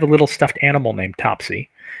 So we have a little stuffed animal named Topsy,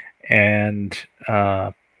 and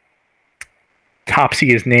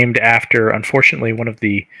Topsy is named after, unfortunately, one of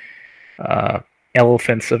the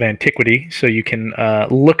elephants of antiquity. So you can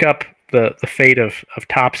look up the fate of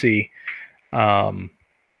Topsy, I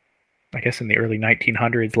guess in the early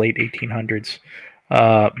 1900s, late 1800s,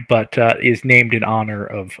 but is named in honor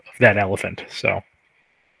of that elephant. So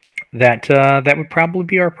that would probably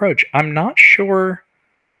be our approach. I'm not sure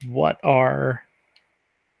what our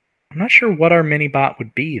mini bot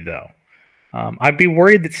would be, though. I'd be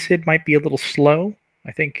worried that Sid might be a little slow.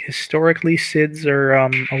 I think historically Sids are a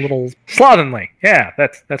little slovenly. Yeah,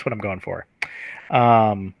 that's what I'm going for.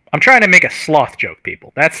 I'm trying to make a sloth joke,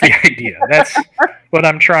 people. That's the idea. That's what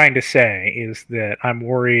I'm trying to say, is that I'm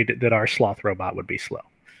worried that our sloth robot would be slow.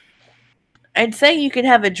 I'd say you could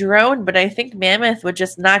have a drone, but I think Mammoth would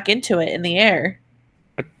just knock into it in the air.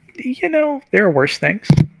 There are worse things.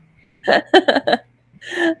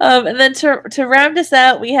 And then to round us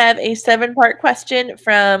out, we have a 7-part question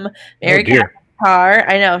from Mary Catherine Carr.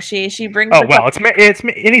 I know she brings. Oh well, it's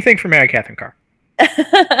anything from Mary Catherine Carr.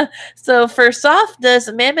 So first off,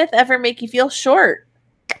 does Mammoth ever make you feel short?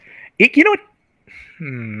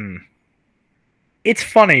 It's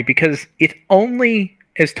funny because it's only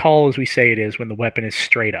as tall as we say it is when the weapon is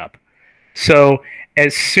straight up. So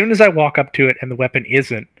as soon as I walk up to it and the weapon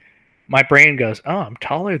isn't, my brain goes, "Oh, I'm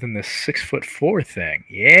taller than this 6'4" thing."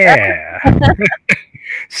 Yeah.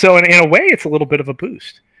 So in a way, it's a little bit of a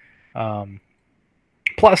boost.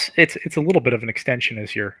 Plus, it's a little bit of an extension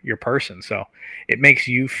as your person, so it makes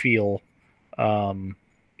you feel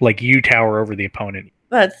like you tower over the opponent.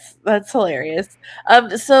 That's hilarious.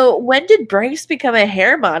 So when did Bryce become a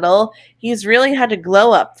hair model? He's really had a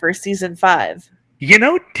glow up for season 5.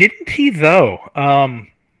 Didn't he though?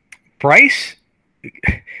 Bryce,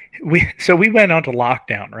 we went on to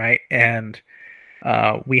lockdown, right? And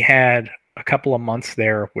we had a couple of months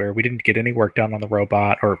there where we didn't get any work done on the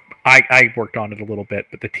robot, or I worked on it a little bit,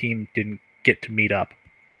 but the team didn't get to meet up.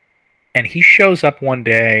 And he shows up one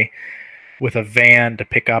day with a van to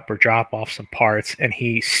pick up or drop off some parts, and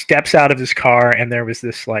he steps out of his car, and there was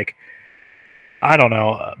this, like, I don't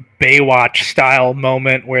know, Baywatch style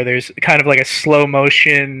moment where there's kind of like a slow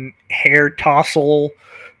motion hair tousle,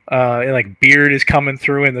 and like beard is coming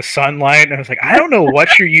through in the sunlight. And I was like, I don't know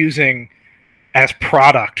what you're using as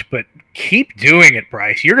product, but keep doing it,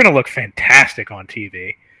 Bryce. You're going to look fantastic on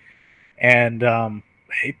TV. And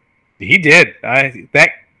he did. That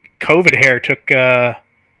COVID hair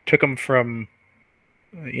took him from,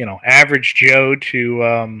 average Joe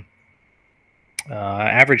to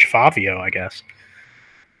average Fabio, I guess.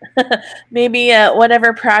 Maybe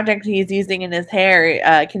whatever project he's using in his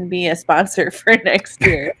hair can be a sponsor for next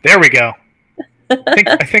year. There we go.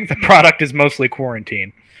 I think the product is mostly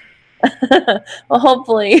quarantine. Well,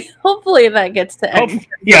 hopefully that gets to end.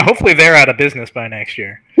 Hopefully they're out of business by next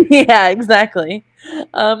year. Yeah, exactly.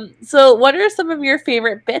 So what are some of your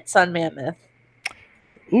favorite bits on Mammoth?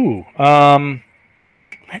 Ooh,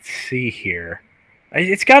 let's see here.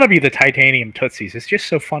 It's got to be the titanium Tootsies. It's just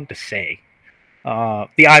so fun to say.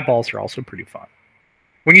 The eyeballs are also pretty fun.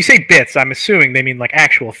 When you say bits, I'm assuming they mean like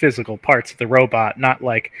actual physical parts of the robot, not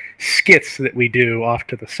like skits that we do off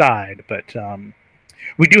to the side. But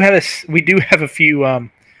we do have a few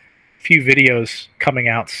videos coming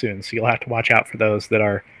out soon, so you'll have to watch out for those that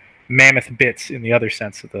are Mammoth bits in the other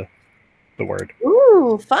sense of the word.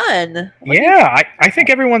 Ooh, fun! I think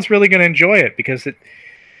everyone's really going to enjoy it because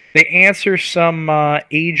they answer some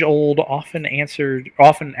age-old, often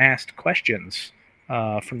asked questions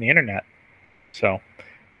from the internet. So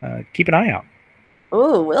keep an eye out.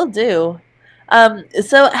 Ooh, will do.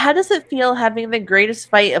 So how does it feel having the greatest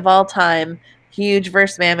fight of all time, Huge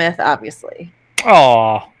versus Mammoth, obviously?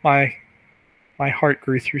 Oh, my heart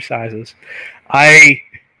grew through sizes.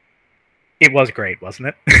 It was great, wasn't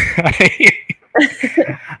it?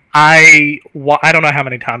 I don't know how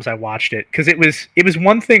many times I watched it because it was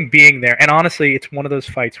one thing being there, and honestly, it's one of those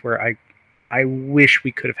fights where I wish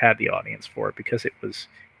we could have had the audience for it because it was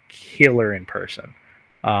killer in person.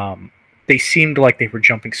 They seemed like they were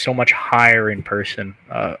jumping so much higher in person.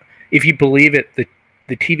 If you believe it, the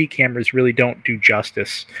TV cameras really don't do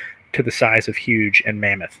justice to the size of Huge and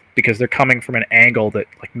Mammoth because they're coming from an angle that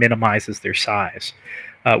like minimizes their size.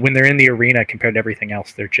 When they're in the arena compared to everything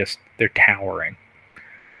else, they're towering.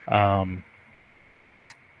 But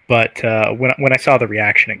when I saw the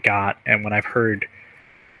reaction it got, and when I've heard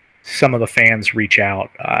some of the fans reach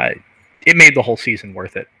out, it made the whole season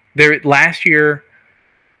worth it. Last year,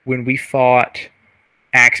 when we fought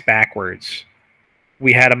Axe Backwards,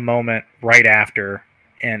 we had a moment right after,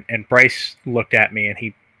 and Bryce looked at me, and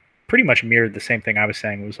he pretty much mirrored the same thing I was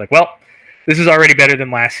saying. It was like, well, this is already better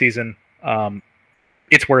than last season.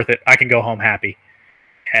 It's worth it. I can go home happy.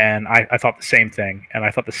 And I thought the same thing. And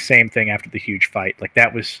I thought the same thing after the Huge fight. Like,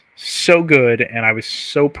 that was so good, and I was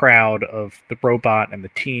so proud of the robot and the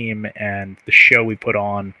team and the show we put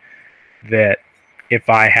on that if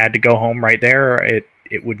I had to go home right there, it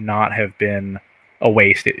would not have been a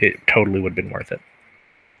waste. It totally would have been worth it.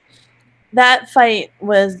 That fight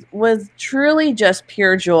was truly just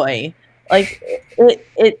pure joy. Like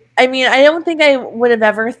I mean, I don't think I would have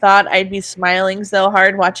ever thought I'd be smiling so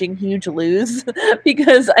hard watching Huge lose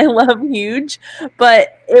because I love Huge,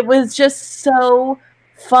 but it was just so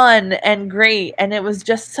fun and great, and it was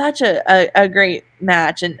just such a great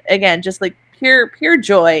match, and again, just like pure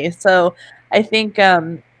joy. So I think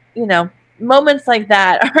moments like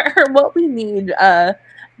that are what we need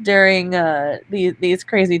during these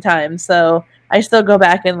crazy times. So I still go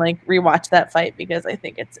back and like rewatch that fight because I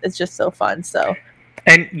think it's just so fun. So,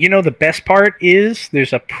 and the best part is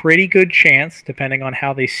there's a pretty good chance, depending on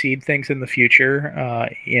how they seed things in the future,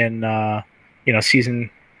 in season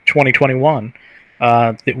 2021,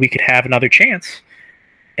 that we could have another chance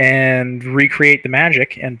and recreate the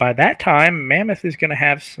magic. And by that time, Mammoth is going to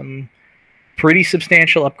have some pretty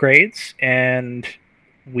substantial upgrades, and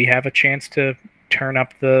we have a chance to turn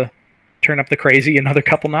up the crazy another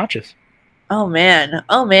couple notches. Oh man.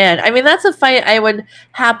 I mean, that's a fight I would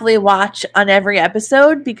happily watch on every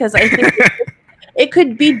episode because I think it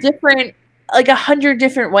could be different, like 100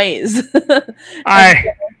 different ways. That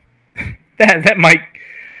might.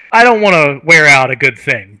 I don't want to wear out a good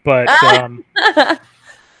thing, but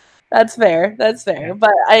that's fair. Yeah.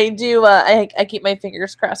 But I do. I keep my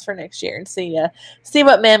fingers crossed for next year and see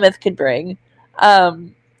what Mammoth could bring.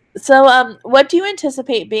 So, what do you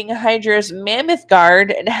anticipate being Hydra's Mammoth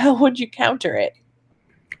guard, and how would you counter it?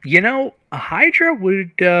 A Hydra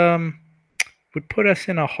would put us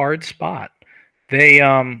in a hard spot.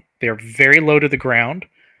 They're very low to the ground.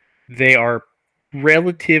 They are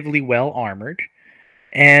relatively well armored,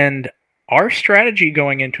 and our strategy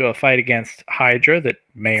going into a fight against Hydra that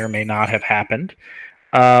may or may not have happened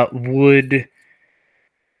would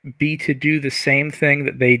be to do the same thing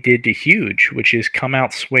that they did to Huge, which is come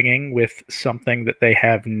out swinging with something that they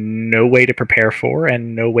have no way to prepare for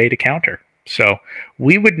and no way to counter. So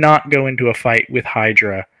we would not go into a fight with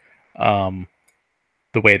Hydra the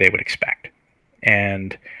way they would expect.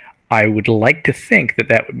 And I would like to think that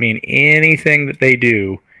that would mean anything that they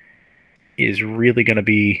do is really going to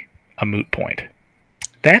be a moot point.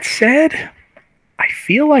 That said, I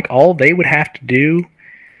feel like all they would have to do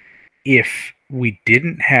if we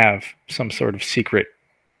didn't have some sort of secret,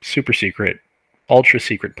 super secret, ultra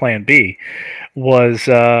secret plan B was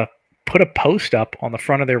put a post up on the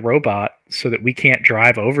front of their robot so that we can't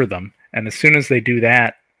drive over them. And as soon as they do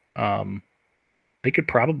that, they could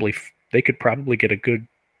probably get a good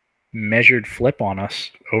measured flip on us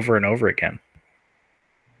over and over again.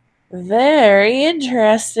 Very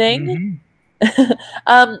interesting.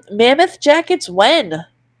 Mammoth jackets when?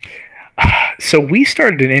 So we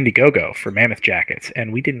started an Indiegogo for Mammoth jackets,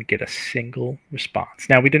 and we didn't get a single response.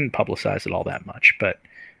 Now, we didn't publicize it all that much, but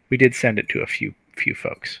we did send it to a few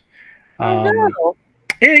folks. No.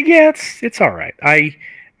 Yeah, it's all right.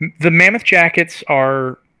 The Mammoth jackets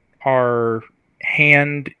are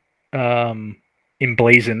hand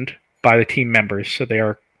emblazoned by the team members, so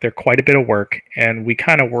they're quite a bit of work, and we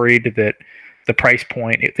kind of worried that the price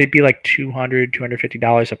point, they'd be like $200,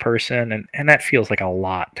 $250 a person, and that feels like a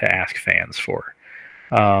lot to ask fans for.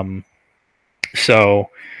 So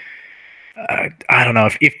I don't know,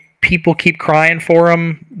 if people keep crying for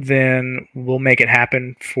them, then we'll make it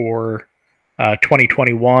happen for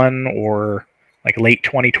 2021 or like late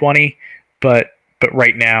 2020. But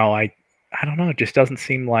right now, I don't know. It just doesn't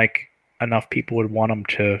seem like enough people would want them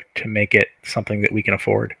to make it something that we can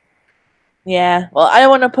afford. Yeah, well, I don't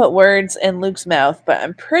want to put words in Luke's mouth, but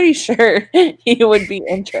I'm pretty sure he would be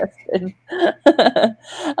interested.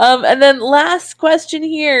 And then last question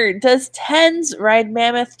here. Does Tens ride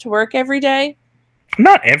Mammoth to work every day?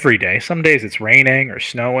 Not every day. Some days it's raining or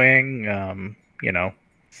snowing.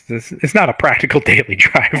 It's not a practical daily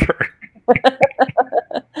driver.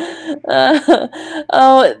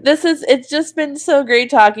 It's just been so great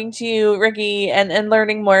talking to you, Ricky, and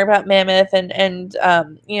learning more about Mammoth and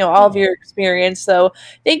all of your experience. So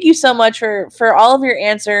thank you so much for all of your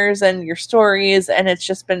answers and your stories, and it's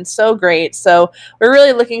just been so great. So we're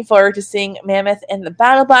really looking forward to seeing Mammoth in the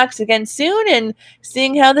battle box again soon and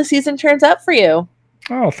seeing how the season turns out for you.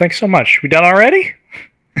 Oh, thanks so much. We done already?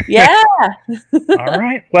 Yeah. All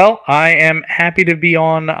right. Well, I am happy to be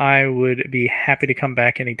on. I would be happy to come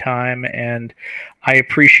back anytime. And I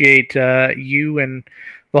appreciate you and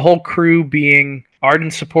the whole crew being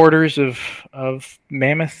ardent supporters of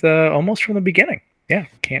Mammoth almost from the beginning. Yeah,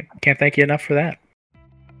 can't thank you enough for that.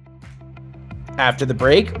 After the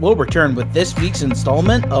break, we'll return with this week's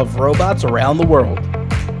installment of Robots Around the World.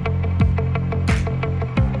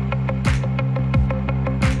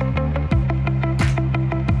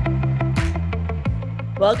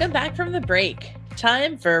 Welcome back from the break.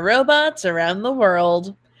 Time for Robots Around the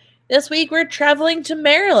World. This week we're traveling to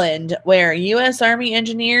Maryland, where U.S. Army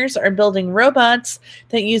engineers are building robots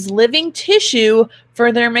that use living tissue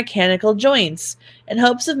for their mechanical joints in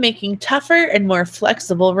hopes of making tougher and more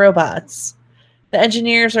flexible robots. The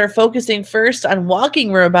engineers are focusing first on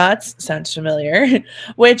walking robots, sounds familiar,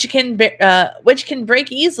 which can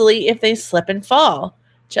break easily if they slip and fall,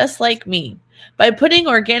 just like me. By putting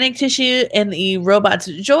organic tissue in the robot's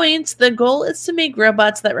joints, the goal is to make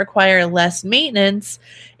robots that require less maintenance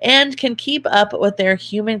and can keep up with their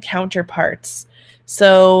human counterparts.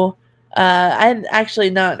 So I'd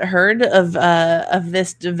actually not heard of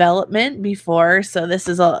this development before, so this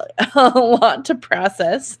is a lot to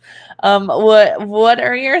process. What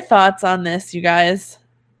are your thoughts on this, you guys?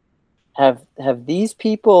 Have these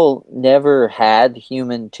people never had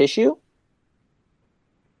human tissue?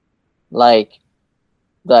 Like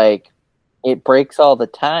it breaks all the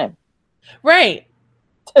time. Right.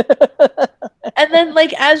 And then,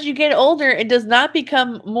 like, as you get older, it does not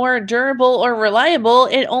become more durable or reliable.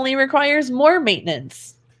 It only requires more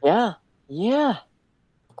maintenance. Yeah. I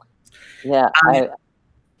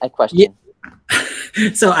question. Yeah.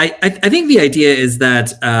 So I think the idea is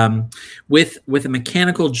that with a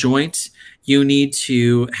mechanical joint, you need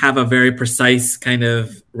to have a very precise kind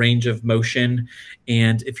of range of motion.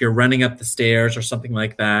 And if you're running up the stairs or something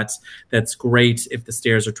like that, that's great if the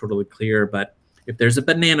stairs are totally clear. But if there's a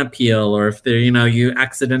banana peel, or if you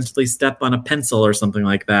accidentally step on a pencil or something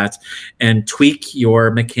like that and tweak your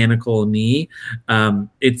mechanical knee,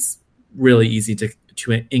 it's really easy to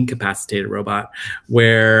incapacitate a robot.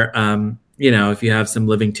 Where if you have some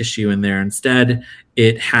living tissue in there. Instead,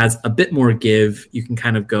 it has a bit more give. You can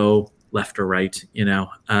kind of go left or right,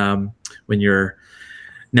 when you're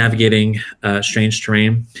navigating strange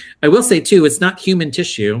terrain. I will say, too, it's not human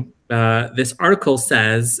tissue. This article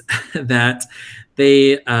says that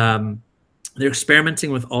they're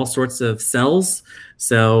experimenting with all sorts of cells.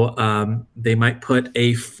 So they might put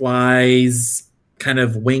a fly's kind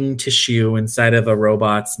of wing tissue inside of a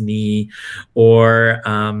robot's knee, or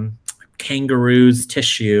kangaroo's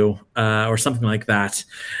tissue, or something like that,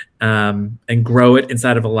 and grow it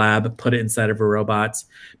inside of a lab, put it inside of a robot.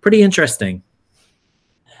 Pretty interesting.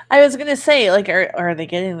 I was gonna say, like, are they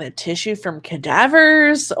getting the tissue from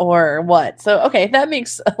cadavers or what? So okay, that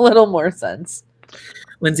makes a little more sense.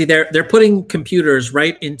 Lindsay, they're putting computers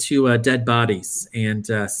right into dead bodies and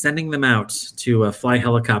sending them out to fly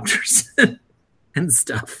helicopters and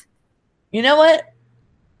stuff. You know what?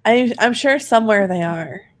 I'm sure somewhere they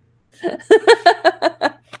are.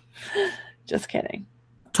 Just kidding.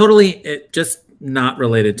 Totally, just not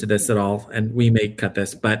related to this at all, and we may cut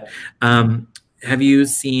this, but have you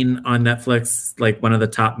seen on Netflix, like, one of the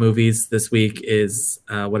top movies this week is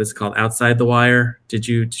what is it called? Outside the Wire. Did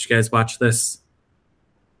you guys watch this?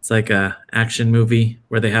 It's like a action movie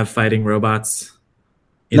where they have fighting robots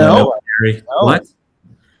in the military. No.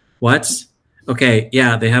 What? Okay,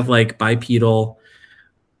 yeah, they have like bipedal,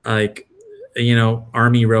 like,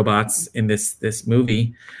 army robots in this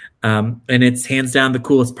movie. And it's hands down the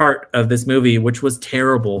coolest part of this movie, which was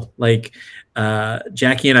terrible. Like,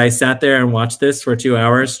 Jackie and I sat there and watched this for 2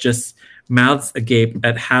 hours, just mouths agape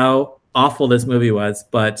at how awful this movie was.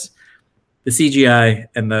 But the CGI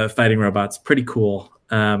and the fighting robots, pretty cool.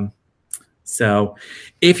 So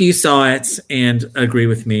if you saw it and agree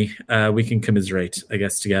with me, we can commiserate, I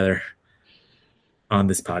guess, together on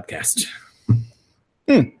this podcast.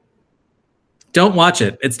 Don't watch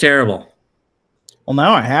it. It's terrible. Well,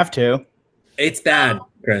 now I have to. It's bad,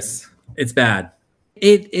 Chris. It's bad.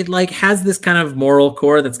 It like has this kind of moral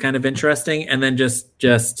core that's kind of interesting, and then just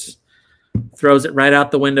throws it right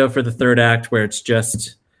out the window for the third act, where it's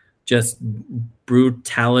just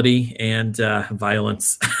brutality and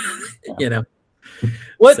violence.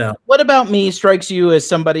 What about me strikes you as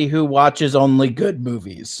somebody who watches only good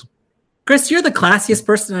movies? Chris, you're the classiest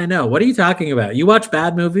person I know. What are you talking about? You watch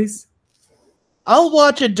bad movies? I'll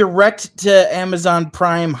watch a direct to Amazon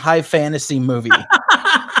Prime high fantasy movie.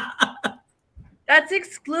 That's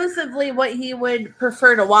exclusively what he would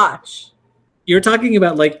prefer to watch. You're talking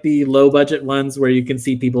about like the low budget ones where you can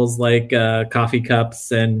see people's like coffee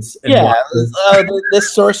cups and yeah.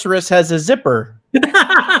 This sorceress has a zipper.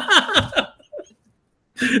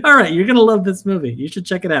 All right, you're gonna love this movie. You should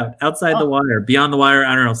check it out. Outside the Wire, Beyond the Wire.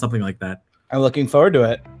 I don't know, something like that. I'm looking forward to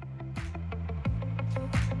it.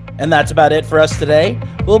 And that's about it for us today.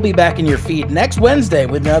 We'll be back in your feed next Wednesday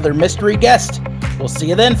with another mystery guest. We'll see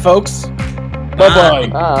you then, folks. Bye-bye.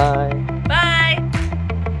 Bye.